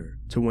back later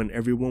to when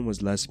everyone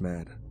was less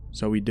mad.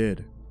 So he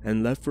did,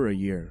 and left for a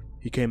year.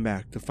 He came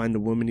back to find the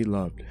woman he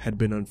loved had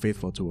been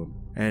unfaithful to him,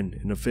 and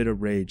in a fit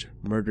of rage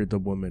murdered the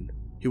woman.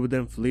 He would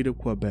then flee to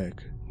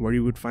Quebec, where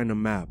he would find a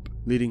map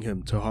leading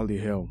him to Holly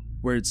Hill,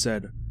 where it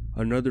said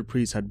another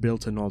priest had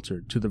built an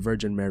altar to the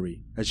Virgin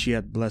Mary as she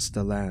had blessed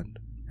the land.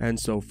 And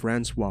so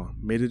Francois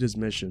made it his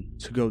mission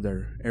to go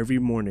there every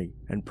morning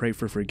and pray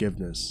for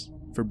forgiveness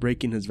for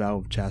breaking his vow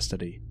of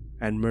chastity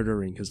and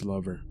murdering his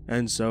lover.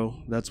 And so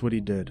that's what he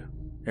did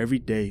every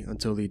day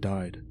until he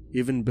died,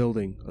 even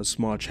building a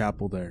small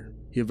chapel there.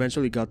 He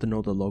eventually got to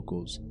know the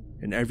locals,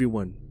 and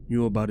everyone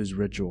knew about his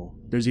ritual.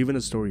 There's even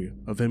a story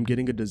of him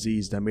getting a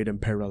disease that made him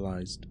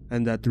paralyzed,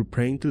 and that through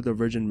praying to the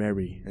Virgin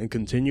Mary and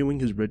continuing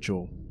his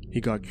ritual, he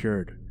got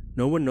cured.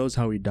 No one knows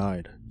how he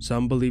died.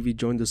 Some believe he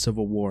joined the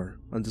Civil War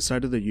on the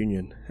side of the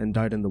Union and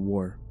died in the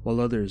war, while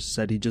others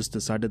said he just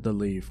decided to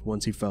leave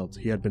once he felt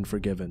he had been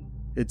forgiven.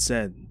 It's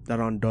said that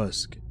on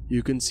dusk,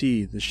 you can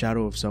see the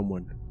shadow of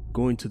someone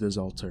going to this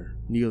altar,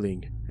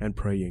 kneeling and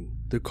praying.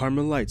 The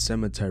Carmelite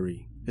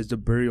Cemetery is the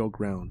burial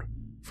ground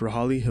for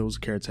Holly Hill's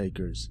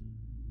caretakers,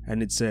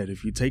 and it's said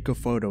if you take a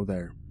photo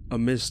there, a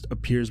mist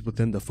appears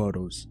within the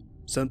photos,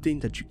 something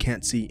that you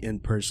can't see in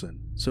person.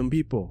 Some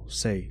people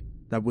say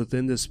that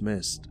within this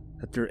mist,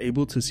 that they're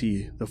able to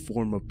see the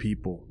form of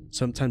people.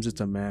 Sometimes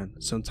it's a man,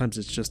 sometimes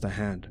it's just a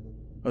hand,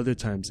 other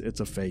times it's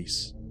a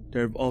face.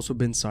 There have also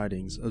been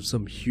sightings of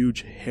some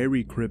huge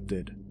hairy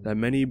cryptid that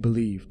many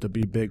believe to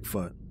be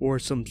Bigfoot or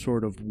some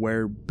sort of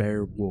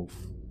were-bear wolf.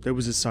 There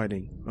was a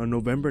sighting on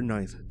November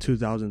 9th,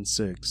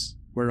 2006,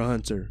 where a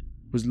hunter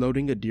was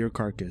loading a deer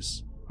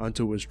carcass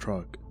onto his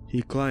truck.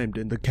 He climbed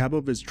in the cab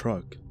of his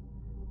truck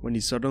when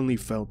he suddenly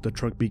felt the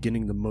truck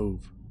beginning to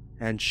move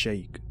and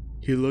shake.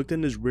 He looked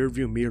in his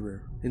rearview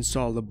mirror and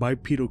saw a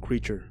bipedal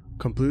creature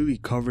completely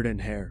covered in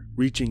hair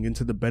reaching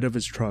into the bed of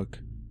his truck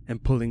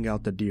and pulling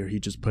out the deer he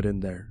just put in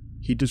there.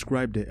 He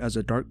described it as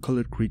a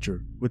dark-colored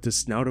creature with the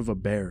snout of a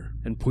bear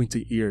and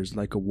pointy ears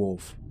like a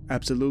wolf.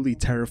 Absolutely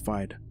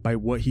terrified by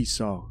what he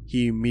saw,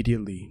 he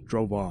immediately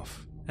drove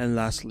off. And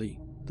lastly,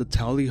 the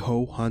Tally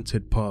Ho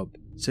Haunted Pub,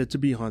 said to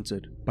be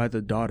haunted by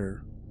the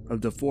daughter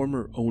of the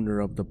former owner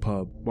of the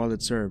pub while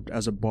it served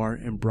as a bar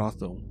and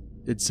brothel.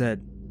 It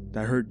said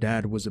that her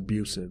dad was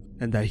abusive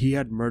and that he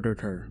had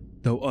murdered her,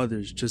 though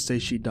others just say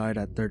she died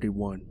at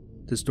 31.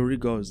 The story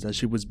goes that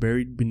she was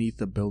buried beneath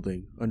the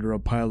building under a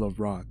pile of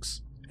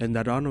rocks, and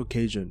that on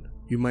occasion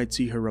you might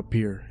see her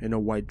appear in a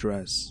white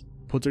dress.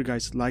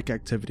 Poltergeist-like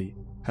activity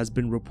has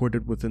been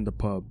reported within the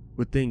pub,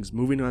 with things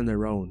moving on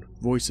their own,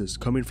 voices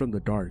coming from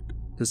the dark,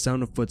 the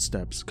sound of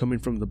footsteps coming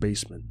from the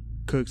basement.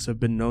 Cooks have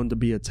been known to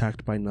be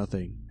attacked by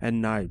nothing, and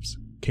knives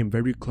came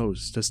very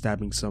close to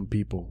stabbing some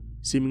people,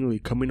 seemingly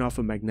coming off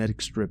a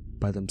magnetic strip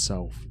by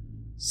themselves.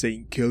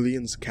 St.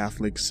 Killian's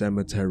Catholic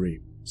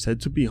Cemetery,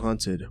 said to be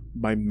haunted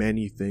by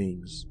many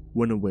things,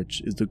 one of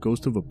which is the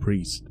ghost of a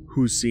priest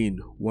who's seen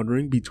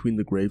wandering between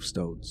the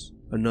gravestones.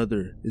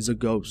 Another is a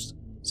ghost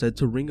said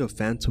to ring a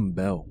phantom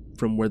bell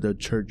from where the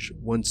church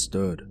once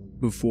stood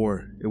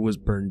before it was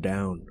burned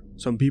down.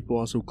 Some people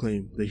also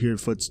claim they hear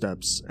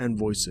footsteps and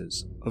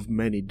voices of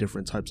many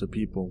different types of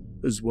people,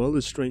 as well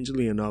as,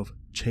 strangely enough,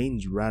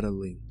 chains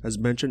rattling. As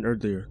mentioned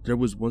earlier, there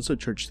was once a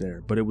church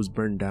there, but it was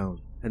burned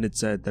down, and it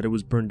said that it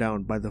was burned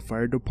down by the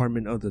fire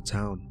department of the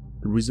town.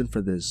 The reason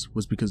for this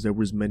was because there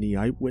was many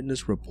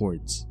eyewitness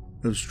reports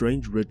of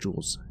strange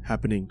rituals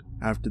happening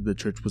after the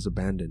church was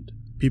abandoned.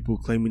 People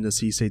claiming to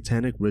see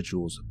satanic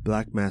rituals,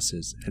 black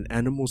masses, and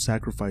animal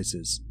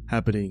sacrifices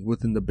happening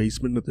within the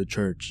basement of the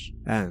church.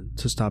 And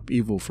to stop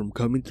evil from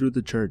coming through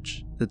the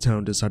church, the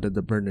town decided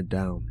to burn it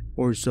down,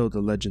 or so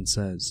the legend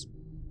says.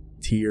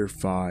 Tier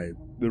 5.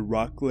 The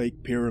Rock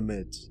Lake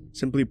Pyramids.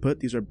 Simply put,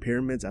 these are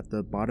pyramids at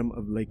the bottom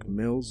of Lake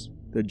Mills.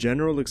 The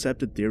general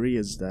accepted theory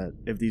is that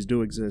if these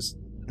do exist,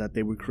 that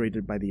they were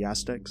created by the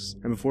Aztecs,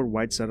 and before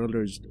white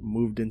settlers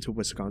moved into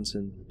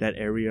Wisconsin, that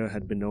area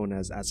had been known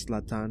as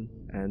Aztlatan,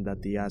 and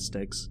that the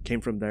Aztecs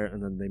came from there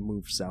and then they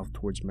moved south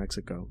towards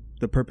Mexico.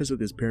 The purpose of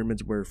these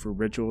pyramids were for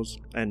rituals,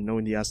 and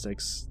knowing the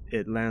Aztecs,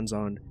 it lands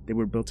on they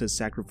were built as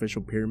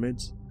sacrificial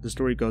pyramids. The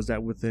story goes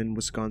that within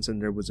Wisconsin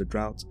there was a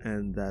drought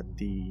and that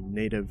the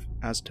native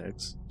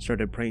Aztecs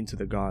started praying to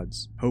the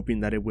gods, hoping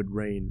that it would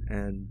rain,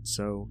 and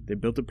so they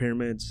built the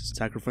pyramids,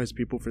 sacrificed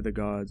people for the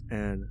gods,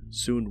 and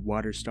soon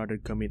water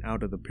started coming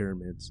out of the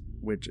pyramids,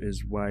 which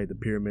is why the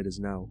pyramid is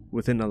now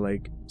within a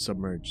lake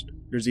submerged.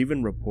 There's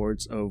even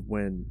reports of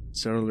when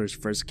settlers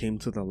first came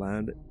to the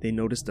land, they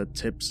noticed the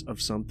tips of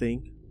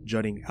something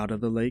jutting out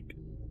of the lake,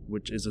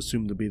 which is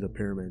assumed to be the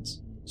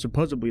pyramids.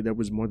 Supposedly there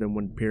was more than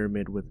one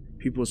pyramid, with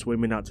people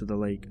swimming out to the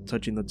lake,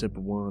 touching the tip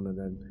of one, and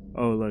then,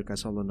 oh look, I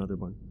saw another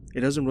one. It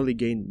doesn't really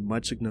gain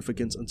much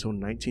significance until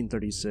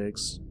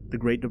 1936. The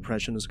Great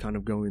Depression is kind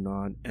of going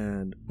on,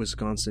 and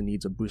Wisconsin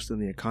needs a boost in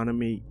the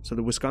economy, so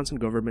the Wisconsin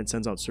government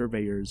sends out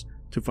surveyors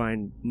to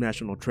find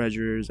national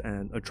treasures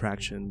and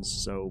attractions,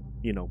 so,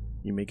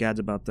 you make ads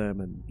about them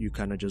and you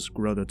kind of just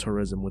grow the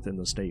tourism within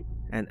the state.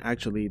 And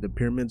actually, the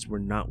pyramids were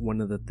not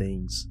one of the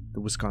things the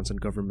Wisconsin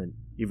government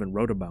even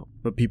wrote about,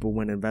 but people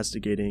went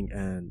investigating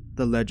and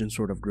the legend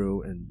sort of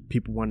grew and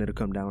people wanted to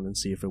come down and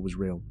see if it was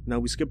real. Now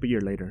we skip a year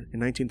later, in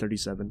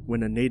 1937,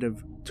 when a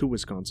native to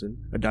Wisconsin,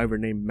 a diver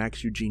named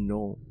Max Eugene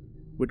Knoll,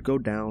 would go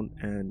down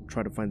and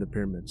try to find the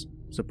pyramids.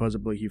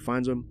 Supposedly he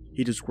finds them.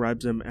 He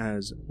describes them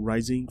as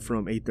rising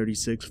from a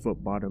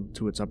 36-foot bottom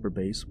to its upper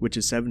base, which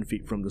is 7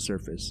 feet from the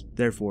surface,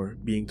 therefore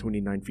being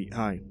 29 feet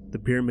high. The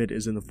pyramid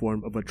is in the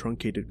form of a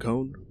truncated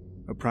cone,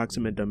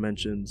 approximate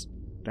dimensions,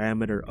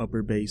 diameter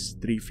upper base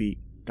 3 feet,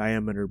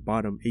 diameter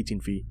bottom 18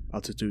 feet,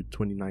 altitude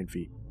 29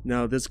 feet.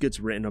 Now this gets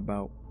written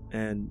about,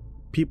 and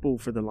people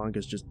for the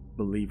longest just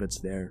believe it's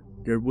there.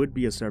 There would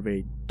be a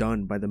survey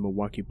done by the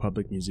Milwaukee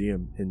Public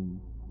Museum in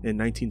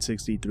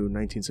 1960 through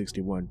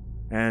 1961,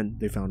 and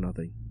they found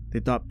nothing. They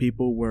thought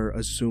people were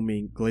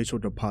assuming glacial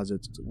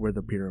deposits were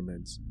the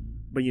pyramids.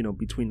 But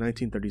between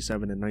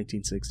 1937 and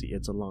 1960,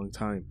 it's a long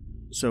time.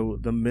 So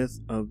the myth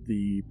of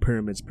the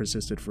pyramids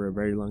persisted for a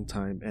very long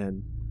time,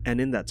 and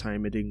in that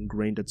time it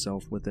ingrained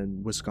itself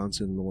within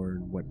Wisconsin lore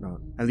and whatnot,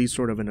 at least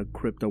sort of in a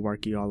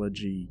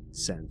cryptoarchaeology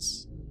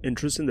sense.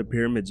 Interest in the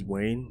pyramids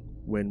waned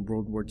when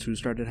World War II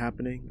started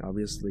happening.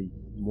 Obviously,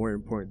 more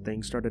important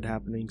things started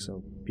happening,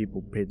 so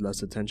people paid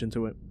less attention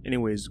to it.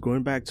 Anyways,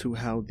 going back to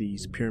how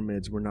these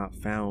pyramids were not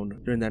found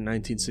during that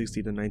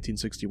 1960 to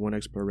 1961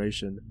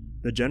 exploration,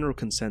 the general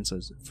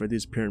consensus for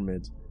these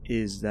pyramids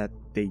is that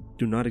they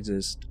do not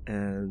exist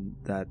and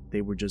that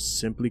they were just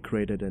simply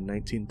created in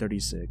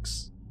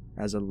 1936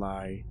 as a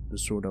lie to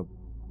sort of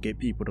get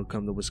people to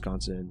come to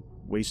Wisconsin,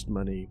 waste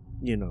money,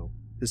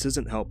 This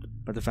isn't helped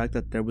by the fact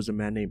that there was a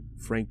man named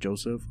Frank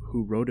Joseph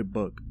who wrote a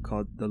book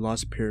called The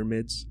Lost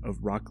Pyramids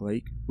of Rock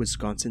Lake,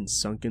 Wisconsin's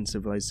Sunken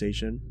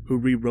Civilization, who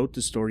rewrote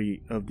the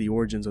story of the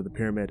origins of the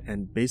pyramid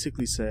and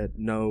basically said,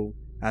 no,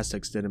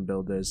 Aztecs didn't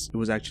build this, it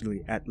was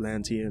actually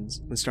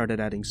Atlanteans, and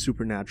started adding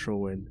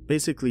supernatural and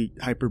basically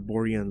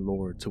Hyperborean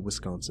lore to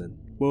Wisconsin.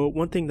 Well,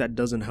 one thing that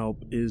doesn't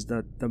help is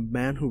that the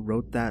man who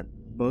wrote that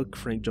book,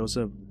 Frank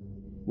Joseph,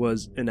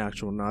 was an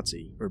actual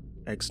Nazi, or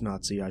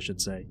ex-Nazi I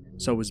should say.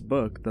 So his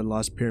book, The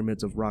Lost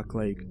Pyramids of Rock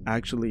Lake,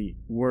 actually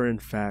were in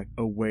fact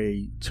a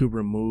way to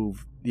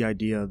remove the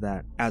idea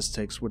that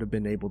Aztecs would have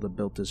been able to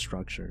build this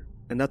structure.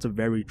 And that's a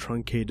very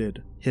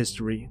truncated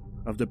history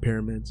of the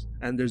pyramids.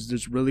 And there's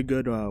this really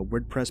good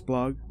WordPress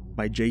blog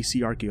by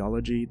JC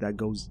Archaeology that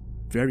goes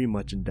very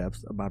much in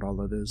depth about all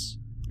of this.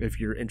 If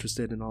you're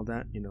interested in all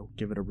that,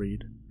 give it a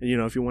read. And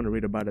if you want to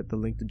read about it, the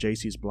link to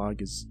JC's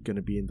blog is going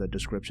to be in the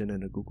description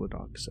in a Google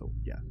Doc, so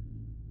yeah.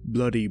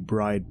 Bloody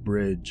Bride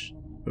Bridge.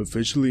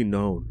 Officially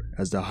known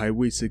as the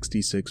Highway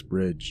 66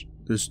 Bridge,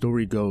 the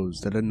story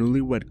goes that a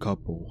newlywed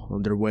couple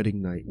on their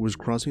wedding night was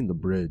crossing the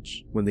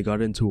bridge when they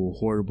got into a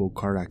horrible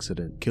car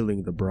accident,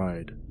 killing the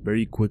bride.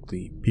 Very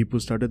quickly, people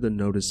started to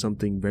notice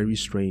something very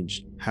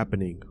strange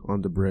happening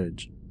on the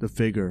bridge. The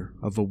figure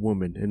of a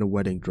woman in a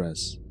wedding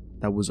dress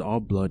that was all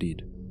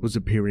bloodied was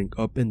appearing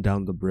up and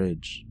down the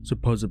bridge.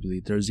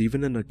 Supposedly, there's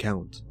even an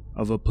account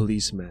of a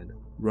policeman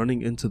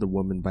running into the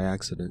woman by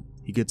accident.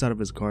 He gets out of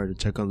his car to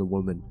check on the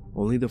woman,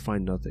 only to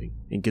find nothing,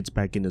 and gets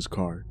back in his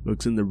car,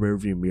 looks in the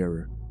rearview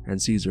mirror,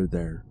 and sees her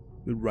there.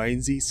 The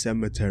Rhinelapus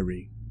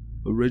Cemetery.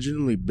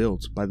 Originally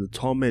built by the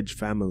Talmadge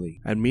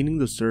family and meaning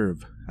to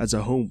serve as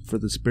a home for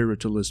the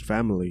spiritualist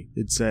family,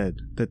 it's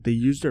said that they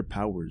used their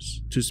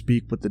powers to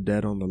speak with the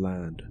dead on the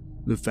land.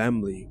 The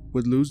family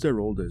would lose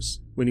their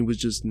oldest when he was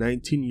just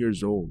 19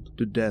 years old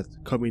to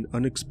death coming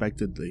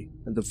unexpectedly,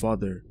 and the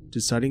father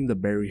deciding to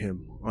bury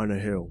him on a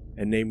hill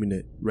and naming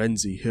it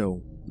Renzi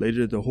Hill.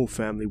 Later the whole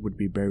family would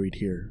be buried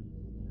here,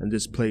 and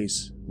this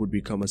place would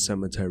become a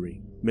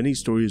cemetery. Many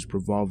stories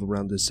revolve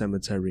around this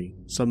cemetery,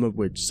 some of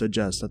which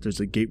suggest that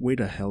there's a gateway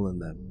to hell in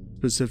them.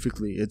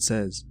 Specifically, it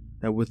says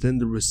that within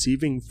the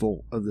receiving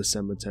vault of the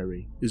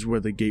cemetery is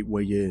where the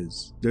gateway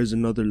is. There's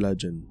another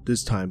legend,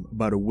 this time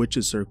about a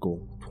witch's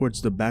circle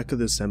towards the back of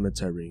the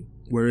cemetery,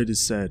 where it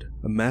is said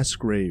a mass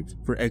grave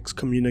for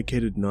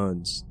excommunicated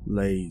nuns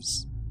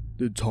lays.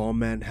 The Tall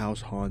Man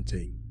House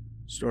Haunting.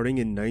 Starting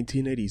in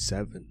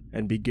 1987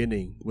 and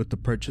beginning with the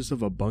purchase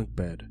of a bunk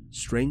bed,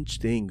 strange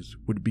things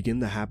would begin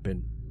to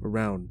happen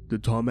around the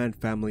Tallman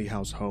family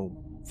house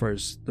home.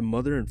 First, the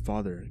mother and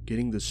father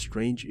getting this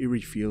strange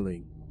eerie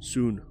feeling.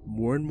 Soon,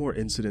 more and more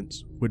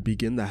incidents would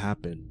begin to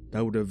happen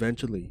that would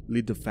eventually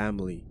lead the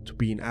family to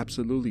being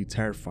absolutely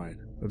terrified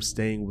of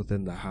staying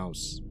within the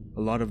house.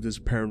 A lot of this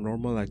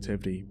paranormal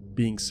activity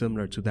being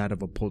similar to that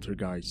of a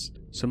poltergeist.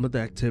 Some of the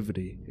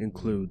activity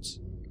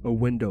includes a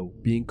window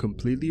being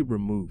completely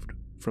removed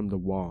from the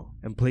wall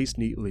and placed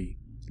neatly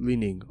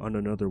leaning on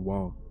another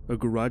wall. a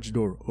garage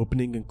door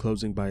opening and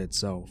closing by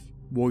itself,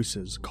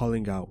 voices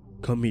calling out,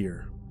 "Come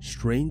here,"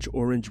 strange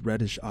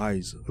orange-reddish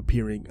eyes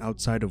appearing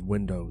outside of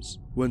windows.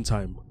 One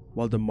time,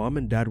 while the mom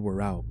and dad were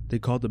out, they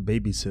called a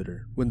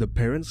babysitter. When the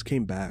parents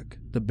came back,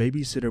 the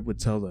babysitter would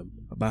tell them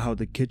about how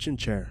the kitchen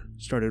chair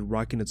started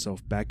rocking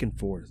itself back and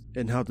forth,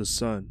 and how the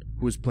son,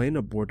 who was playing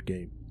a board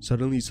game,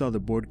 suddenly saw the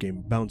board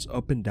game bounce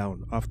up and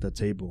down off the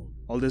table.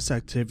 All this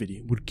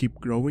activity would keep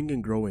growing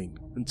and growing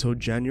until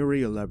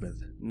January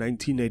 11th,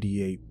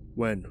 1988,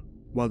 when,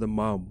 while the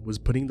mom was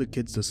putting the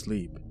kids to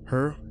sleep,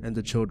 her and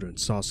the children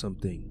saw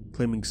something,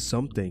 claiming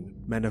something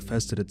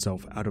manifested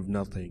itself out of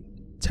nothing.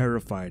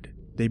 Terrified,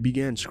 they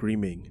began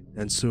screaming,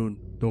 and soon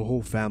the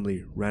whole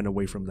family ran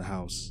away from the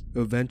house.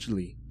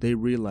 Eventually, they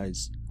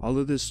realized all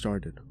of this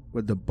started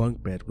when the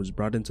bunk bed was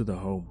brought into the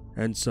home,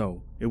 and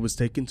so it was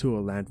taken to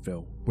a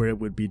landfill where it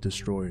would be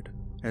destroyed.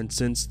 And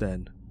since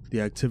then,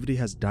 the activity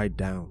has died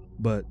down,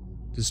 but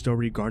the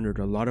story garnered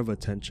a lot of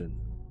attention,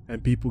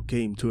 and people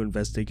came to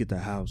investigate the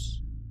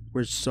house,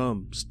 where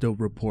some still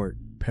report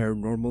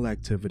paranormal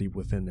activity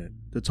within it.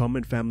 The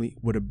Tallman family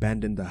would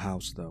abandon the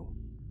house though.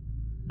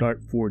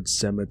 Dartford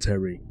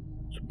Cemetery.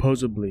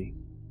 Supposedly,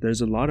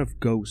 there's a lot of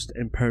ghost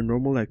and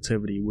paranormal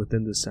activity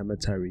within the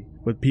cemetery,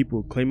 with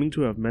people claiming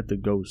to have met the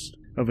ghost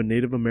of a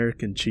Native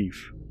American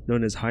chief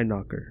known as High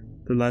Knocker,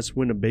 the last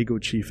Winnebago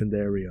chief in the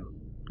area.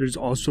 There's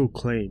also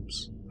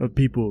claims of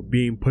people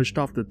being pushed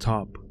off the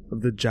top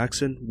of the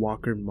Jackson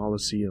Walker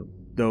Mausoleum,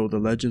 though the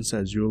legend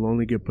says you'll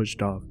only get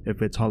pushed off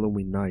if it's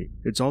Halloween night.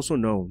 It's also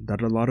known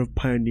that a lot of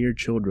pioneer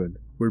children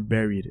were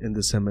buried in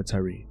the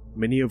cemetery,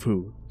 many of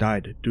who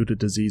died due to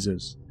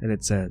diseases, and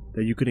it's said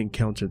that you could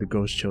encounter the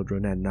ghost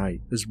children at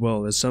night, as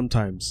well as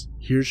sometimes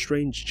hear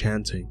strange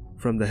chanting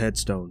from the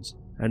headstones,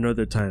 and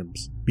other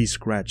times be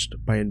scratched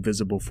by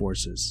invisible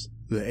forces.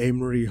 The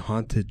Amory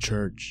Haunted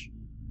Church,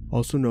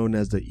 also known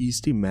as the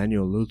East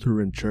Emmanuel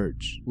Lutheran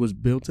Church, was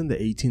built in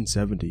the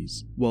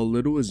 1870s. While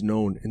little is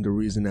known in the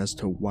reason as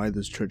to why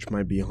this church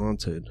might be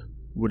haunted,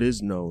 what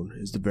is known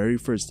is the very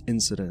first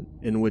incident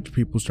in which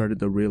people started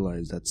to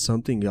realize that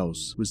something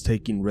else was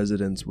taking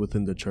residence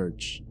within the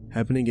church.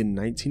 Happening in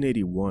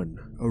 1981,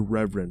 a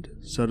reverend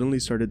suddenly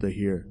started to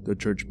hear the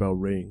church bell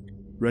ring.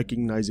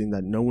 Recognizing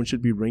that no one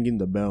should be ringing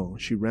the bell,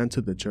 she ran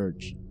to the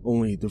church,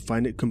 only to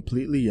find it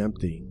completely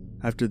empty.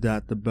 After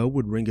that, the bell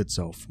would ring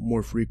itself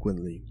more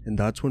frequently, and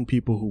that's when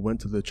people who went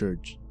to the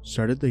church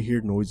started to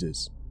hear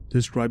noises,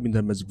 describing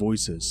them as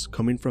voices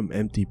coming from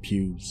empty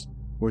pews,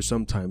 or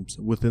sometimes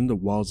within the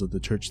walls of the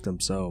church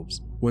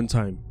themselves. One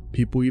time,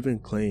 people even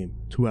claim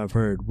to have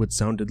heard what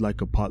sounded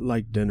like a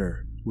potluck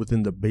dinner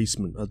within the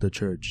basement of the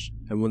church,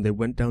 and when they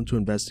went down to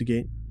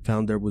investigate,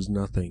 found there was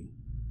nothing.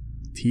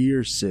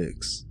 Tier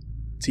 6.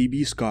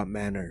 T.B. Scott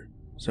Manor.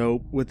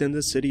 So, within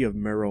the city of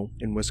Merrill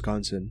in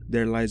Wisconsin,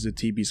 there lies the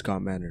T.B.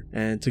 Scott Manor.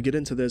 And to get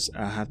into this,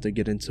 I have to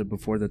get into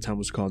before the town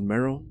was called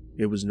Merrill,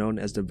 it was known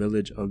as the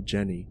village of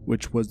Jenny,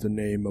 which was the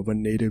name of a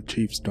native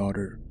chief's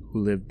daughter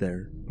who lived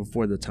there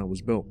before the town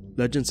was built.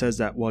 Legend says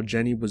that while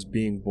Jenny was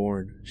being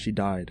born, she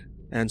died,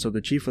 and so the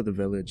chief of the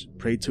village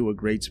prayed to a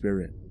great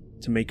spirit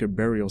to make her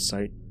burial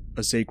site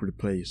a sacred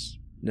place.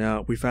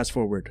 Now, we fast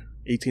forward,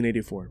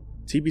 1884.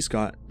 T.B.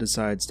 Scott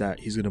decides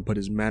that he's going to put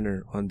his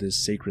manor on this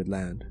sacred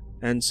land,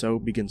 and so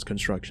begins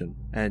construction.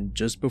 And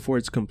just before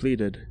it's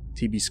completed,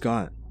 T.B.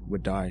 Scott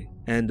would die,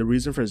 and the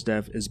reason for his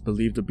death is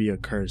believed to be a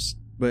curse.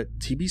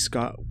 But T.B.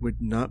 Scott would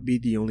not be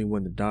the only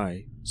one to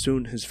die.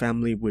 Soon his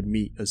family would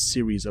meet a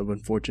series of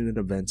unfortunate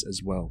events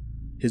as well.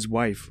 His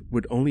wife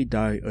would only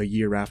die a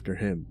year after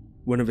him.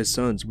 One of his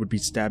sons would be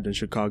stabbed in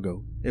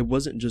Chicago. It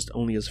wasn't just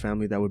only his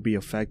family that would be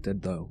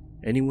affected though.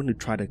 Anyone who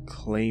tried to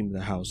claim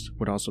the house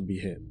would also be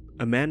hit.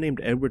 A man named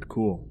Edward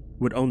Cool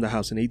would own the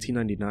house in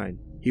 1899.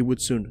 He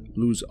would soon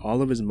lose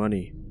all of his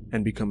money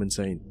and become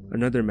insane.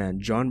 Another man,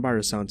 John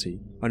Barasanti,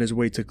 on his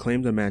way to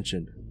claim the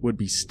mansion, would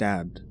be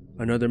stabbed.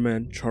 Another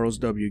man, Charles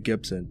W.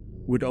 Gibson,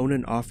 would own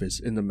an office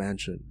in the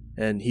mansion,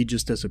 and he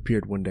just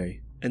disappeared one day.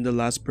 And the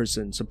last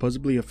person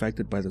supposedly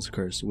affected by this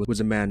curse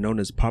was a man known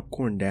as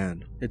Popcorn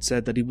Dan. It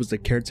said that he was the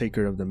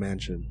caretaker of the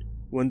mansion.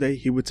 One day,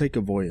 he would take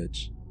a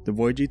voyage. The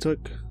voyage he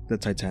took? The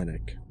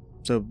Titanic.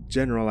 So,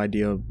 general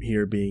idea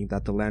here being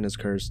that the land is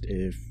cursed.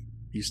 If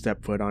you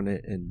step foot on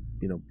it and,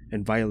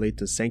 violate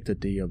the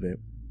sanctity of it,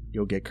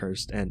 you'll get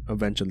cursed and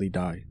eventually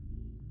die.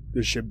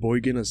 The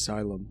Sheboygan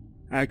Asylum,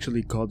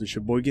 actually called the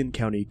Sheboygan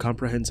County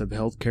Comprehensive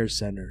Health Care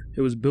Center.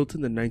 It was built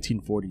in the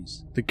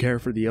 1940s to care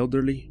for the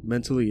elderly,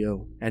 mentally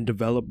ill, and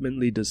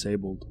developmentally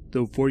disabled,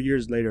 though 4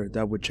 years later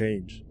that would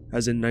change,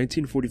 as in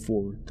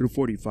 1944 through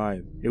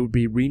 45, it would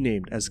be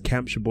renamed as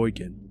Camp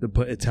Sheboygan to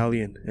put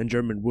Italian and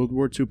German World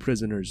War II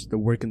prisoners to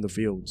work in the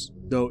fields,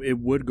 though it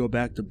would go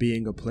back to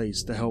being a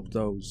place to help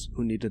those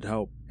who needed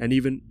help, and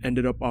even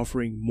ended up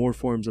offering more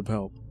forms of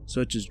help,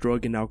 such as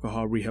drug and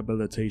alcohol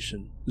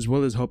rehabilitation, as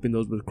well as helping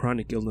those with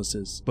chronic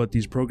illnesses. But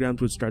these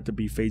programs would start to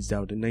be phased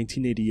out in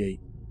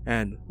 1988,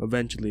 and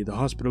eventually the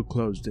hospital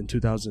closed in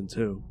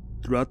 2002.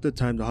 throughout the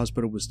time the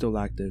hospital was still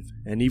active,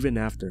 and even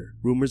after,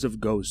 rumors of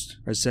ghosts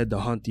are said to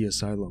haunt the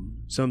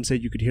asylum. Some say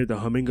you could hear the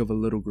humming of a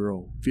little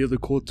girl, feel the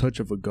cold touch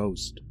of a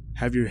ghost,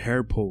 have your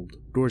hair pulled,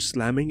 doors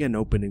slamming and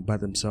opening by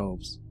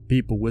themselves,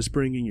 people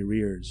whispering in your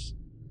ears,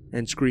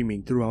 and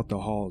screaming throughout the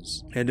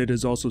halls. And it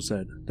is also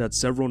said that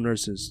several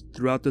nurses,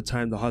 throughout the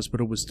time the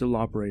hospital was still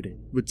operating,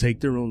 would take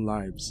their own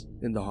lives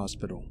in the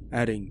hospital,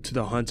 adding to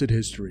the haunted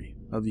history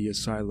of the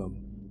asylum.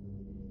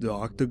 The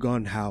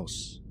Octagon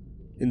House.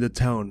 In the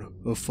town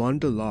of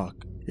Fond du Lac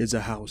is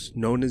a house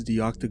known as the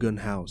Octagon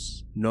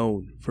House,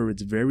 known for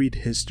its varied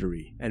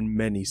history and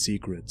many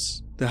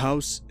secrets. The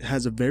house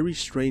has a very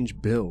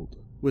strange build,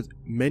 with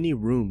many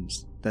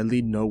rooms that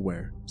lead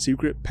nowhere,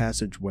 secret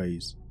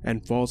passageways,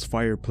 and false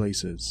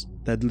fireplaces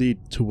that lead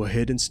to a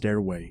hidden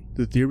stairway.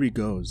 The theory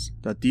goes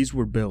that these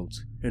were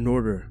built in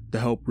order to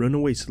help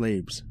runaway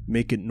slaves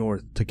make it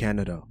north to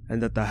Canada,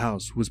 and that the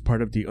house was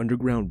part of the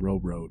Underground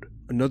Railroad.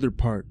 Another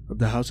part of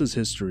the house's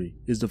history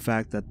is the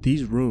fact that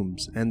these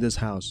rooms and this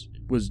house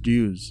was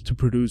used to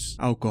produce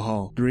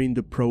alcohol during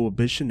the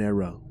Prohibition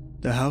era.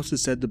 The house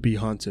is said to be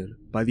haunted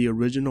by the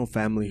original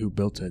family who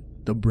built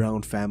it, the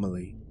Brown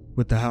family,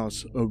 with the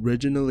house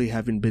originally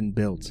having been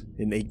built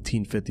in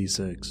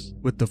 1856,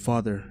 with the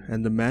father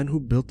and the man who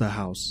built the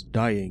house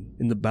dying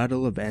in the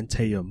Battle of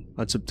Antietam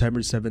on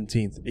September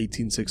 17,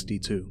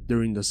 1862,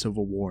 during the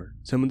Civil War.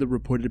 Some of the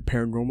reported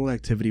paranormal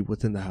activity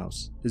within the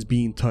house is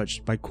being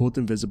touched by cold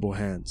invisible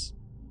hands,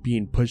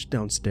 being pushed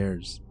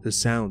downstairs, the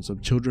sounds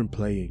of children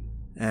playing,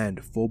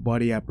 and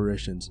full-body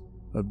apparitions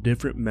of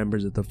different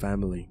members of the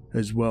family,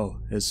 as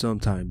well as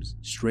sometimes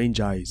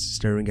strange eyes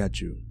staring at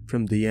you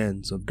from the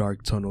ends of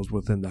dark tunnels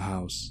within the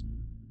house.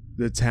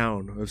 The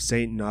town of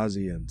St.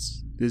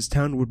 Nazianz. This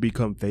town would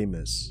become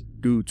famous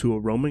due to a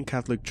Roman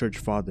Catholic Church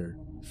father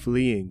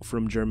fleeing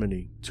from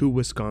Germany to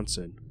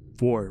Wisconsin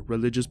for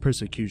religious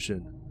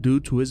persecution due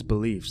to his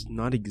beliefs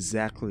not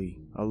exactly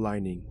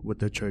aligning with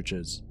the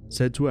church's.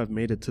 Said to have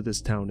made it to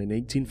this town in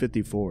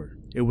 1854.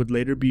 It would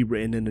later be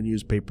written in a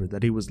newspaper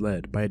that he was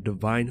led by a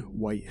divine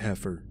white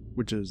heifer,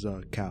 which is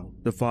a cow.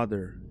 The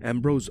father,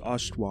 Ambrose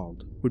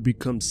Ostwald, would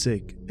become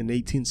sick in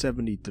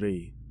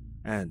 1873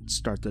 and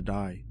start to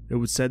die. It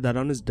was said that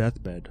on his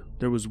deathbed,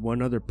 there was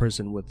one other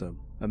person with him,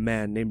 a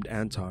man named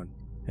Anton,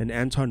 and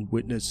Anton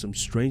witnessed some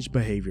strange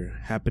behavior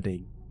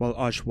happening while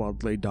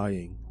Ostwald lay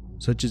dying,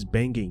 such as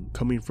banging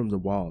coming from the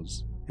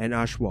walls, and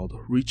Ostwald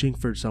reaching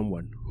for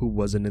someone who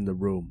wasn't in the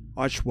room.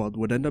 Ostwald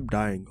would end up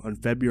dying on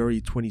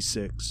February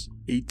 26,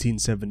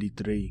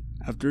 1873.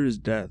 After his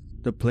death,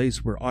 the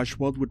place where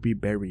Ostwald would be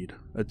buried,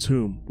 a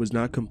tomb, was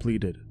not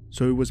completed,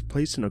 so he was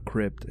placed in a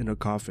crypt in a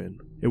coffin.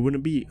 It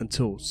wouldn't be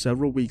until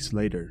several weeks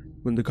later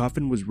when the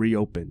coffin was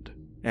reopened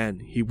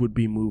and he would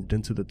be moved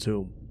into the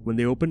tomb. When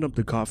they opened up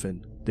the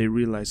coffin, they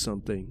realized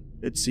something.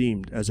 It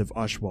seemed as if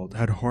Ostwald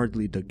had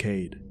hardly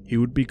decayed. He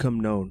would become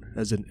known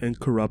as an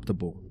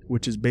incorruptible,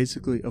 which is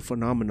basically a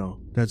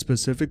phenomenon that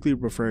specifically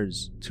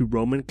refers to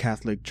Roman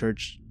Catholic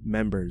Church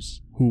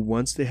members who,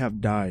 once they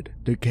have died,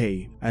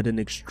 decay at an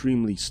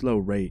extremely slow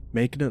rate,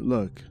 making it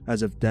look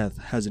as if death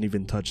hasn't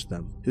even touched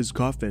them. His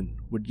coffin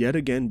would yet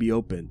again be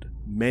opened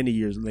many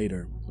years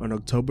later on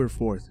October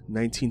 4th,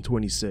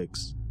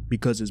 1926,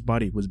 because his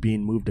body was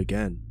being moved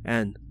again,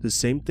 and the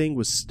same thing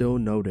was still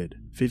noted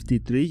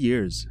 53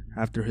 years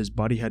after his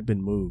body had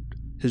been moved.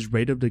 His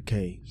rate of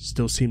decay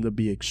still seemed to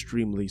be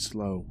extremely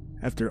slow.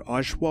 After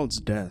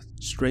Ostwald's death,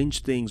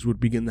 strange things would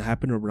begin to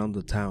happen around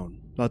the town.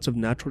 Lots of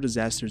natural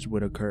disasters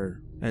would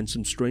occur, and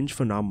some strange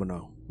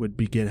phenomena would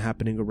begin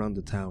happening around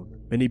the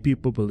town. Many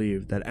people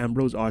believe that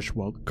Ambrose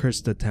Ostwald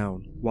cursed the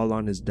town while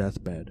on his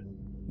deathbed.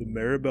 The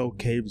Maribel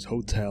Caves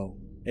Hotel,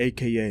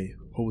 aka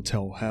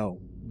Hotel Hell.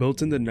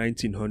 Built in the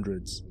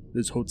 1900s,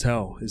 this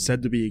hotel is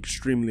said to be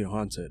extremely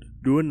haunted,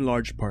 due in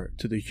large part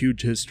to the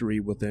huge history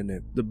within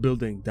it. The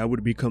building that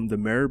would become the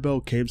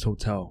Maribel Caves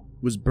Hotel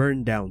was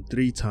burned down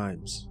 3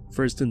 times,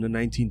 first in the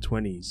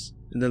 1920s,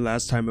 and the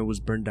last time it was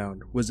burned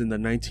down was in the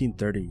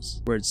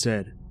 1930s, where it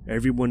said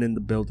everyone in the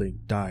building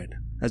died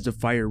as the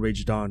fire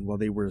raged on while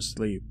they were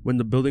asleep. When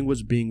the building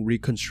was being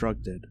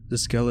reconstructed, the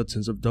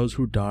skeletons of those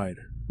who died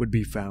would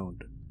be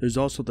found. There's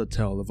also the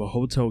tale of a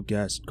hotel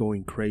guest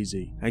going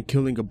crazy and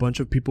killing a bunch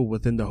of people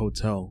within the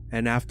hotel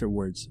and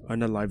afterwards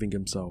unaliving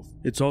himself.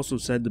 It's also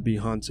said to be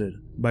haunted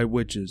by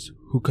witches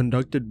who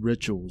conducted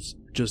rituals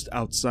just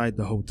outside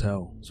the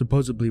hotel.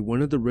 Supposedly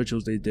one of the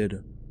rituals they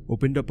did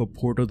opened up a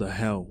portal to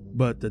hell,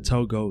 but the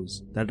tale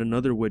goes that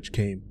another witch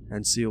came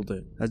and sealed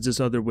it, as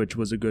this other witch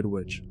was a good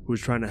witch who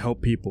was trying to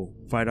help people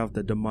fight off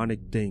the demonic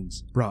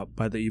things brought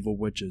by the evil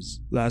witches.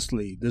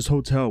 Lastly, this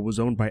hotel was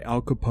owned by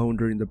Al Capone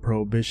during the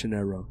Prohibition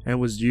era and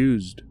was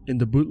used in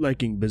the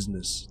bootlegging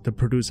business to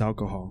produce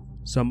alcohol.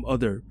 Some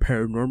other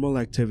paranormal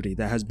activity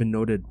that has been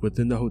noted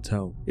within the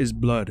hotel is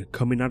blood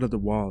coming out of the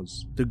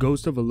walls, the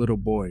ghost of a little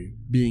boy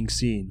being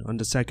seen on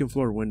the second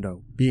floor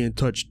window, being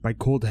touched by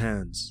cold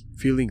hands,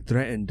 feeling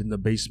threatened in the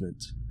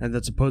basement, and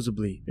that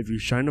supposedly if you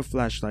shine a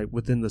flashlight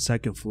within the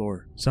second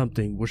floor,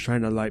 something will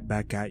shine a light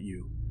back at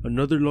you.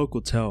 Another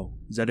local tale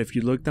is that if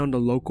you look down the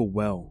local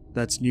well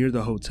that's near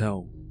the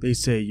hotel, They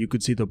say you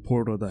could see the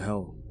portal to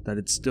hell, that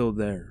it's still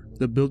there.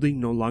 The building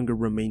no longer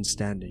remains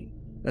standing,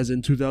 as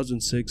in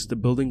 2006 the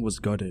building was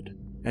gutted,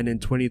 and in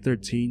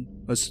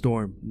 2013 a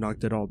storm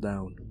knocked it all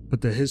down.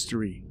 But the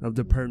history of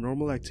the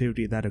paranormal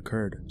activity that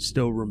occurred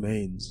still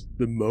remains.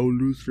 The Mo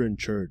Lutheran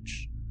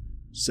Church,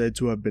 said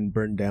to have been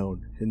burned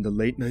down in the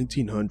late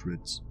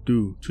 1900s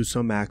due to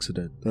some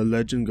accident. The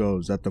legend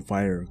goes that the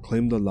fire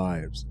claimed the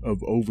lives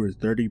of over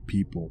 30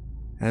 people,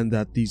 and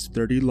that these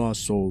 30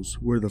 lost souls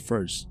were the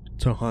first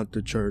to haunt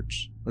the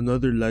church.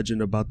 Another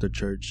legend about the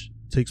church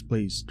takes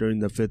place during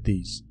the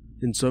 50s.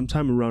 In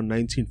sometime around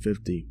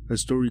 1950, a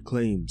story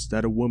claims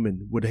that a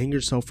woman would hang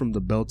herself from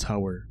the bell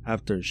tower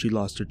after she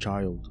lost her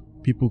child.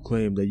 People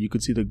claim that you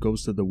could see the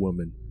ghost of the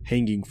woman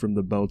hanging from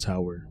the bell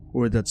tower,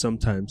 or that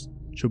sometimes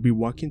she'll be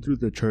walking through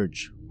the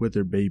church with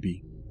her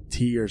baby.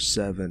 Tier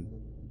 7.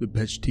 The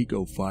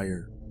Peshtigo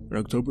Fire. On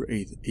October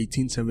 8,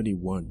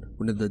 1871,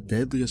 one of the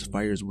deadliest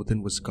fires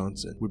within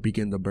Wisconsin would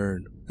begin to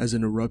burn. As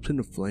an eruption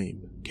of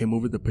flame came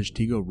over the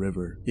Peshtigo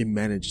River, it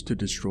managed to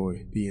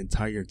destroy the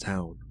entire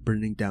town,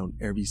 burning down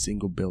every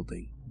single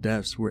building.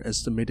 Deaths were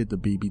estimated to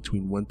be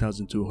between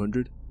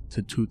 1,200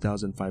 to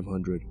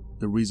 2,500.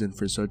 The reason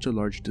for such a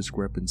large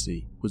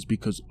discrepancy was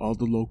because all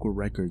the local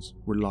records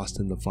were lost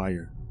in the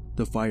fire.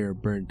 The fire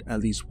burned at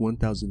least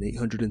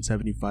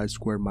 1,875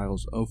 square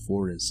miles of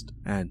forest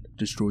and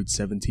destroyed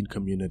 17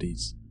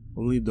 communities.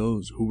 Only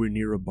those who were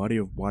near a body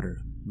of water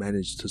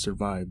managed to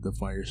survive the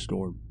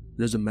firestorm.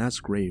 There's a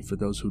mass grave for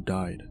those who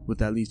died, with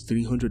at least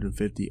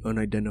 350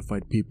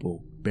 unidentified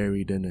people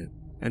buried in it,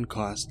 and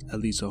cost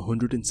at least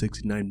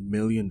 $169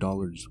 million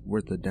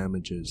worth of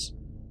damages.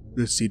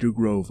 The Cedar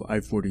Grove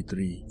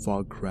I-43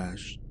 fog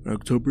crash. On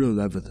October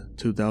 11,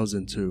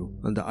 2002,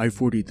 on the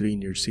I-43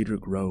 near Cedar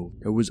Grove,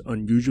 there was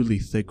unusually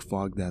thick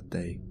fog that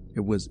day.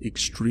 It was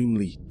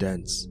extremely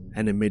dense,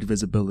 and it made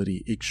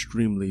visibility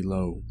extremely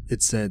low.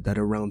 It's said that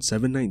around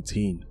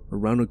 7:19,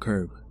 around a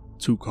curve,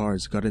 2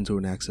 cars got into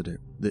an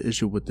accident. The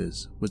issue with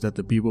this was that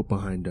the people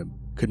behind them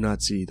could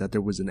not see that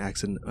there was an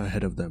accident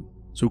ahead of them,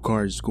 so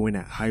cars going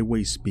at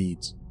highway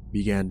speeds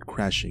began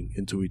crashing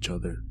into each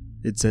other.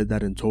 It said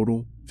that in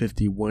total,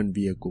 51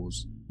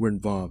 vehicles were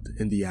involved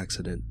in the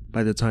accident.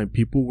 By the time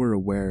people were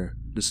aware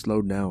to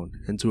slow down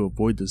and to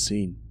avoid the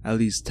scene, at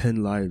least 10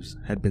 lives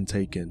had been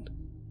taken,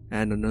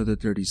 and another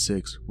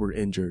 36 were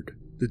injured.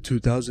 The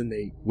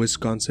 2008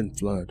 Wisconsin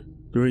flood.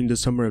 During the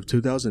summer of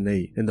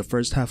 2008, in the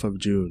first half of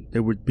June,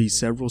 there would be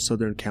several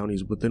southern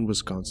counties within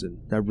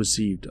Wisconsin that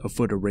received a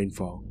foot of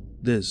rainfall.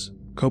 This,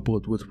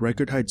 coupled with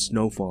record-high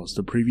snowfalls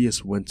the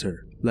previous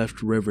winter,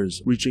 left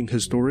rivers reaching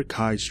historic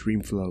high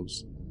stream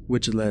flows,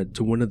 which led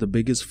to one of the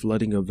biggest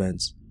flooding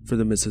events for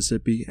the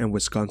Mississippi and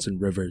Wisconsin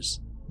rivers.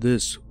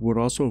 This would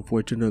also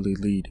unfortunately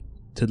lead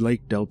to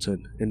Lake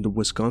Delton in the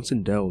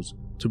Wisconsin Dells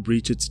to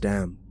breach its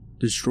dam,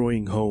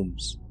 destroying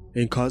homes,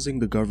 and causing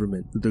the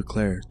government to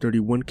declare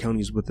 31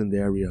 counties within the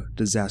area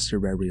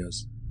disaster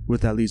areas,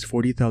 with at least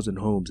 40,000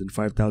 homes and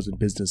 5,000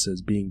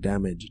 businesses being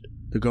damaged.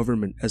 The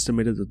government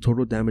estimated the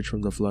total damage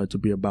from the flood to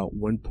be about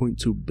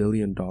 $1.2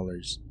 billion.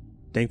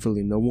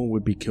 Thankfully, no one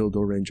would be killed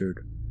or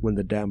injured when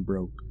the dam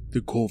broke.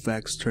 The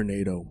Colfax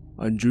Tornado.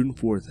 On June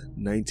 4th,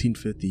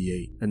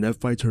 1958, an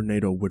F5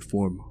 tornado would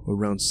form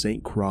around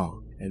St. Croix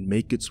and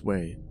make its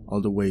way all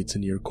the way to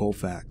near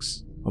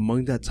Colfax.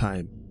 Among that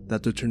time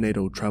that the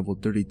tornado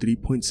traveled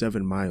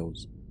 33.7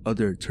 miles,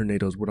 other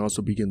tornadoes would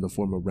also begin to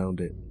form around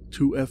it.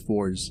 2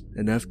 F4s,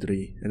 an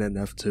F3, and an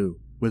F2,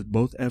 with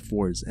both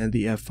F4s and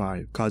the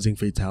F5 causing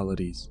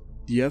fatalities.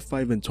 The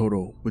F5 in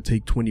total would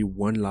take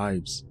 21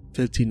 lives.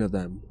 15 of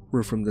them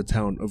were from the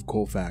town of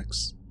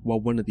Colfax, while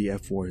one of the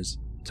F4s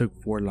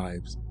took 4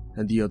 lives,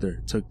 and the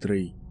other took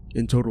 3.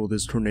 In total,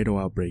 this tornado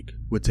outbreak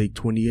would take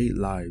 28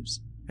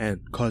 lives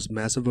and cause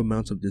massive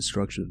amounts of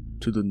destruction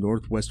to the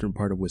northwestern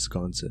part of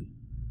Wisconsin.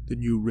 The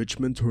New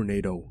Richmond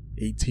Tornado,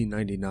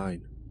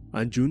 1899.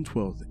 On June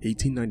 12,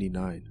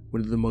 1899,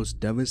 one of the most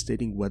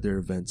devastating weather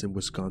events in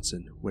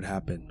Wisconsin would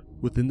happen.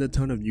 Within the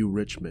town of New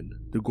Richmond,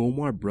 the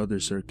Goatman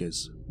Brothers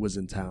Circus was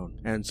in town,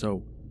 and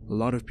so a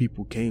lot of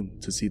people came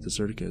to see the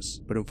circus,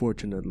 but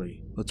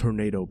unfortunately, a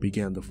tornado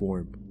began to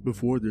form.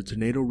 Before the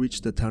tornado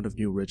reached the town of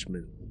New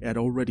Richmond, it had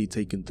already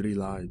taken 3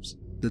 lives.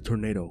 The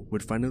tornado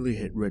would finally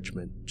hit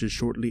Richmond just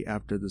shortly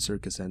after the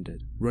circus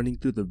ended, running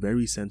through the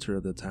very center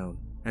of the town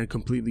and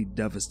completely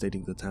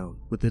devastating the town,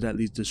 with it at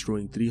least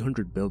destroying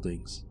 300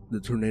 buildings.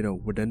 The tornado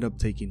would end up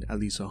taking at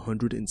least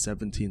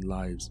 117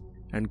 lives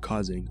and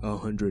causing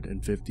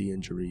 150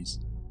 injuries,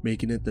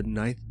 making it the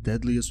 9th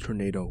deadliest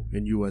tornado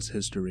in US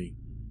history.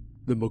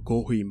 The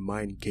McCoy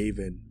Mine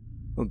Cave-In.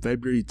 On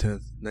February 10,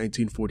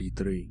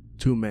 1943,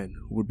 2 men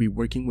would be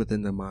working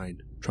within the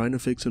mine, trying to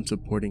fix some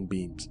supporting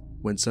beams,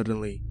 when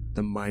suddenly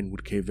the mine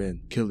would cave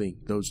in, killing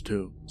those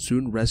 2.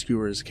 Soon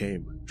rescuers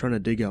came, trying to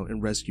dig out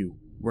and rescue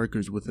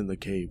workers within the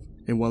cave,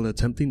 and while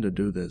attempting to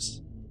do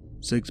this,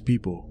 6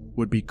 people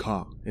would be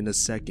caught in a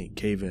second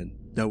cave-in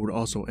that would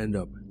also end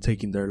up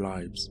taking their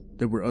lives.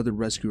 There were other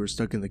rescuers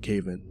stuck in the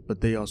cave-in,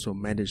 but they also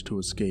managed to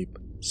escape.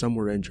 Some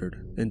were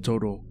injured. In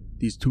total,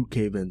 these 2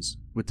 cave-ins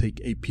would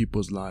take 8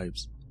 people's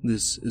lives,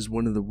 This is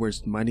one of the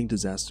worst mining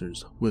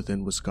disasters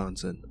within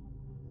Wisconsin.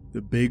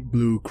 The Big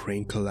Blue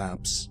Crane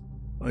Collapse.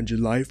 On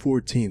July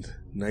 14th,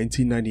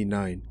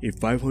 1999, a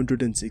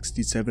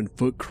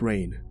 567-foot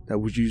crane that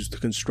was used to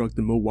construct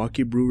the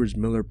Milwaukee Brewers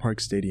Miller Park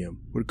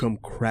Stadium would come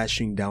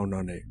crashing down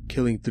on it,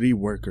 killing 3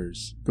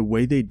 workers. The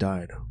way they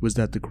died was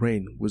that the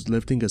crane was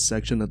lifting a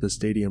section of the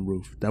stadium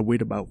roof that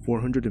weighed about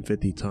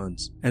 450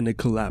 tons, and it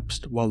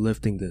collapsed while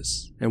lifting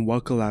this, and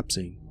while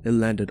collapsing, it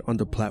landed on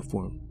the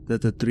platform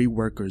that the 3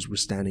 workers were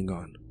standing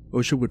on.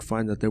 OSHA would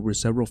find that there were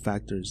several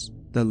factors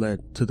that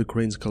led to the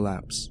crane's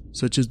collapse,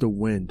 such as the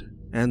wind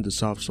and the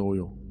soft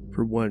soil.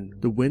 For one,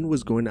 the wind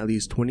was going at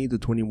least 20 to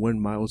 21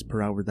 miles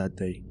per hour that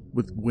day,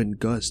 with wind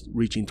gusts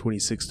reaching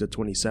 26 to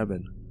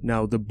 27.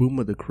 Now, the boom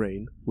of the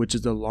crane, which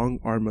is the long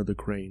arm of the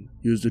crane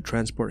used to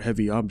transport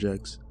heavy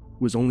objects,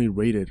 was only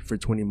rated for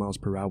 20 miles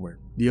per hour.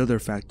 The other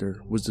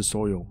factor was the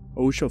soil.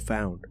 OSHA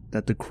found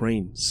that the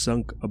crane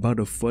sunk about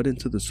a foot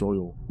into the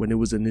soil when it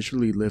was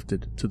initially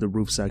lifted to the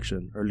roof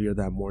section earlier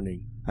that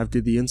morning.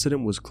 After the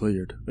incident was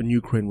cleared, a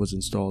new crane was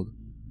installed.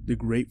 The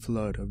Great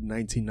Flood of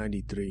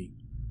 1993.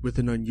 With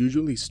an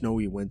unusually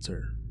snowy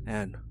winter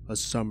and a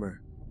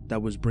summer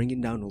that was bringing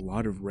down a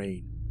lot of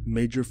rain,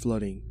 major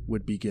flooding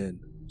would begin.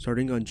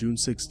 Starting on June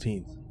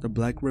 16th, the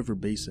Black River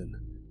Basin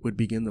would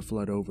begin to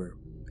flood over,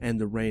 and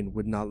the rain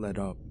would not let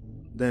up.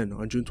 Then,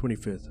 on June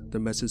 25th, the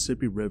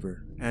Mississippi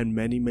River and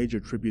many major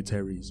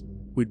tributaries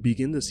would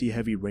begin to see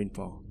heavy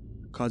rainfall,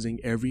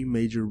 causing every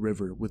major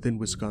river within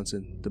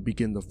Wisconsin to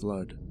begin to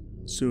flood.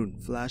 Soon,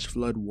 flash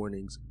flood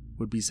warnings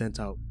would be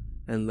sent out,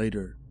 and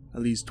later,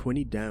 at least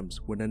 20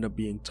 dams would end up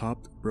being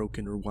topped,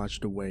 broken, or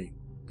washed away.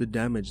 The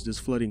damage this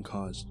flooding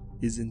caused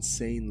is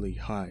insanely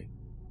high,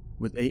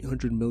 with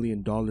 $800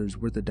 million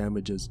worth of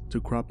damages to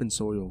crop and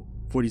soil,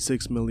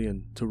 $46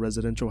 million to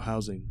residential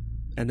housing,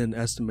 and an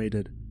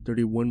estimated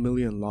 $31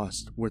 million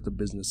lost worth of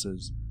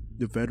businesses.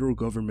 The federal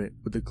government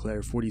would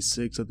declare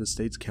 46 of the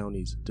state's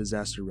counties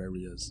disaster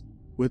areas,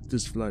 with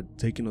this flood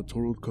taking a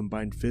total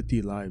combined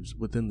 50 lives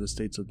within the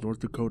states of North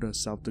Dakota,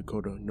 South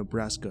Dakota,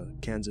 Nebraska,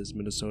 Kansas,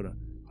 Minnesota,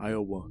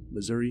 Iowa,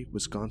 Missouri,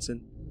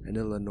 Wisconsin, and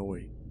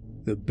Illinois.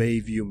 The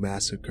Bayview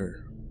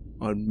Massacre.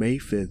 On May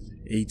 5th,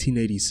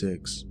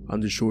 1886, on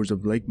the shores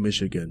of Lake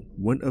Michigan,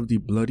 one of the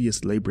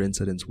bloodiest labor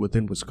incidents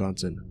within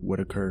Wisconsin would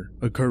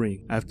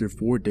occurring after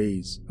 4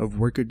 days of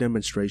worker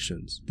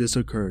demonstrations. This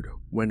occurred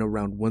when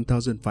around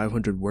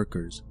 1,500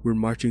 workers were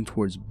marching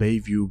towards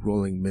Bayview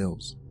Rolling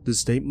Mills. The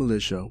state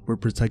militia were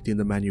protecting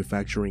the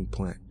manufacturing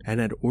plant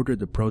and had ordered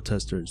the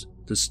protesters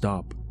to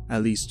stop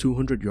at least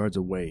 200 yards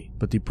away,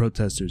 but the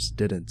protesters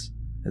didn't,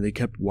 and they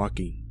kept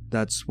walking.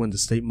 That's when the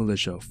state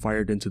militia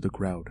fired into the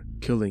crowd,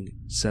 killing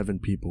 7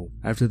 people.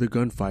 After the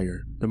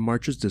gunfire, the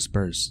marchers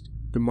dispersed.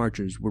 The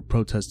marchers were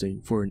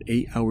protesting for an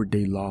 8-hour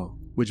day law,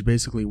 which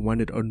basically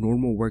wanted a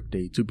normal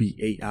workday to be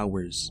 8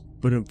 hours.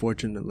 But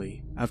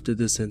unfortunately, after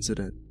this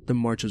incident, the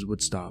marches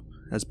would stop,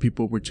 as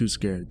people were too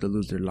scared to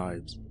lose their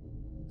lives.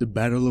 The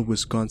Battle of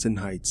Wisconsin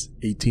Heights,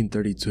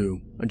 1832.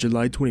 On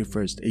July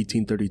 21st,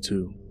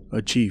 1832,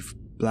 a chief,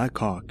 Black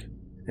Hawk,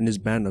 and his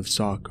band of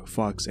Sauk,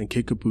 Fox, and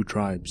Kickapoo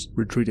tribes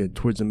retreated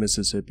towards the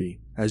Mississippi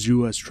as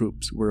U.S.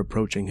 troops were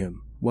approaching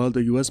him. While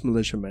the U.S.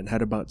 militiamen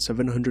had about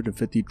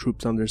 750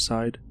 troops on their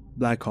side,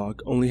 Black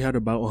Hawk only had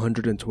about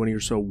 120 or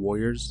so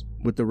warriors,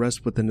 with the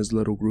rest within his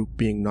little group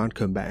being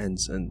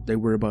non-combatants, and they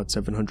were about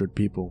 700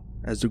 people.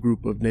 As the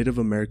group of Native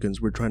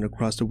Americans were trying to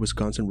cross the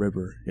Wisconsin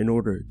River in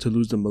order to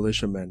lose the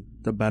militiamen,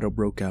 the battle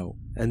broke out.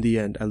 In the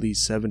end, at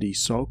least 70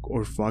 Sauk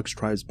or Fox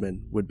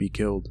tribesmen would be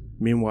killed.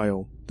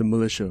 Meanwhile, the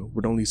militia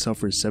would only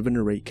suffer 7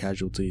 or 8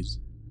 casualties.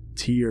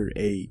 Tier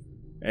 8.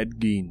 Ed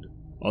Gein,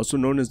 also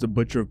known as the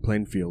Butcher of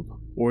Plainfield,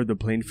 or the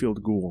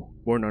Plainfield Ghoul,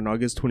 born on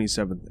August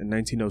 27th in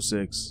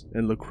 1906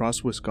 in La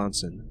Crosse,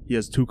 Wisconsin. He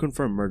has 2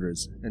 confirmed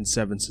murders and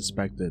 7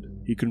 suspected.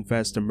 He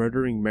confessed to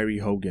murdering Mary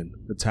Hogan,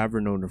 the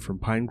tavern owner from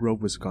Pine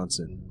Grove,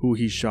 Wisconsin, who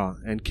he shot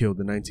and killed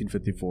in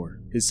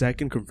 1954. His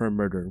second confirmed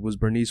murder was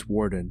Bernice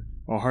Warden,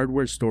 a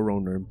hardware store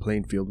owner in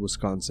Plainfield,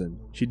 Wisconsin.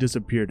 She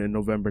disappeared in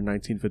November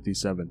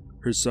 1957.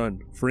 Her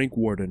son, Frank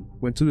Warden,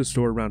 went to the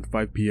store around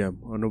 5 p.m.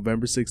 on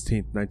November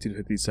 16,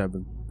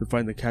 1957, to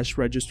find the cash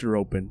register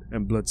open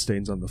and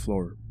bloodstains on the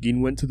floor.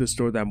 Gein went to the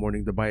store that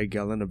morning to buy a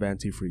gallon of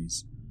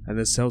antifreeze, and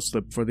the sales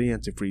slip for the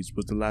antifreeze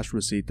was the last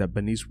receipt that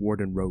Bernice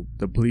Warden wrote.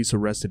 The police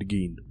arrested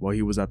Gein while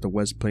he was at the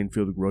West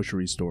Plainfield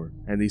grocery store,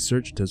 and they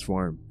searched his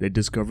farm. They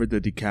discovered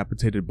the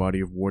decapitated body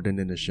of Warden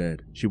in a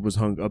shed. She was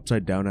hung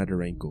upside down at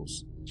her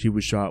ankles. She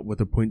was shot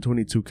with a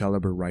 .22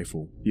 caliber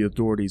rifle. The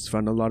authorities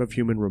found a lot of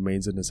human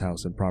remains in his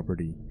house and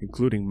property,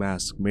 including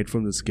masks made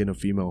from the skin of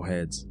female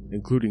heads,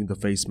 including the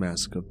face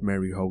mask of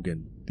Mary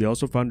Hogan. They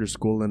also found her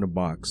skull in a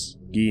box.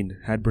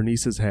 Gein had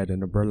Bernice's head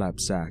in a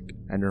burlap sack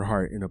and her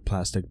heart in a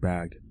plastic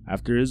bag.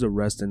 After his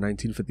arrest in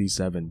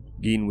 1957,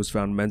 Gein was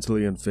found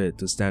mentally unfit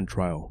to stand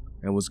trial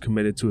and was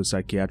committed to a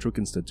psychiatric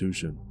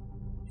institution.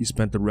 He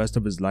spent the rest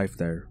of his life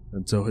there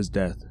until his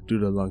death due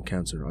to lung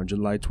cancer on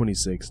July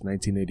 26,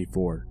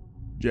 1984.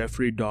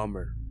 Jeffrey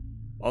Dahmer.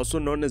 Also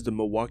known as the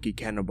Milwaukee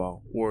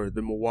Cannibal or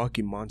the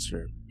Milwaukee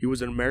Monster. He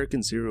was an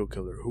American serial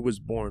killer who was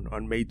born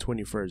on May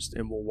 21st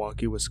in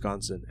Milwaukee,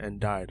 Wisconsin and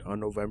died on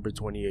November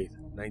 28,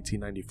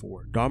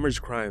 1994. Dahmer's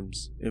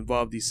crimes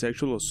involved the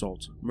sexual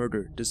assault,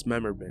 murder,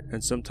 dismemberment,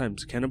 and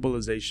sometimes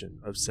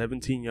cannibalization of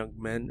 17 young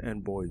men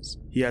and boys.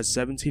 He has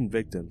 17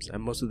 victims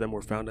and most of them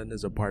were found in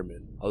his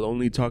apartment. I'll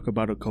only talk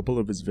about a couple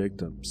of his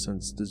victims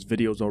since this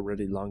video is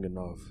already long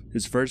enough.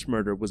 His first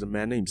murder was a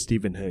man named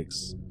Stephen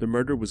Hicks. The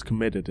murder was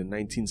committed in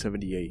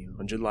 1978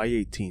 on July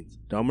 18th.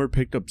 Dahmer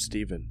picked up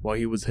Stephen while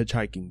he was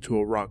hitchhiking to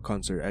a rock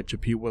concert at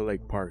Chippewa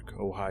Lake Park,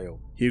 Ohio.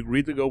 He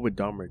agreed to go with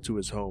Dahmer to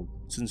his home,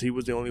 since he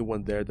was the only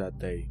one there that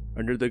day,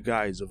 under the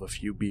guise of a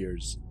few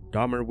beers.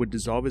 Dahmer would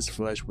dissolve his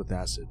flesh with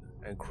acid,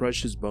 and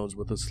crush his bones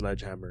with a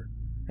sledgehammer,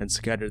 and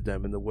scattered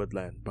them in the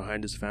woodland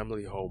behind his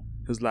family home.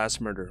 His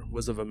last murder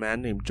was of a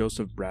man named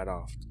Joseph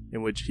Bradoft,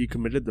 in which he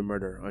committed the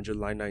murder on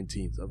July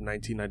 19th of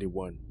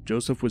 1991.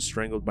 Joseph was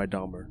strangled by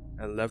Dahmer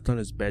and left on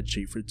his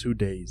bedsheet for 2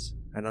 days.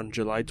 And on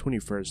July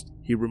 21st,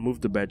 he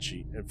removed the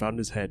bedsheet and found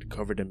his head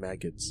covered in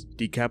maggots,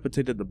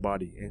 decapitated the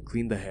body and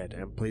cleaned the head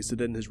and placed it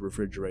in his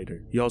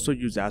refrigerator. He also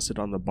used acid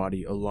on the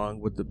body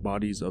along with the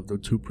bodies of the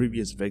 2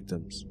 previous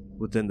victims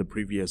within the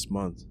previous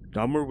month.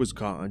 Dahmer was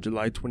caught on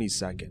July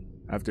 22nd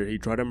after he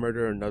tried to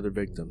murder another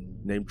victim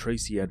named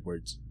Tracy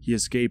Edwards. He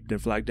escaped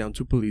and flagged down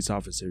 2 police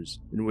officers,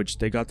 in which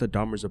they got to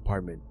Dahmer's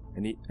apartment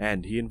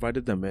and he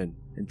invited them in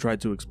and tried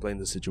to explain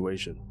the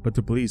situation. But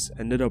the police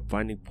ended up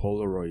finding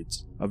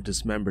Polaroids of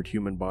dismembered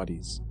human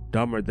bodies.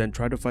 Dahmer then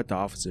tried to fight the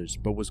officers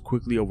but was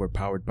quickly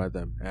overpowered by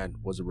them and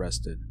was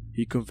arrested.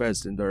 He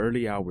confessed in the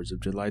early hours of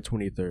July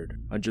 23rd.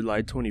 On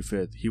July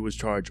 25th, he was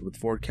charged with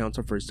 4 counts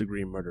of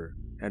first-degree murder,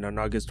 and on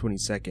August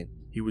 22nd,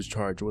 he was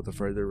charged with a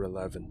further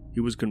 11.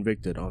 He was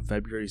convicted on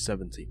February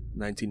 17,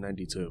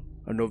 1992.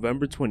 On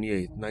November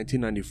 28,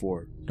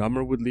 1994,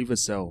 Dahmer would leave a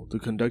cell to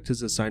conduct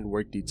his assigned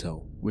work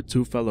detail with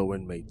 2 fellow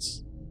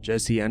inmates,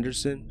 Jesse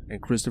Anderson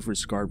and Christopher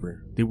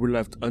Scarver. They were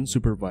left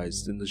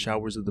unsupervised in the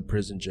showers of the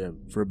prison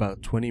gym for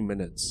about 20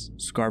 minutes.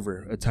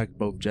 Scarver attacked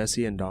both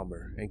Jesse and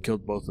Dahmer and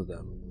killed both of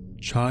them.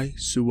 Chai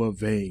Sua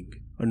Vang.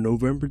 On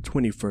November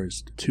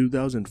 21st,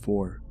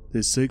 2004, the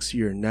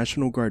 6-year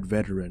National Guard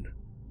veteran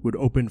would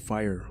open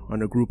fire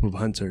on a group of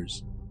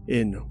hunters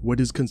in what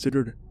is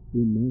considered a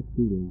mass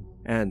shooting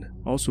and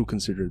also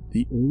considered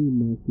the only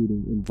mass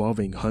shooting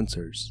involving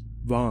hunters.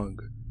 Vang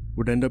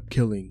would end up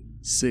killing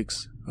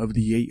 6 of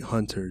the 8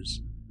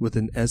 hunters with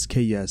an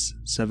SKS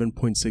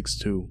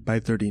 7.62 by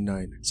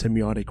 39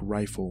 semiotic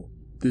rifle.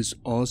 This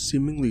all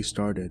seemingly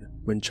started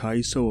when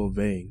Chai Soa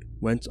Vang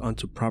went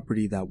onto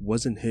property that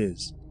wasn't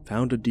his,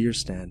 found a deer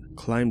stand,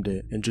 climbed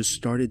it, and just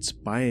started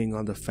spying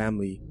on the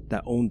family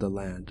that owned the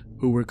land,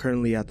 who were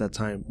currently at that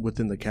time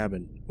within the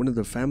cabin. One of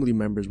the family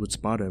members would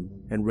spot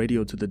him and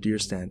radio to the deer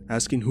stand,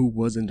 asking who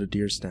was in the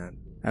deer stand.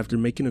 After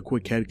making a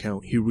quick head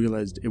count, he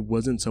realized it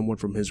wasn't someone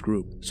from his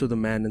group, so the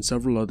man and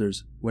several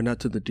others went out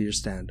to the deer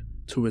stand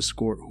to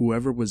escort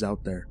whoever was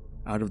out there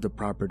out of the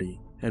property,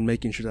 and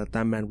making sure that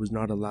that man was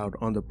not allowed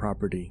on the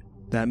property,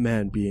 that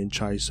man being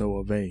Chai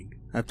Soa Vang.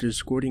 After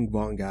escorting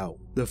Vang out,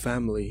 the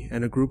family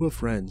and a group of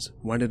friends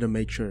wanted to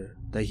make sure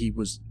that he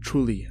was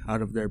truly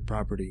out of their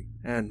property,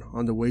 and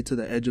on the way to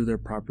the edge of their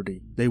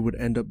property, they would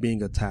end up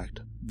being attacked.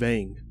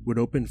 Vang would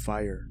open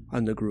fire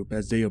on the group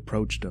as they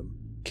approached him,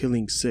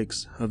 killing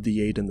 6 of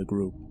the 8 in the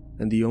group,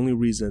 and the only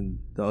reason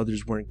the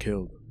others weren't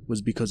killed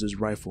was because his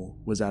rifle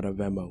was out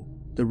of ammo.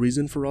 The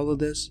reason for all of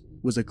this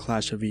was a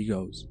clash of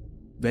egos.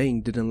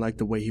 Vang didn't like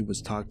the way he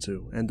was talked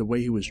to and the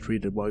way he was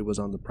treated while he was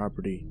on the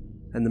property,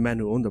 and the man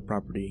who owned the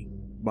property,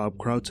 Bob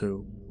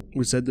Crowto,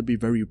 was said to be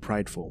very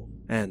prideful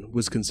and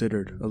was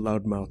considered a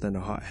loudmouth and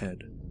a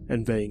hothead,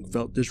 and Vang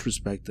felt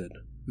disrespected.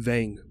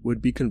 Vang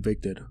would be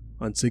convicted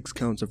on 6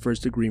 counts of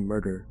first-degree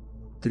murder,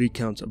 3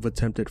 counts of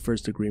attempted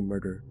first-degree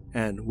murder,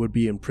 and would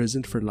be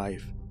imprisoned for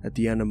life at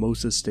the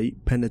Anamosa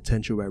State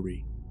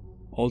Penitentiary.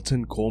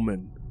 Alton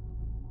Coleman.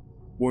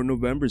 Born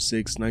November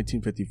 6,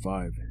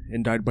 1955,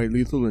 and died by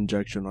lethal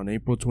injection on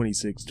April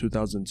 26,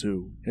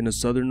 2002, in a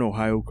southern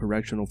Ohio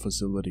correctional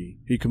facility.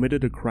 He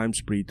committed a crime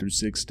spree through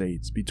 6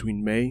 states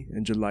between May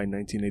and July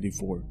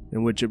 1984,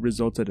 in which it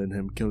resulted in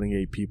him killing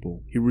 8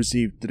 people. He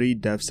received 3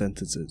 death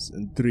sentences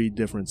in 3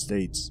 different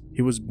states.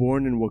 He was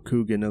born in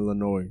Waukegan,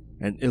 Illinois,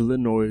 and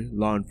Illinois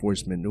law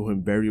enforcement knew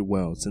him very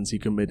well since he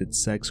committed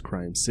sex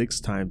crimes 6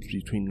 times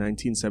between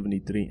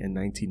 1973 and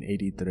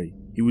 1983.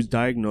 He was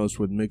diagnosed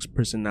with mixed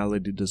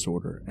personality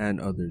disorder and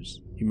others.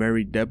 He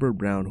married Deborah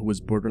Brown, who was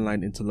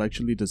borderline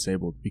intellectually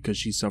disabled because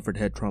she suffered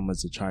head trauma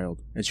as a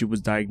child, and she was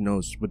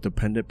diagnosed with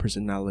dependent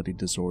personality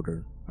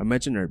disorder. I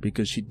mention her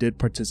because she did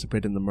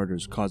participate in the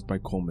murders caused by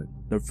Coleman.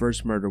 The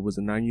first murder was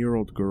a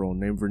 9-year-old girl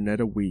named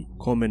Vernetta Wheat.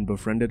 Coleman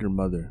befriended her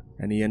mother,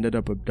 and he ended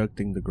up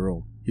abducting the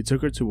girl. He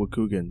took her to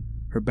Waukegan.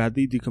 Her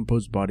badly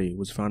decomposed body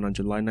was found on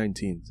July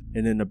 19th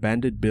in an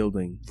abandoned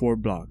building 4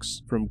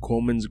 blocks from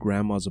Coleman's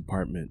grandma's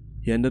apartment.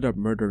 He ended up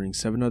murdering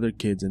 7 other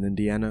kids in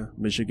Indiana,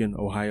 Michigan,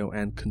 Ohio,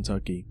 and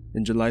Kentucky.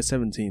 On July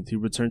 17th, he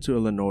returned to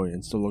Illinois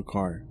and stole a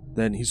car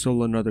Then he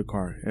stole another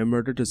car and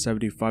murdered a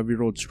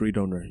 75-year-old street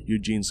owner,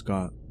 Eugene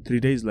Scott. 3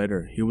 days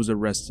later, he was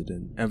arrested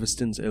in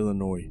Evanston,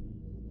 Illinois.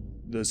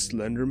 The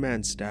Slender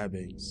Man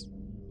stabbings.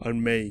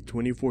 On May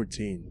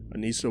 2014,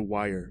 Anissa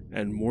Wire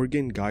and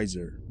Morgan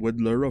Geyser would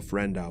lure a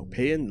friend out,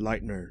 Peyton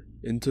Leitner,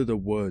 into the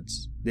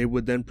woods. They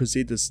would then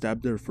proceed to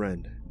stab their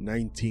friend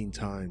 19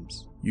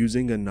 times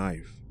using a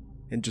knife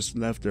and just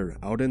left her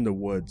out in the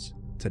woods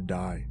to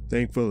die.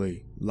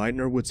 Thankfully,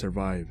 Leitner would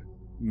survive,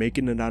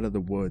 making it out of the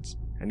woods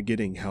and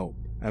getting help.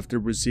 After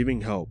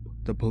receiving help,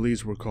 the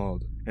police were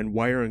called, and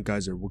Wire and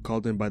Geyser were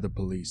called in by the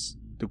police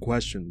to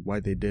question why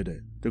they did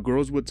it. The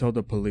girls would tell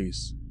the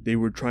police they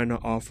were trying to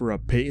offer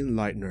up Peyton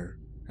Leitner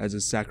as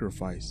a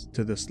sacrifice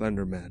to the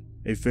Slender Man,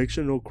 a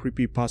fictional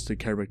creepypasta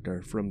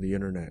character from the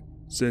internet.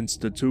 Since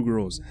the two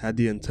girls had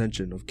the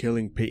intention of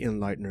killing Peyton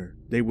Leitner,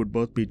 they would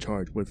both be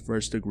charged with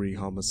first-degree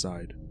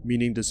homicide,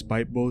 meaning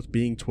despite both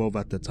being 12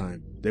 at the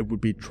time, they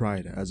would be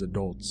tried as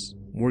adults.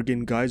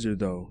 Morgan Geyser,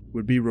 though,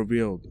 would be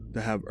revealed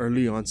to have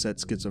early-onset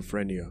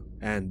schizophrenia,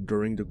 and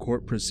during the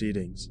court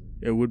proceedings,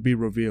 it would be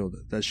revealed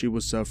that she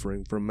was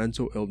suffering from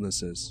mental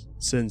illnesses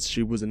since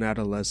she was an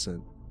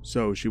adolescent,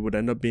 so she would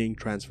end up being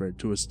transferred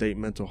to a state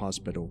mental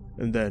hospital,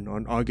 and then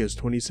on August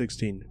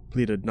 2016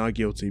 pleaded not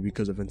guilty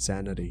because of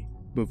insanity.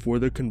 Before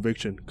the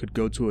conviction could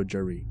go to a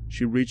jury,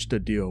 she reached a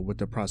deal with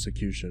the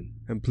prosecution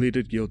and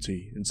pleaded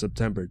guilty in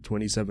September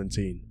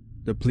 2017.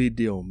 The plea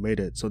deal made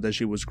it so that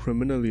she was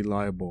criminally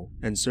liable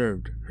and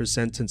served her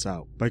sentence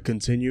out by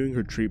continuing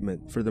her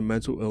treatment for the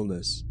mental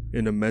illness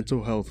in a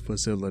mental health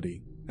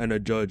facility, and a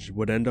judge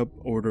would end up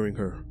ordering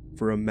her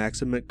for a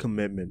maximum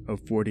commitment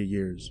of 40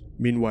 years.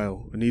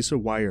 Meanwhile,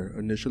 Anissa Wire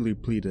initially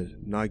pleaded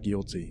not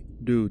guilty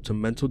due to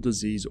mental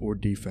disease or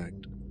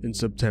defect in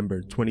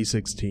September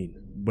 2016,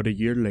 but a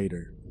year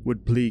later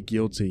would plead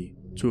guilty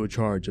to a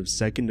charge of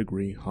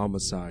second-degree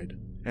homicide.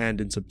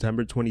 And in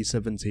September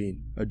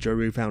 2017, a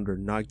jury found her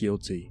not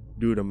guilty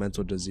due to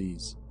mental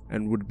disease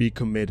and would be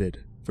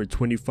committed for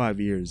 25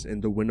 years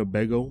in the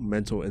Winnebago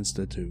Mental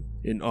Institute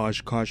in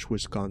Oshkosh,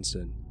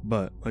 Wisconsin.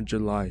 But on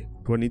July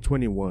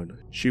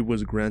 2021, she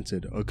was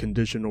granted a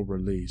conditional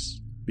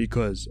release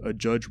because a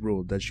judge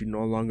ruled that she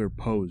no longer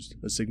posed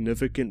a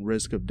significant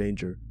risk of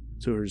danger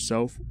to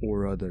herself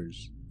or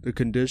others. The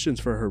conditions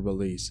for her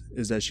release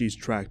is that she's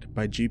tracked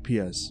by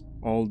GPS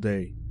all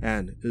day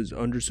and is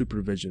under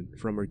supervision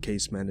from her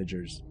case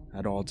managers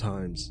at all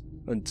times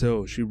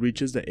until she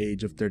reaches the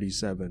age of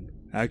 37.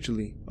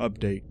 Actually,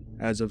 update,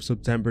 as of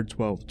September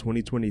 12,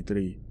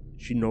 2023,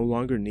 she no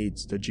longer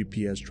needs the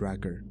GPS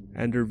tracker,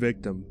 and her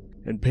victim,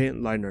 and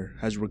Peyton Leitner,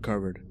 has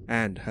recovered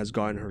and has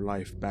gotten her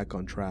life back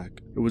on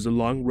track. It was a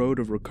long road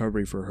of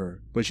recovery for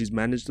her, but she's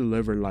managed to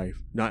live her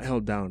life not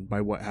held down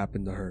by what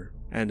happened to her,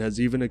 and has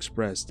even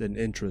expressed an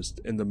interest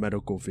in the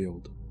medical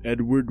field.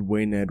 Edward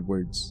Wayne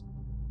Edwards.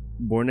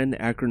 Born in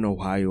Akron,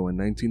 Ohio in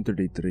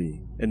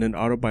 1933, in an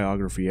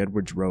autobiography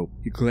Edwards wrote,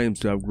 he claims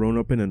to have grown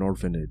up in an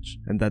orphanage,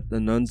 and that the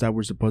nuns that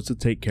were supposed to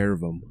take care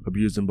of him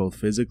abused him both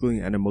physically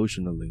and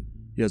emotionally.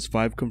 He has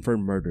 5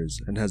 confirmed murders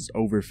and has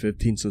over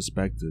 15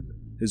 suspected.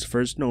 His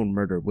first known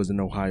murder was in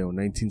Ohio in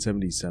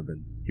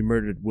 1977. He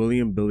murdered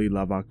William Billy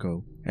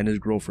Lavaco and his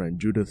girlfriend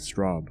Judith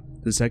Straub.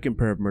 The second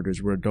pair of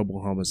murders were a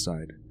double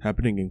homicide,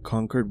 happening in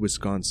Concord,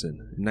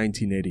 Wisconsin in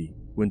 1980.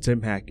 When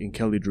Tim Hack and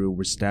Kelly Drew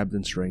were stabbed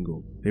and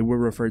strangled, they were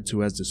referred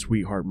to as the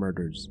Sweetheart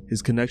Murders.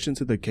 His connection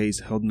to the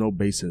case held no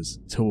basis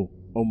till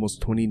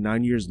almost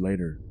 29 years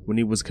later, when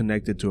he was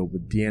connected to it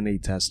with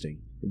DNA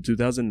testing. In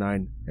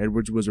 2009,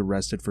 Edwards was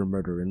arrested for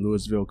murder in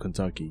Louisville,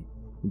 Kentucky.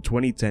 In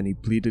 2010, he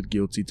pleaded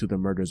guilty to the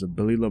murders of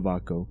Billy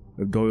Lavaco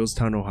of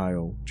Doylestown,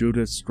 Ohio,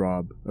 Judith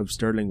Straub of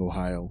Sterling,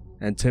 Ohio,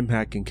 and Tim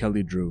Hack and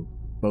Kelly Drew,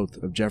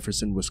 both of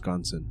Jefferson,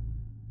 Wisconsin.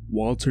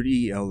 Walter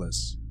E.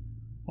 Ellis.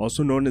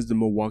 Also known as the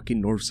Milwaukee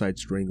Northside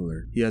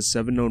Strangler, he has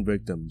 7 known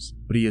victims,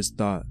 but he is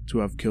thought to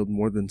have killed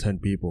more than 10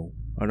 people.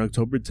 On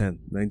October 10,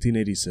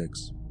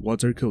 1986,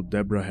 Walter killed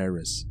Deborah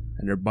Harris,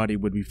 and her body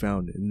would be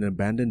found in an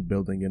abandoned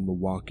building in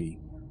Milwaukee.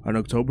 On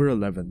October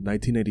 11,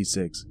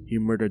 1986, he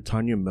murdered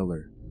Tanya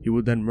Miller. He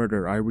would then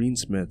murder Irene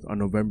Smith on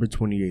November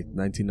 28,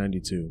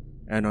 1992,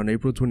 and on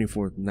April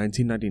 24,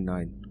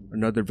 1999,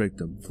 another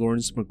victim,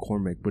 Florence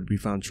McCormick, would be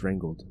found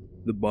strangled.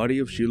 The body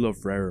of Sheila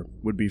Frere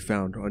would be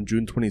found on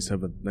June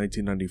 27,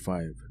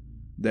 1995.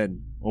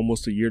 Then,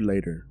 almost a year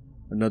later,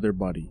 another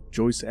body,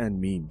 Joyce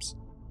Ann Meems,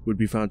 would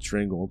be found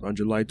strangled on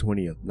July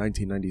 20,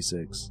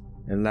 1996.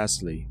 And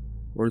lastly,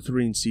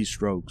 Orthrine C.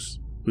 Strokes,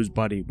 whose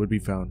body would be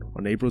found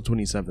on April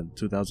 27,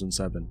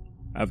 2007.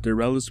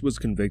 After Ellis was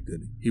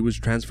convicted, he was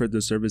transferred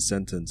to serve his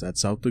sentence at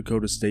South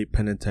Dakota State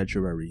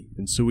Penitentiary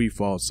in Sioux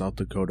Falls, South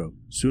Dakota.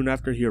 Soon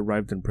after he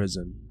arrived in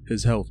prison,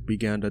 his health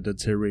began to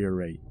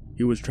deteriorate.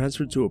 He was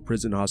transferred to a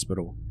prison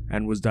hospital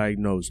and was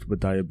diagnosed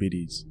with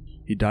diabetes.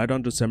 He died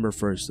on December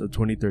 1st of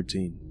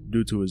 2013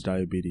 due to his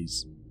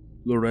diabetes.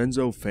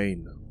 Lorenzo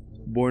Fain.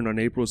 Born on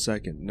April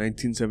 2nd,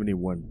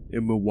 1971,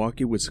 in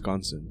Milwaukee,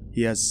 Wisconsin.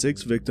 He has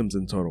 6 victims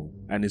in total,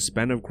 and his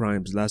span of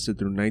crimes lasted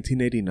through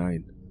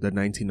 1989 than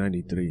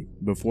 1993.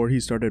 Before he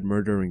started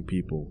murdering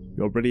people,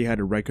 he already had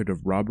a record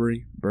of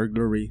robbery,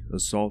 burglary,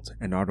 assault,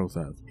 and auto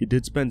theft. He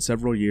did spend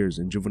several years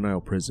in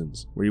juvenile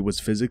prisons, where he was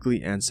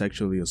physically and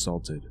sexually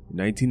assaulted. In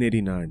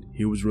 1989,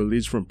 he was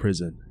released from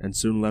prison and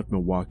soon left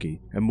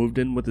Milwaukee and moved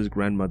in with his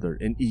grandmother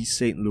in East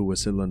St.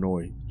 Louis,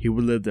 Illinois. He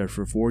would live there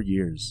for 4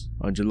 years.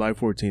 On July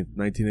 14,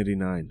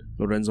 1989,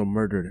 Lorenzo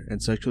murdered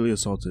and sexually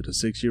assaulted a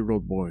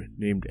 6-year-old boy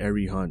named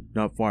Ari Hunt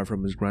not far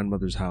from his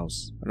grandmother's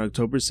house. On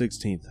October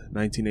 16,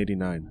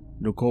 1989,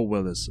 Nicole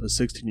Willis, a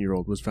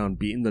 16-year-old, was found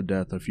beaten to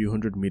death a few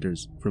hundred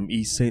meters from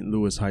East St.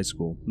 Louis High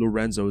School.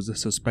 Lorenzo is the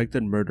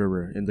suspected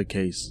murderer in the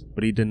case,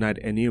 but he denied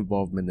any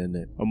involvement in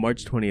it. On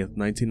March 20,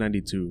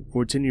 1992,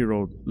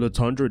 14-year-old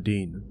LaTondra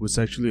Dean was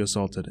sexually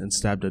assaulted and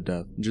stabbed to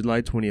death. On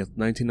July 20,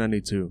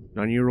 1992,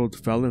 9-year-old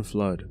Fallon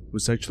Flood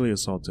was sexually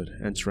assaulted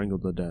and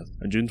strangled to death.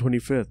 On June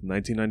 25,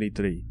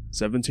 1993,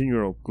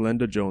 17-year-old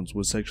Glenda Jones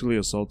was sexually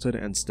assaulted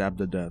and stabbed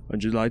to death. On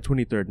July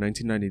 23,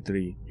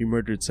 1993, he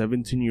murdered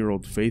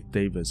 17-year-old Faith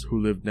Davis,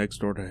 who lived next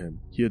door to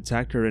him. He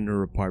attacked her in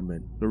her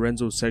apartment.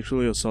 Lorenzo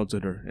sexually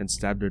assaulted her and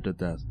stabbed her to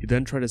death. He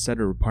then tried to set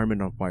her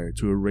apartment on fire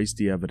to erase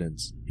the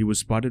evidence. He was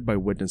spotted by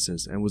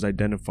witnesses and was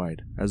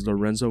identified as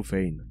Lorenzo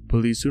Fain.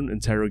 Police soon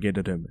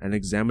interrogated him and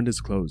examined his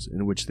clothes,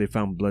 in which they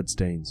found blood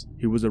stains.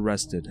 He was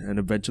arrested and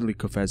eventually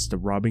confessed to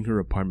robbing her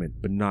apartment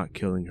but not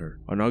killing her.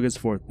 On August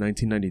 4,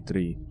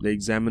 1993, they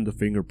examined the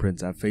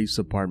fingerprints at Faith's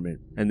apartment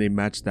and they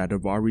matched that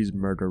of Ari's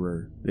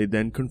murderer. They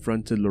then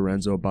confronted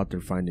Lorenzo about their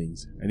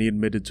findings, and he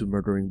admitted to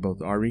murdering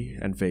both Ari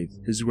and Faith.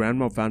 His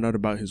grandma found out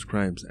about his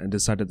crimes and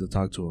decided to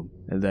talk to him,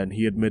 and then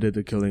he admitted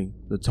to killing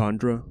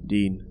LaTondra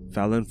Dean,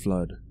 Fallon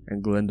Flood,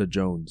 and Glenda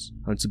Jones.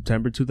 On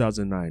September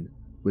 2009,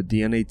 with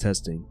DNA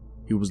testing,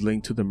 he was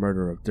linked to the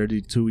murder of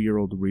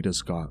 32-year-old Rita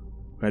Scott,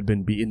 who had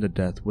been beaten to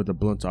death with a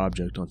blunt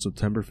object on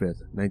September 5,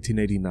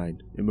 1989,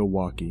 in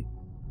Milwaukee.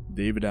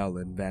 David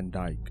Allen Van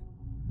Dyke.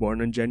 Born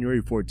on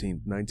January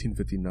 14,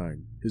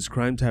 1959, his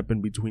crimes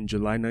happened between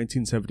July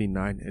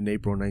 1979 and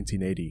April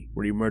 1980,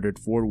 where he murdered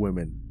 4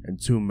 women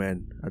and 2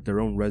 men at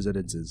their own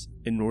residences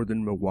in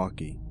northern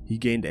Milwaukee. He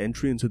gained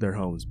entry into their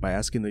homes by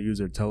asking to use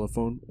their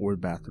telephone or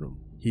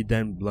bathroom. He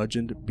then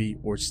bludgeoned, beat,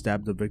 or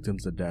stabbed the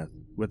victims to death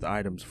with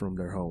items from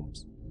their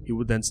homes. He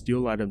would then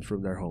steal items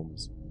from their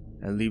homes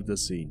and leave the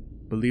scene.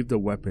 Believed the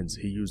weapons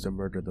he used to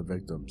murder the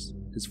victims.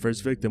 His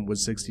first victim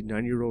was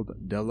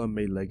 69-year-old Della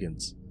Mae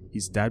Leggins. He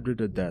stabbed her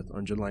to death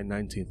on July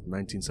 19,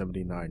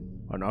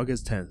 1979. On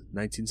August 10,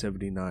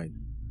 1979,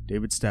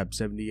 David stabbed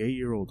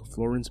 78-year-old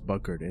Florence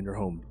Buckard in her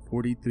home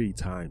 43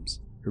 times.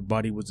 Her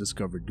body was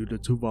discovered due to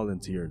 2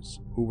 volunteers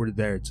who were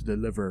there to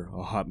deliver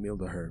a hot meal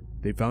to her.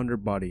 They found her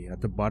body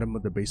at the bottom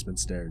of the basement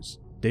stairs.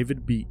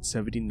 David beat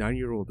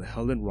 79-year-old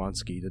Helen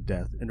Ronsky to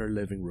death in her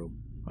living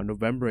room. On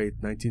November 8,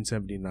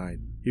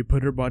 1979, he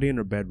put her body in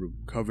her bedroom,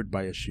 covered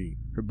by a sheet.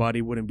 Her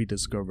body wouldn't be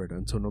discovered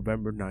until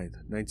November 9,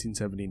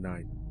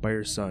 1979, by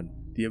her son.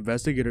 The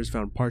investigators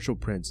found partial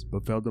prints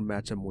but failed to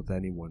match them with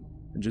anyone.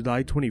 On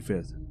July 25,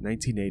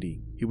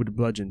 1980, he would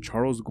bludgeon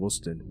Charles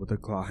Golston with a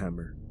claw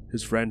hammer.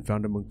 His friend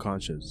found him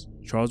unconscious.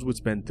 Charles would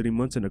spend 3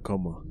 months in a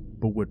coma,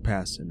 but would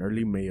pass in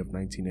early May of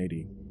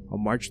 1980.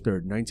 On March 3,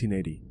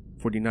 1980,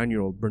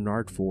 49-year-old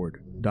Bernard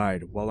Ford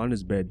died while on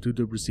his bed due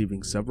to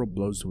receiving several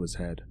blows to his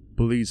head.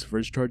 Police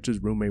first charged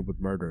his roommate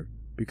with murder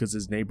because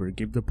his neighbor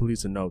gave the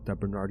police a note that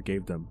Bernard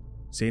gave them,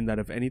 saying that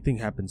if anything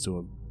happens to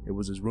him, it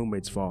was his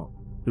roommate's fault.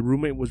 The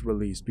roommate was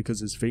released because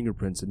his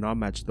fingerprints did not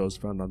match those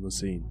found on the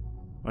scene.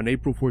 On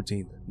April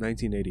 14,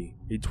 1980,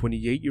 a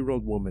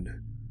 28-year-old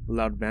woman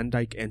allowed Van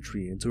Dyke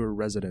entry into her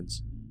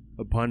residence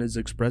upon his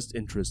expressed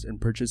interest in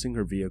purchasing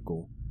her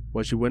vehicle.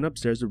 While she went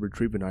upstairs to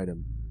retrieve an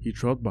item, he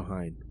trailed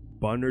behind.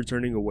 Upon her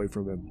turning away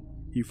from him,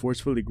 he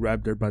forcefully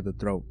grabbed her by the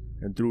throat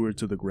and threw her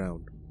to the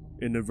ground,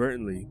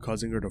 inadvertently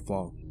causing her to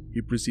fall.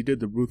 He proceeded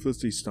to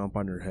ruthlessly stomp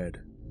on her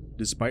head.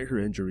 Despite her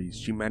injuries,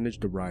 she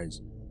managed to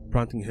rise,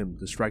 prompting him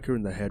to strike her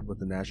in the head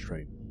with an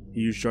ashtray.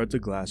 He used shards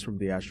of glass from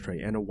the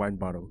ashtray and a wine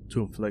bottle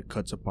to inflict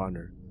cuts upon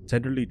her,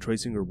 tenderly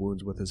tracing her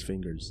wounds with his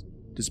fingers.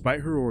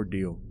 Despite her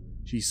ordeal,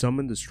 she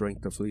summoned the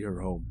strength to flee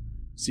her home,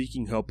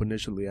 seeking help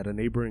initially at a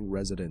neighboring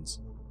residence,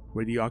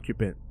 where the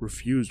occupant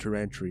refused her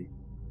entry,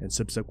 and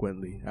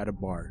subsequently at a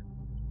bar,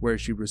 where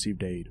she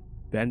received aid.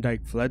 Van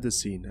Dyke fled the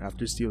scene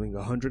after stealing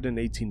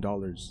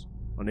 $118.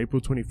 On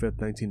April 25,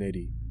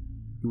 1980,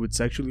 he would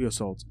sexually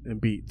assault and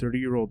beat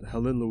 30-year-old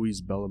Helen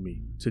Louise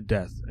Bellamy to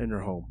death in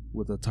her home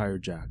with a tire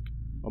jack.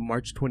 On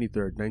March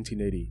 23,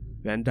 1980,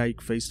 Van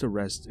Dyke faced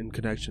arrest in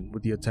connection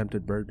with the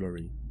attempted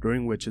burglary,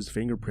 during which his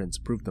fingerprints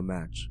proved a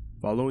match.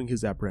 Following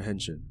his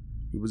apprehension,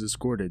 he was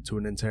escorted to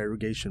an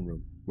interrogation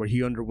room, where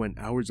he underwent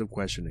hours of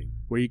questioning,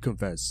 where he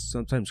confessed,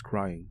 sometimes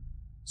crying.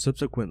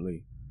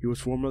 Subsequently, he was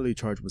formally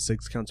charged with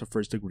 6 counts of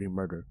first-degree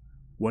murder,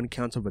 1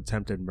 count of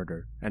attempted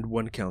murder, and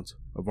 1 count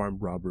of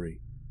armed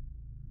robbery.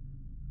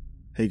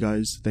 Hey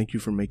guys, thank you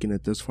for making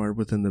it this far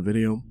within the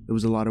video. It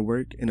was a lot of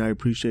work, and I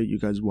appreciate you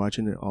guys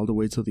watching it all the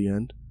way till the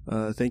end.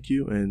 Thank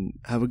you, and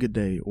have a good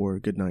day or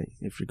good night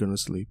if you're gonna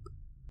sleep.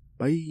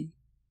 Bye!